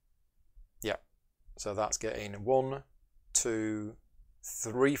 Yeah, so that's getting 1, 2,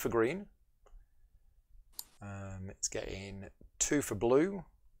 3 for green. It's getting 2 for blue.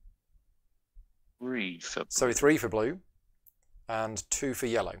 3 for blue. Sorry, 3 for blue. And 2 for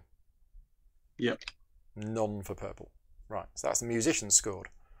yellow. Yep. None for purple. Right, so that's the musicians scored.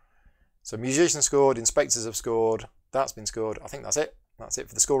 So musicians scored, inspectors have scored, that's been scored. I think that's it. That's it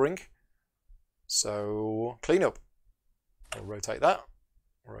for the scoring. So clean up. We'll rotate that.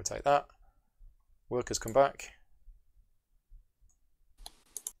 We'll rotate that. Workers come back.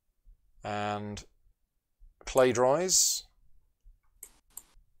 And clay dries.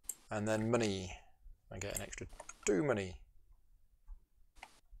 And then money. I get an extra 2 money.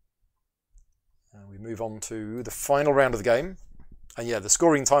 And we move on to the final round of the game. And yeah, the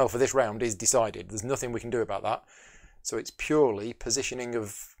scoring tile for this round is decided. There's nothing we can do about that. So it's purely positioning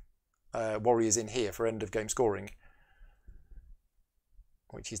of warriors in here for end of game scoring,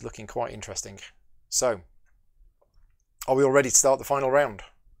 which is looking quite interesting. So, are we all ready to start the final round?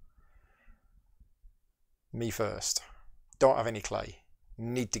 Me first. Don't have any clay.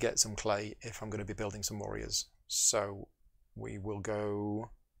 Need to get some clay if I'm going to be building some warriors. So we will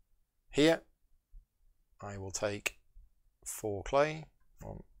go here. I will take 4 clay.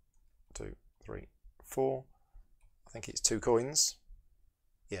 1, 2, 3, 4. I think it's 2 coins.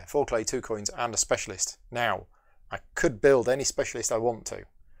 Yeah, 4 clay, 2 coins, and a specialist. Now, I could build any specialist I want to.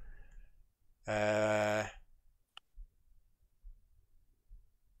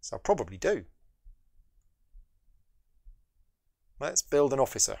 So I'll probably do. Let's build an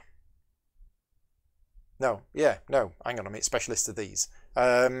officer. No, yeah, no, hang on a minute, specialists are these.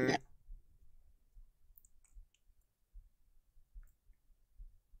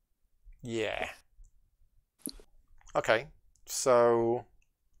 Yeah. Okay, so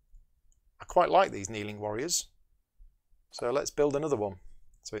I quite like these kneeling warriors. So let's build another one.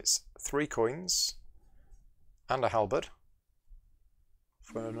 So it's 3 coins and a halberd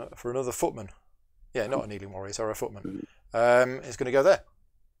for another footman. Yeah, not a kneeling warrior, sorry, a footman. It's going to go there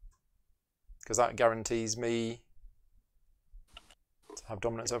because that guarantees me to have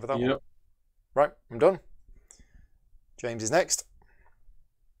dominance over that one. Right, I'm done. James is next.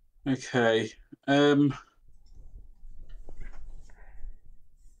 Okay.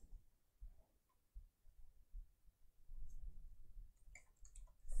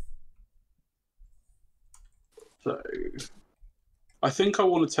 So I think I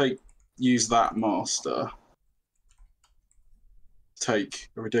want to use that master. Take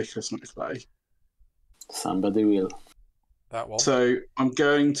a ridiculous amount of clay. Somebody will. That one. So I'm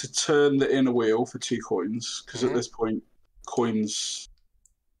going to turn the inner wheel for 2 coins because at this point coins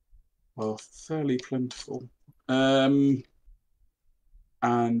are fairly plentiful. And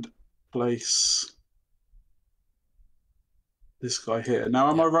place this guy here. Now,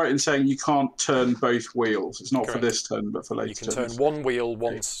 am I right in saying you can't turn both wheels? It's not Correct. for this turn, but for later You can turns. turn one wheel,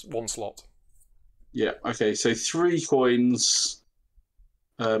 one slot. Yeah, okay, so 3 coins,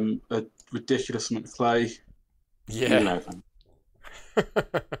 a ridiculous amount of clay. Yeah. 11.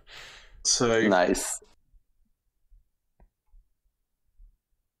 So Nice.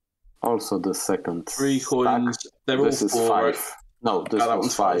 Also the second 3 coins. stack. They're all This is 4. 5. Right? No, this that was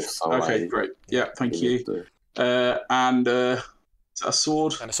one's 5. So okay, great. Yeah, thank you. need to- And is that a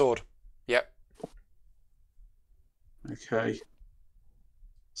sword? And a sword. Yep. Okay.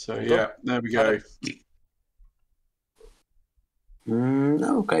 So Well yeah, done. there we go.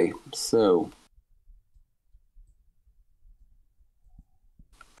 Okay, so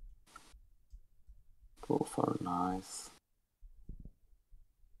sulfur, nice.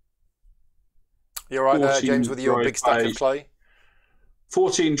 You're right there, 14 James, with your dry big stack of clay.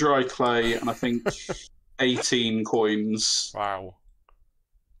 14 dry clay, and I think 18 coins. Wow.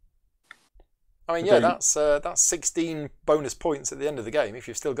 I mean, yeah, that's 16 bonus points at the end of the game if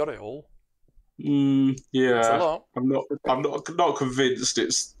you've still got it all. Yeah, That's a lot. I'm not convinced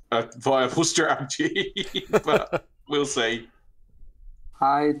it's a viable strategy, but we'll see.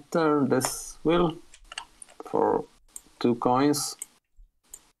 I turn this wheel for 2 coins,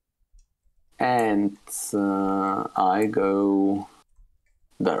 and I go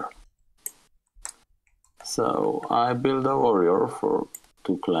there. So I build a warrior for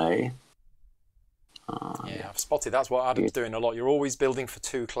 2 clay. Yeah, I've spotted that's what Adam's doing a lot. You're always building for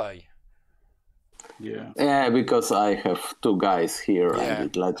 2 clay. Yeah. Yeah, because I have 2 guys here, Yeah. and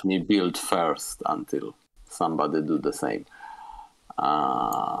it lets me build first until somebody do the same.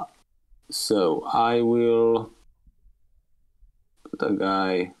 So I will put a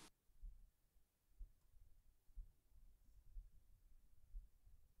guy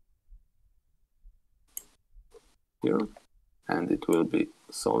here, and it will be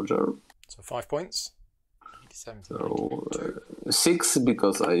soldier. So 5 points. 87, So 6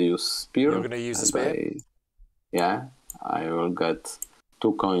 because I use spear. You're going to use the spear? I will get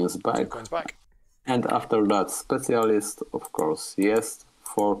 2 coins back. 2 coins back. And after that, specialist, of course, yes,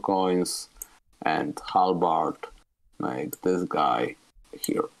 4 coins, and halberd, make this guy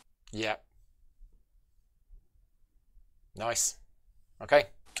here. Yeah. Nice. Okay,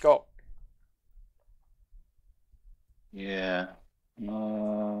 Scott. Yeah.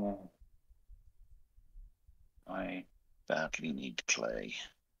 I badly need clay.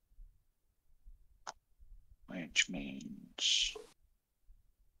 Which means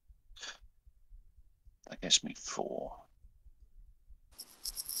that gets me 4.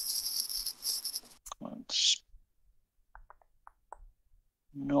 That's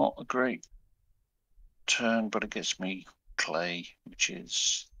not a great turn, but it gets me clay, which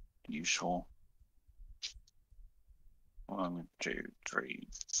is useful. 1, 2, 3,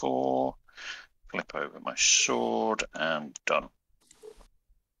 4. Flip over my sword and done.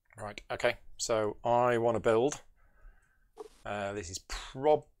 Right, okay. So I want to build. This is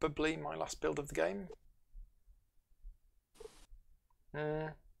probably my last build of the game.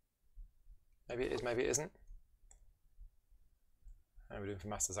 Maybe it is, maybe it isn't. How are we doing for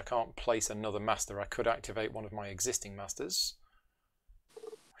masters? I can't place another master. I could activate one of my existing masters,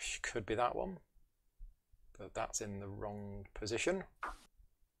 which could be that one, but that's in the wrong position.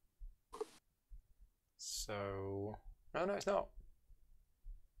 So, no, it's not.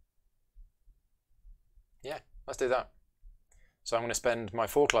 Yeah, let's do that. So I'm going to spend my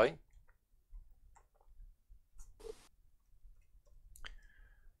 4 clay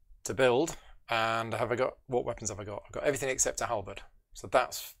to build. And have I got, what weapons have I got? I've got everything except a halberd. So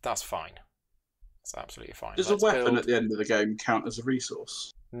that's fine. That's absolutely fine. Does a weapon at the end of the game count as a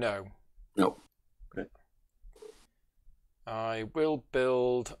resource? No. No. Okay. I will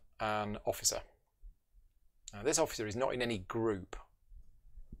build an officer. Now this officer is not in any group,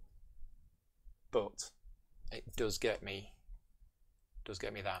 but it does get me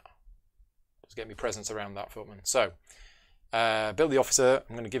that. Does get me presence around that footman. So build the officer.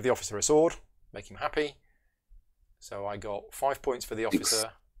 I'm going to give the officer a sword, make him happy. So I got 5 points for the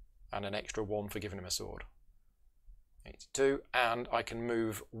officer and an extra 1 for giving him a sword. 82, and I can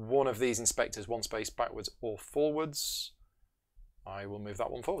move one of these inspectors 1 space backwards or forwards. I will move that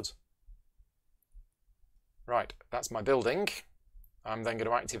one forwards. Right, that's my building. I'm then going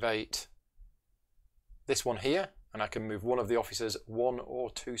to activate this one here, and I can move one of the officers 1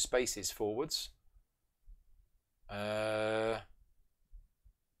 or 2 spaces forwards. Didn't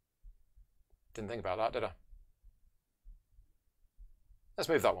think about that, did I? Let's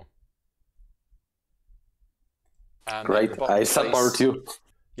move that one. And great, I support you.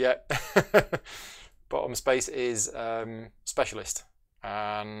 Yeah. Bottom space is specialist.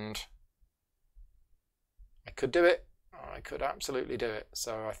 And I could do it. I could absolutely do it.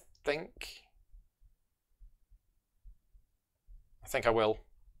 So I think I will.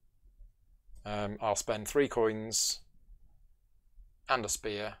 I'll spend 3 coins and a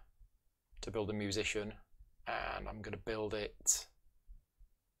spear to build a musician, and I'm going to build it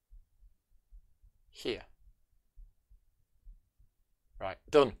here. Right,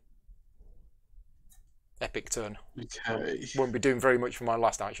 done. Epic turn. Okay. Won't be doing very much for my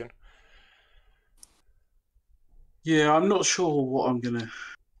last action. Yeah, I'm not sure what I'm going to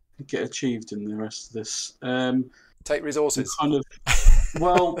get achieved in the rest of this. Take resources. Kind of.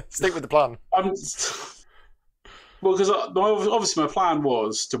 Well, stick with the plan. Well, because obviously my plan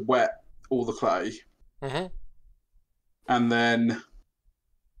was to wet all the clay Mm-hmm. and then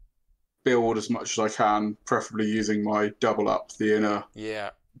build as much as I can, preferably using my double up the inner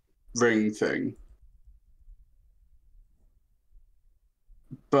ring thing.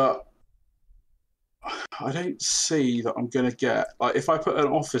 But I don't see that I'm going to get... Like, if I put an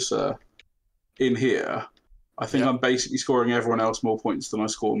officer in here, I think I'm basically scoring everyone else more points than I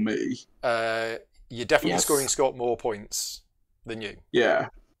score me. You're definitely scoring Scott more points than you. Yeah.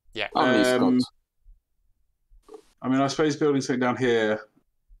 Yeah. Only Scott. I mean, I suppose building something down here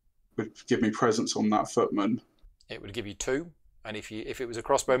would give me presence on that footman. It would give you 2, and if it was a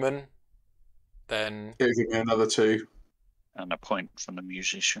crossbowman, then it would give me another 2. And a point from the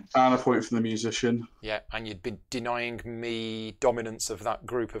musician. And a point from the musician. Yeah, and you'd be denying me dominance of that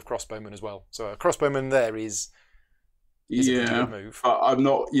group of crossbowmen as well. So a crossbowman there is a pretty good move. I'm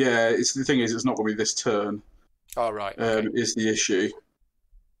not. Yeah, it's the thing is, it's not going to be this turn. Oh right. Okay. Is the issue.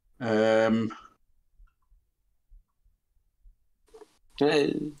 And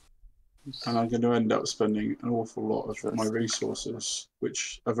I'm going to end up spending an awful lot of my resources,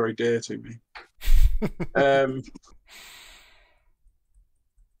 which are very dear to me.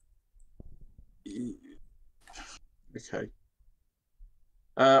 Okay.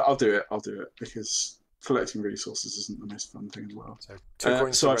 I'll do it because collecting resources isn't the most fun thing in the world. So 2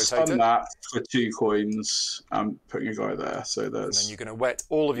 coins so to I've rotate spun it. that for 2 coins. I'm putting a guy there. So there's. And then you're going to wet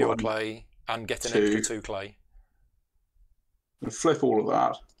all of your clay and get an extra 2 clay. I'm going to flip all of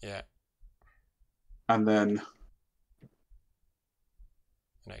that. Yeah. And then.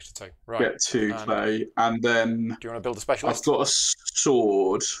 An extra 2. Right. Get 2 clay, and then. Do you want to build a specialist? I've got a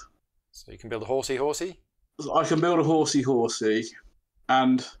sword. So you can build a horsey. I can build a horsey,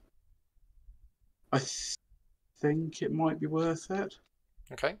 and I think it might be worth it.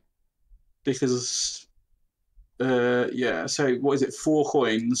 Okay. Because, so what is it? 4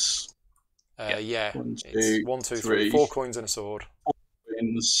 coins. Yeah. 1, 2, it's 1, 2, 3. 4 coins and a sword. 4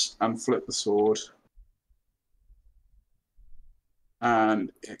 coins and flip the sword.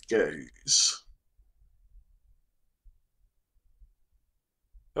 And it goes.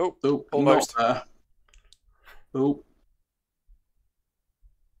 Oh, almost. Not there. Oh.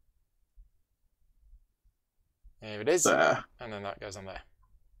 Here it is. There. And then that goes on there.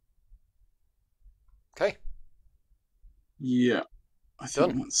 Okay. Yeah. I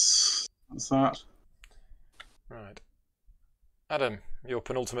think that's that. Right. Adam, your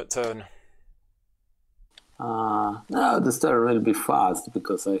penultimate turn. No, this turn will be fast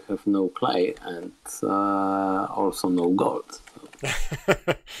because I have no clay and also no gold. So.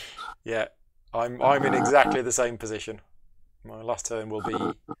 Yeah, I'm in exactly the same position. My last turn will be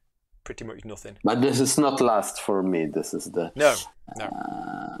pretty much nothing. But this is not last for me. This is the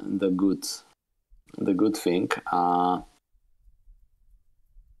the good thing.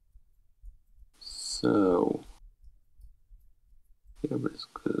 So here is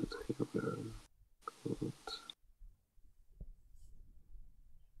good. Here is good.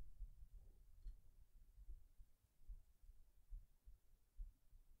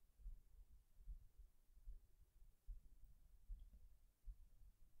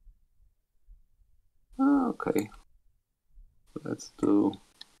 Okay, let's do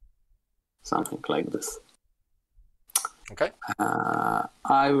something like this. Okay.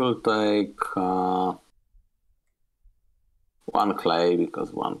 I will take 1 clay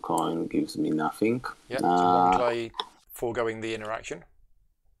because 1 coin gives me nothing. Yeah, so 1 clay foregoing the interaction.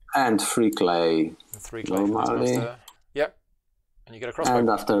 And 3 clay. 3 clay normally. Yep. And you get a crossbow. And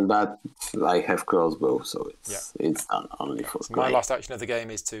after that, I have crossbow, so it's done only for clay. My last action of the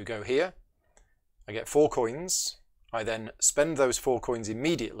game is to go here. I get 4 coins. I then spend those 4 coins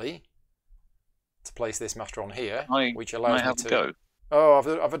immediately to place this master on here, which allows me to go. Oh,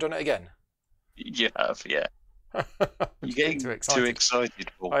 have I done it again? You have, yeah. You're getting too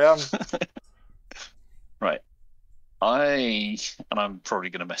excited, Paul. I am. Right. And I'm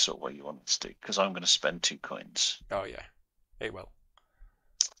probably going to mess up what you want us to do because I'm going to spend 2 coins. Oh yeah, it will.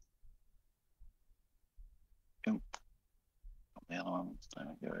 Oop. The other one. There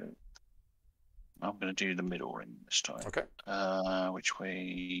we go. I'm going to do the middle ring this time. Okay. Which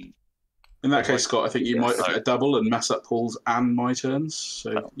way? In that case, Scott, I think you might get a double and mess up Paul's and my turns.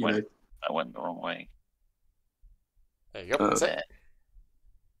 So that went the wrong way. There you go. That's it.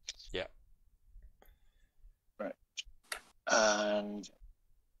 Yeah. Right. And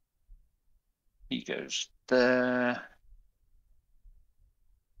he goes there.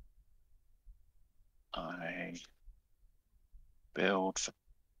 I build for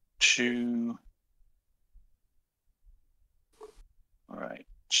 2. Right.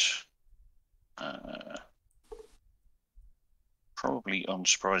 Probably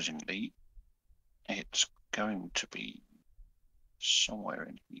unsurprisingly, it's going to be somewhere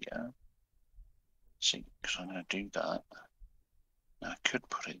in here. See, because I'm going to do that. Now, I could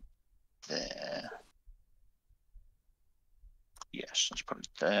put it there. Yes, let's put it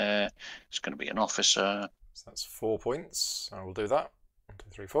there. It's going to be an officer. So that's 4 points. I will do that. 1, 2,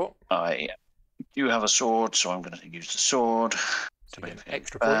 3, 4. I do have a sword, so I'm going to use the sword So to you get move an it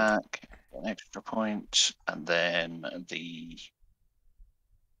extra point. back. An extra point, and then the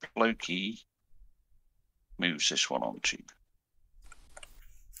blokey moves this one onto.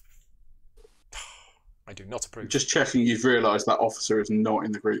 I do not approve. Just checking, you've realised that officer is not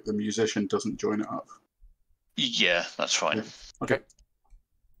in the group. The musician doesn't join it up. Yeah, that's fine. Yeah. Okay.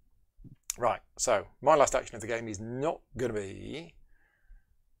 Right, so my last action of the game is not going to be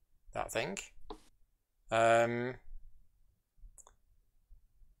that thing.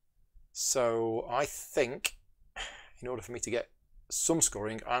 So I think in order for me to get some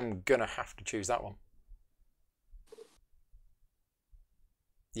scoring, I'm going to have to choose that one.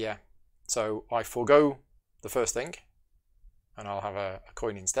 Yeah, so I forego the first thing and I'll have a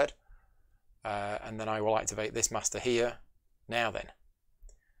coin instead. And then I will activate this master here. Now then.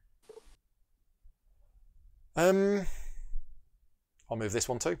 I'll move this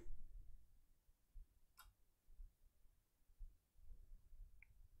one too.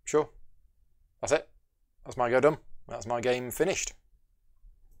 Sure. That's it. That's my go done. That's my game finished.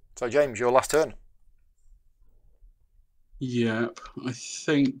 So James, your last turn. Yep, I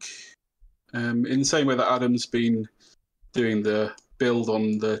think in the same way that Adam's been doing the build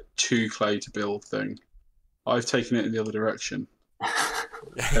on the 2 clay to build thing, I've taken it in the other direction.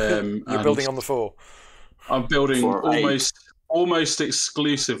 You're building on the 4. I'm building For almost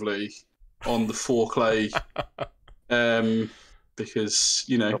exclusively on the 4 clay, because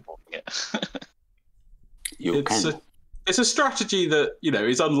it's a strategy that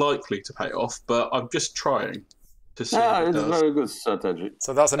is unlikely to pay off, but I'm just trying to see. Yeah, it's a very good strategy.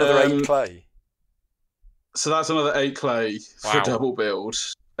 So that's another 8 clay. So that's another 8 clay for double build.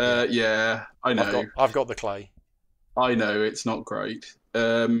 Yeah, I know. I've got the clay. I know it's not great.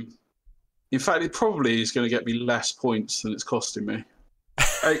 In fact, it probably is going to get me less points than it's costing me.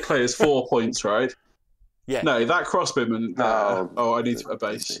 8 clay is 4 points, right? Yeah. No, that crossbowman there. Oh, I need to put a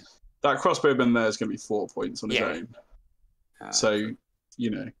base. That crossbowman there is going to be 4 points on his own. So,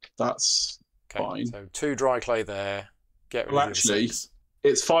 that's fine. So 2 dry clay there. Get rid Well, of actually, 6.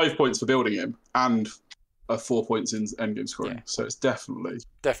 it's 5 points for building him and 4 points in endgame scoring. Yeah. So it's definitely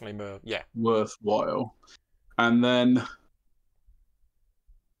more. Yeah. Worthwhile. And then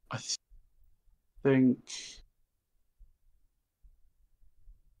I think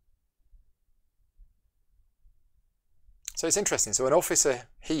so it's interesting. So an officer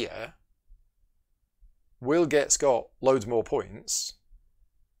here will get Scott loads more points.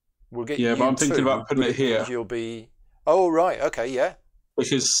 We'll get but I'm thinking about putting it here. You'll be. Oh right, okay, yeah.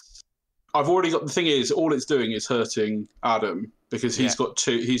 Because I've already got the thing is all it's doing is hurting Adam because he's got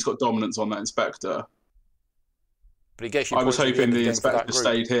 2. He's got dominance on that inspector. But he gets you. I was hoping the inspector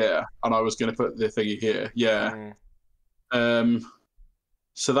stayed here, and I was going to put the thingy here. Yeah.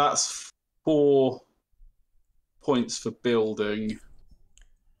 So that's 4 points for building,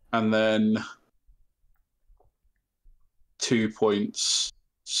 and then 2 points.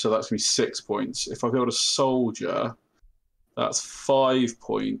 So that's going to be 6 points. If I build a soldier, that's 5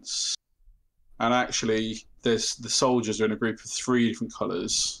 points. And actually, the soldiers are in a group of 3 different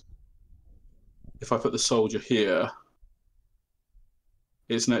colours. If I put the soldier here,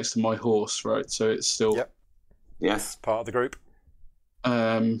 it's next to my horse, right? So it's still part of the group.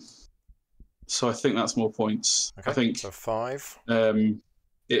 So I think that's more points. Okay, I think so 5.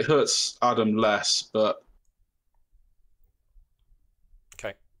 It hurts Adam less, but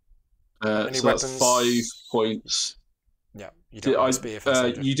okay. So that's 5 points. Yeah, you don't want spear for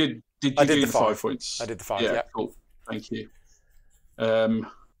soldier. You did. Did you do the 5 points? I did the 5. Yeah, cool. Thank you.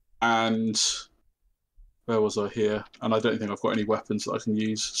 And where was I here? And I don't think I've got any weapons that I can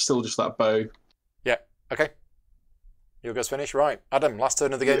use. Still just that bow. Yeah. Okay. Your go's finished. Right, Adam. Last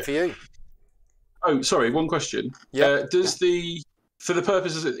turn of the game for you. Oh, sorry. One question. Yeah. For the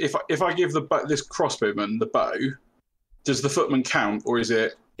purposes, if I give this crossbowman the bow, does the footman count, or is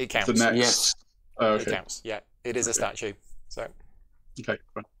it? It counts. The next. Yes. Oh, okay. It counts. Yeah. It is a statue. So. Okay.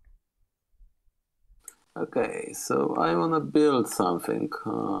 Fine. Okay, so I want to build something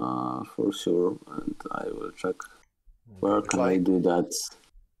for sure, and I will check where can I do that.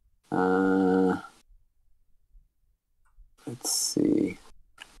 Let's see.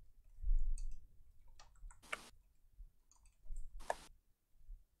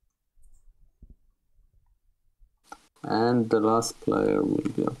 And the last player will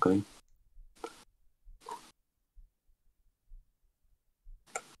be okay.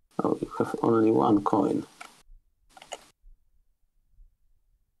 have only one coin.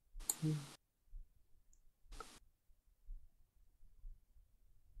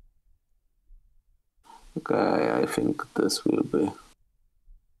 Okay, I think this will be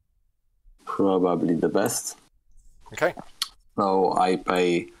probably the best. Okay. So I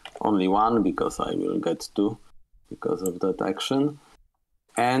pay only one because I will get two because of that action.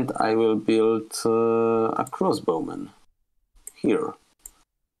 And I will build a crossbowman here.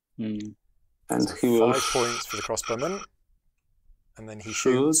 Mm. And So he will 5 points for the crossbowman. And then he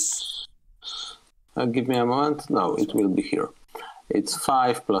shoots. Give me a moment. No, it will be here. It's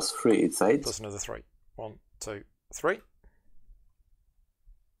 5 plus 3, it's 8. Plus another 3. 1, 2, 3.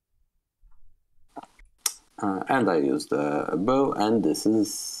 And I use the bow, and this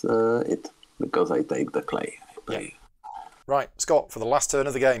is it, because I take the clay. I pay. Right, Scott, for the last turn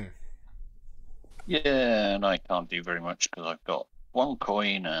of the game. Yeah, and I can't do very much because I've got 1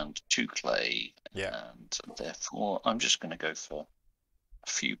 coin and 2 clay. Yeah. And therefore, I'm just going to go for a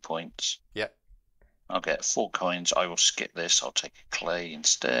few points. Yeah. I'll get 4 coins. I will skip this. I'll take a clay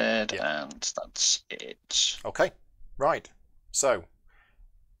instead. Yeah. And that's it. Okay, right. So,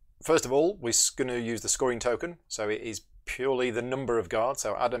 first of all, we're going to use the scoring token. So it is purely the number of guards.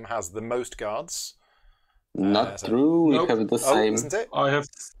 So Adam has the most guards. Not true. We Nope. have the Oh, same. isn't it? I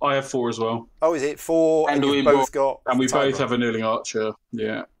have 4 as well. Oh, is it 4? And you've we both got. And we both tiebreaker? have a kneeling archer.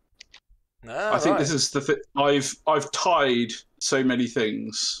 Yeah. Ah, I think right. this is I've tied so many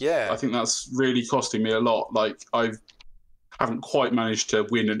things. Yeah. I think that's really costing me a lot. Like I haven't quite managed to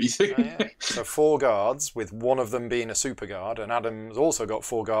win anything. Oh, yeah. So 4 guards, with one of them being a super guard, and Adam's also got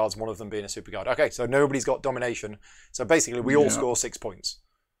 4 guards, one of them being a super guard. Okay, so nobody's got domination. So basically, we all score 6 points.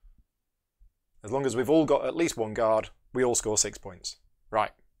 As long as we've all got at least 1 guard, we all score 6 points.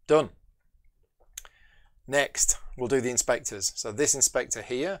 Right, done. Next, we'll do the inspectors. So this inspector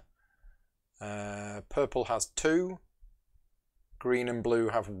here, purple has 2, green and blue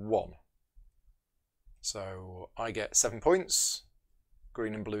have 1. So I get 7 points,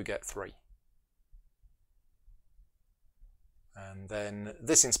 green and blue get 3. And then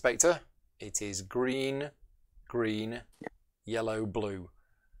this inspector, it is green, green, yellow, blue.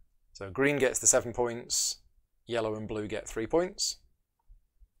 So green gets the 7 points, yellow and blue get 3 points.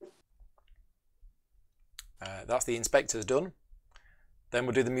 That's the inspectors done. Then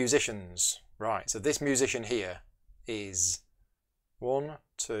we'll do the musicians. Right, so this musician here is 1,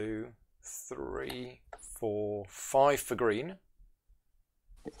 2, 3, 4, 5 for green.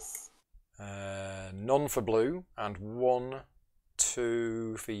 None for blue, and 1,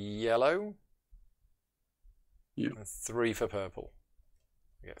 2 for yellow. Yep. And 3 for purple.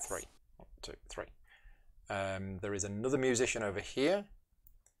 We get 3. 1, 2, 3. There is another musician over here,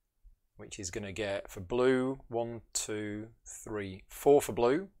 which is going to get for blue 1, 2, 3, 4 for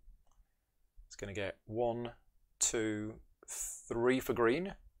blue. It's going to get 1, 2, 3 for green.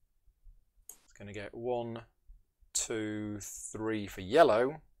 It's going to get 1, 2, 3 for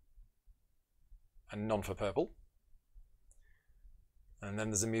yellow, and none for purple. And then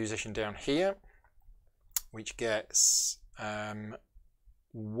there's a musician down here, which gets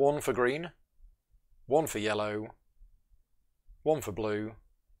 1 for green, 1 for yellow, 1 for blue,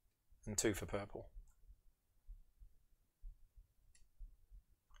 and 2 for purple.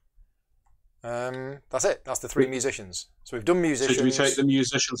 That's it. That's the 3 musicians. So we've done musicians. So do we take the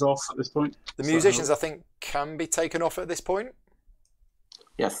musicians off at this point? The musicians, I think, can be taken off at this point.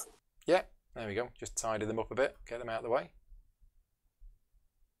 Yes. Yeah, there we go. Just tidy them up a bit, get them out of the way.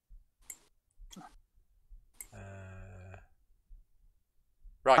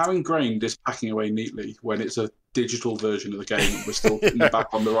 Right. How ingrained is packing away neatly when it's a digital version of the game and we're still putting it back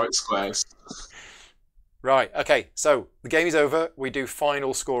on the right squares? Right. Okay. So the game is over. We do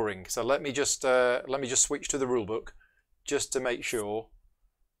final scoring. So let me just switch to the rulebook, just to make sure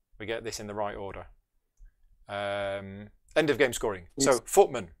we get this in the right order. End of game scoring. So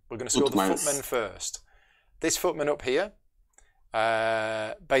footman. We're going to score the footman first. This footman up here.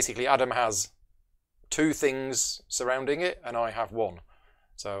 Basically, Adam has 2 things surrounding it, and I have 1.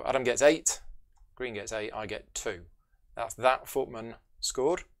 So Adam gets 8. Green gets 8. I get 2. That's that footman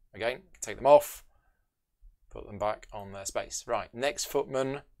scored. Again, take them off. Put them back on their space. Right, next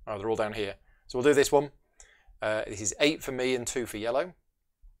footman. Oh, they're all down here. So we'll do this one. This is 8 for me and 2 for yellow.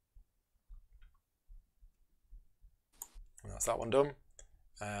 That's that one done.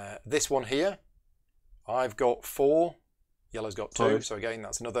 This one here, I've got 4. Yellow's got 2. So again,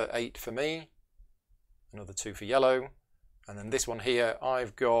 that's another 8 for me. Another 2 for yellow. And then this one here,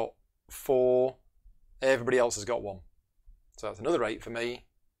 I've got 4. Everybody else has got 1. So that's another 8 for me.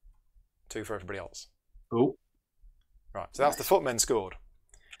 2 for everybody else. Cool. Right, so that's the footmen scored.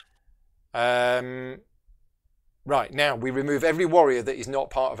 Right, now we remove every warrior that is not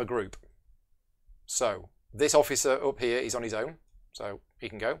part of a group. So this officer up here is on his own, so he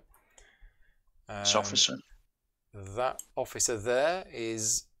can go. This officer. That officer there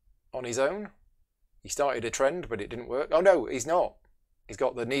is on his own. He started a trend, but it didn't work. Oh no, he's not. He's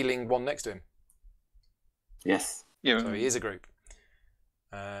got the kneeling one next to him. Yes. Yeah. So he is a group.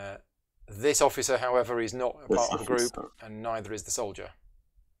 This officer, however, is not a part of a group, and neither is the soldier.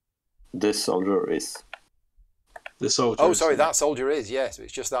 This soldier is. The soldier. Oh, sorry, that soldier is, yes.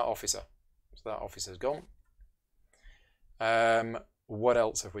 It's just that officer. So that officer's gone. What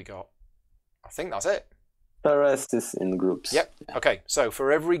else have we got? I think that's it. The rest is in groups. Yep. Yeah. Okay, so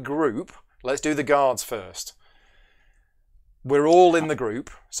for every group, let's do the guards first. We're all in the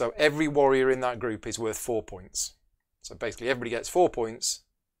group, so every warrior in that group is worth 4 points. So basically everybody gets 4 points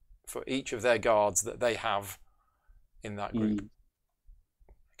for each of their guards that they have in that group.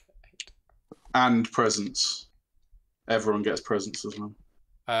 And presents. Everyone gets presents as well.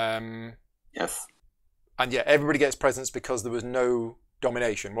 Yes. And yeah, everybody gets presents because there was no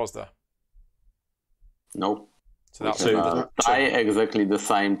domination, was there? No. So that's tie exactly the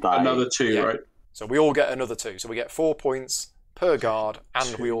same tie. Another 2, right? So we all get another 2. So we get 4 points per guard,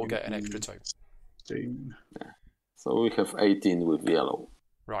 and we all get an extra 2. 16. Yeah. So we have 18 with yellow.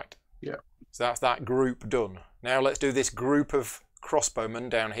 Right. Yeah. So that's that group done. Now let's do this group of crossbowmen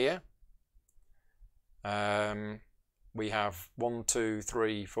down here. We have 1, 2,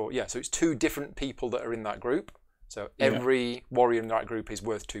 3, 4. Yeah, so it's 2 different people that are in that group. So every warrior in that group is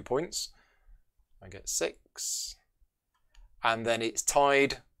worth 2 points. I get 6. And then it's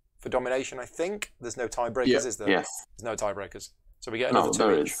tied for domination, I think. There's no tiebreakers, is there? Yes. There's no tiebreakers. So we get another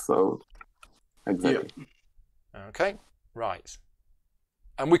 2 each. Is, so exactly. Yeah. Okay, right.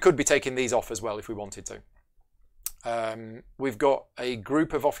 And we could be taking these off as well if we wanted to. We've got a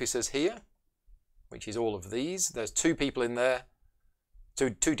group of officers here, which is all of these. There's 2 people in there,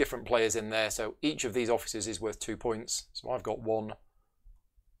 two different players in there. So each of these officers is worth 2 points. So I've got 1,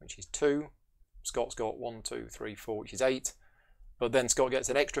 which is 2. Scott's got 1, 2, 3, 4, which is 8. But then Scott gets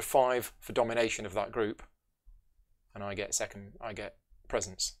an extra 5 for domination of that group. And I get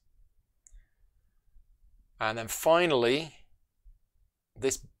presence. And then finally,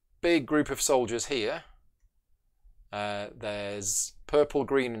 this big group of soldiers here. There's purple,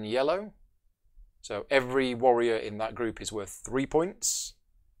 green, and yellow. So every warrior in that group is worth 3 points.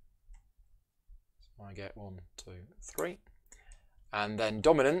 So I get 1, 2, 3. And then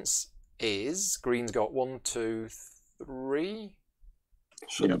dominance is green's got 1, 2, 3.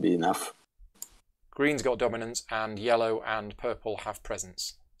 Should be enough. Green's got dominance, and yellow and purple have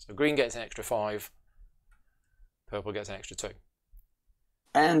presence. So green gets an extra 5. Purple gets an extra 2.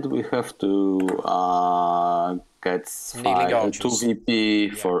 And we have to get 2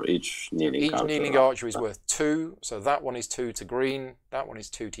 VP for each kneeling archer. Each kneeling archer is worth 2. So that one is 2 to green, that one is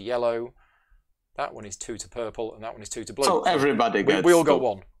 2 to yellow, that one is 2 to purple, and that one is 2 to blue. So everybody gets we all got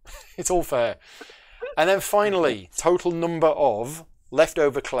 1. It's all fair. And then finally, total number of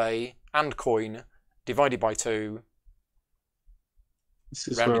leftover clay and coin divided by 2. This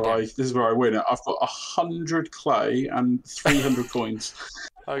is where I win it. I've got 100 clay and 300 coins.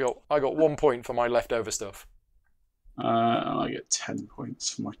 I got 1 point for my leftover stuff. And I get 10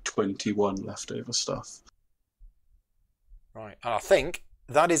 points for my 21 leftover stuff. Right, and I think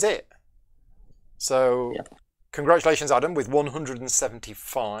that is it. So, Congratulations, Adam, with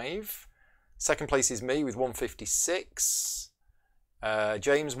 175. Second place is me with 156.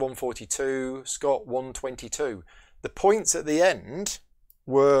 James 142. Scott 122. The points at the end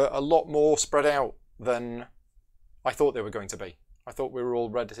were a lot more spread out than I thought they were going to be. I thought we were all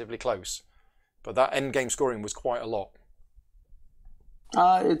relatively close, but that end game scoring was quite a lot.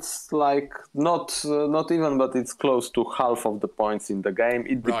 It's like not even, but it's close to half of the points in the game.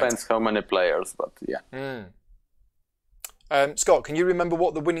 It depends how many players, but yeah. Scott, can you remember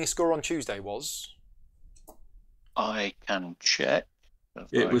what the winning score on Tuesday was? I can check.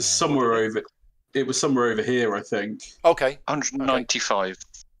 It was somewhere over. It was somewhere over here, I think. Okay. 195. Okay.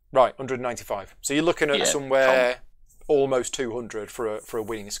 Right, 195. So you're looking at somewhere almost 200 for a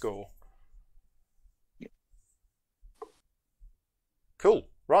winning score. Yeah. Cool.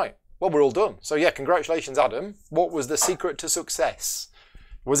 Right. Well, we're all done. So yeah, congratulations, Adam. What was the secret to success?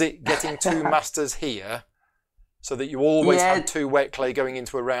 Was it getting 2 masters here so that you always had 2 wet clay going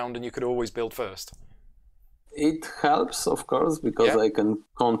into a round and you could always build first? It helps, of course, because I can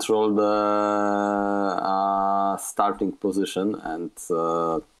control the starting position, and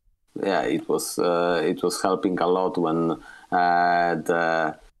it was helping a lot when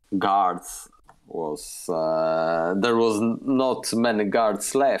the guards was there was not many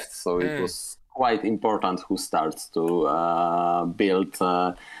guards left, so it was quite important who starts to build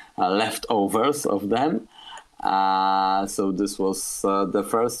leftovers of them. So this was the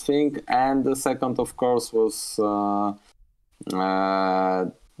first thing, and the second, of course, was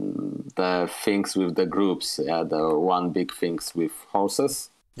the things with the groups. Yeah, the one big things with horses.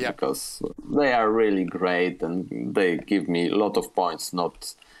 Yeah. Because they are really great and they give me a lot of points.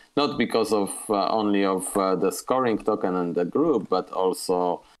 Not because of only of the scoring token and the group, but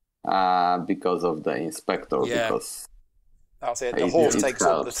also because of the inspector. Yeah. Because that's it. The horse takes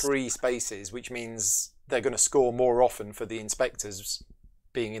up the 3 spaces, which means they're going to score more often for the inspectors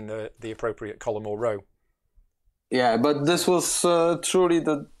being in the appropriate column or row. Yeah, but this was truly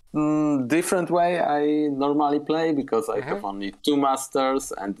the different way I normally play, because I have only 2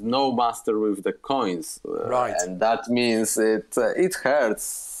 masters and no master with the coins. Right. And that means it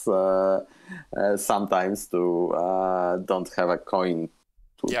hurts sometimes to don't have a coin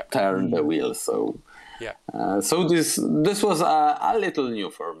to turn the wheel. So so this was a little new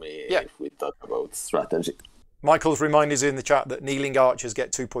for me if we talk about strategy. Michael's reminded us in the chat that kneeling archers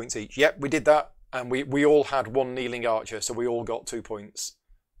get 2 points each. Yep, we did that, and we all had 1 kneeling archer, so we all got 2 points.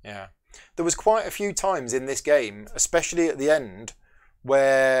 Yeah. There was quite a few times in this game, especially at the end,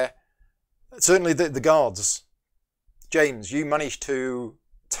 where certainly the guards, James, you managed to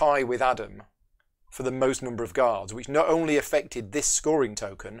tie with Adam for the most number of guards, which not only affected this scoring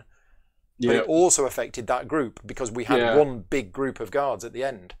token, but it also affected that group, because we had one big group of guards at the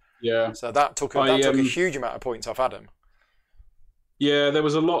end. Yeah. So that took a huge amount of points off Adam. Yeah, there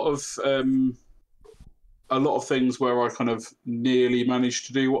was a lot of things where I kind of nearly managed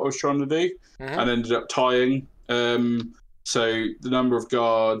to do what I was trying to do and ended up tying. So the number of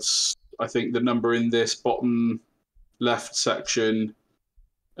guards, I think the number in this bottom left section,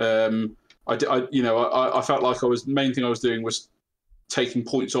 I felt like main thing I was doing was taking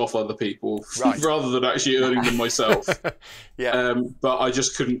points off other people rather than actually earning them myself. But I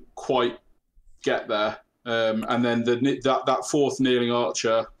just couldn't quite get there. And then that 4th kneeling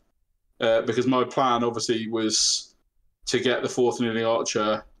archer, because my plan obviously was to get the 4th kneeling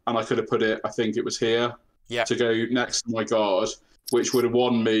archer, and I could have put it, I think it was here, to go next to my guard, which would have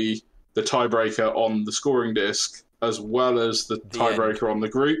won me the tiebreaker on the scoring disc, as well as the tiebreaker on the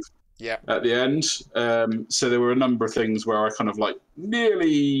group at the end. So there were a number of things where I kind of like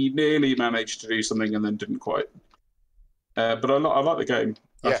nearly managed to do something and then didn't quite. But I like the game.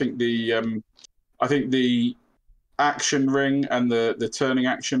 Yeah. I think the action ring and the turning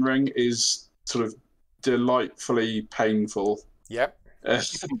action ring is sort of delightfully painful. Yep.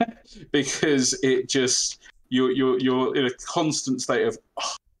 Because it just you're in a constant state of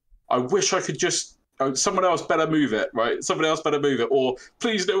I wish I could just someone else better move it, right? Someone else better move it, or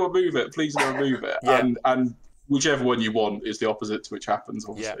please no one move it, please no one move it. And whichever one you want is the opposite to which happens,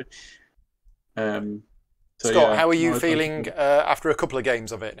 obviously. Scott, how are you feeling after a couple of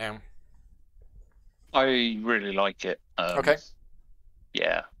games of it now? I really like it. Okay.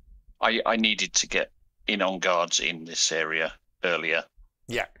 Yeah. I needed to get in on guards in this area earlier.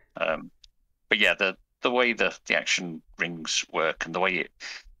 Yeah. But yeah, the way the action rings work and the way it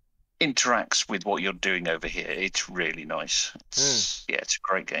interacts with what you're doing over here, it's really nice. It's a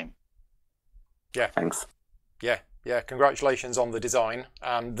great game. Yeah. Thanks. Yeah. Congratulations on the design.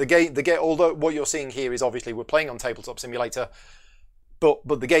 The game. Although what you're seeing here is obviously we're playing on Tabletop Simulator, but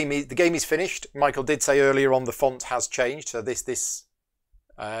the game is finished. Michael did say earlier on the font has changed. So this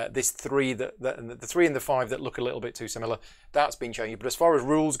 3 the 3 and the 5 that look a little bit too similar, that's been changed. But as far as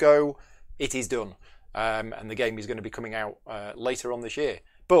rules go, it is done, and the game is going to be coming out later on this year.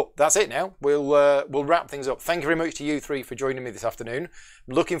 But that's it now. We'll wrap things up. Thank you very much to you 3 for joining me this afternoon.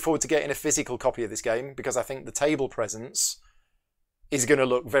 I'm looking forward to getting a physical copy of this game, because I think the table presence is going to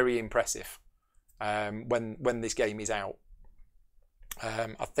look very impressive when this game is out.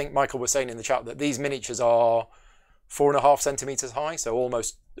 I think Michael was saying in the chat that these miniatures are 4.5 centimeters high, so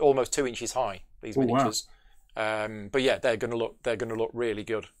almost 2 inches high. These miniatures. Wow. But yeah, they're going to look really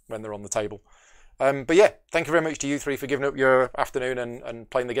good when they're on the table. But yeah, thank you very much to you 3 for giving up your afternoon and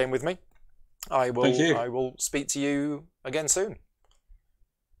playing the game with me. I will speak to you again soon.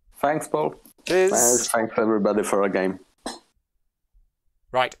 Thanks, Paul. Cheers. Thanks everybody for a game.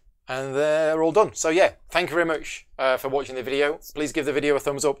 Right, and they're all done. So yeah, thank you very much for watching the video. Please give the video a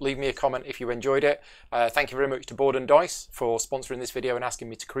thumbs up. Leave me a comment if you enjoyed it. Thank you very much to Board and Dice for sponsoring this video and asking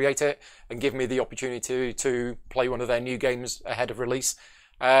me to create it and give me the opportunity to play one of their new games ahead of release.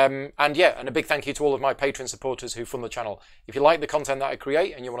 And a big thank you to all of my Patreon supporters who fund the channel. If you like the content that I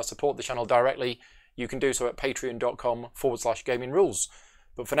create and you want to support the channel directly, you can do so at patreon.com/gamingrules.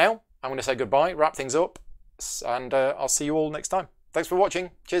 But for now, I'm going to say goodbye, wrap things up, and I'll see you all next time. Thanks for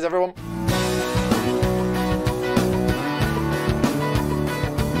watching. Cheers, everyone.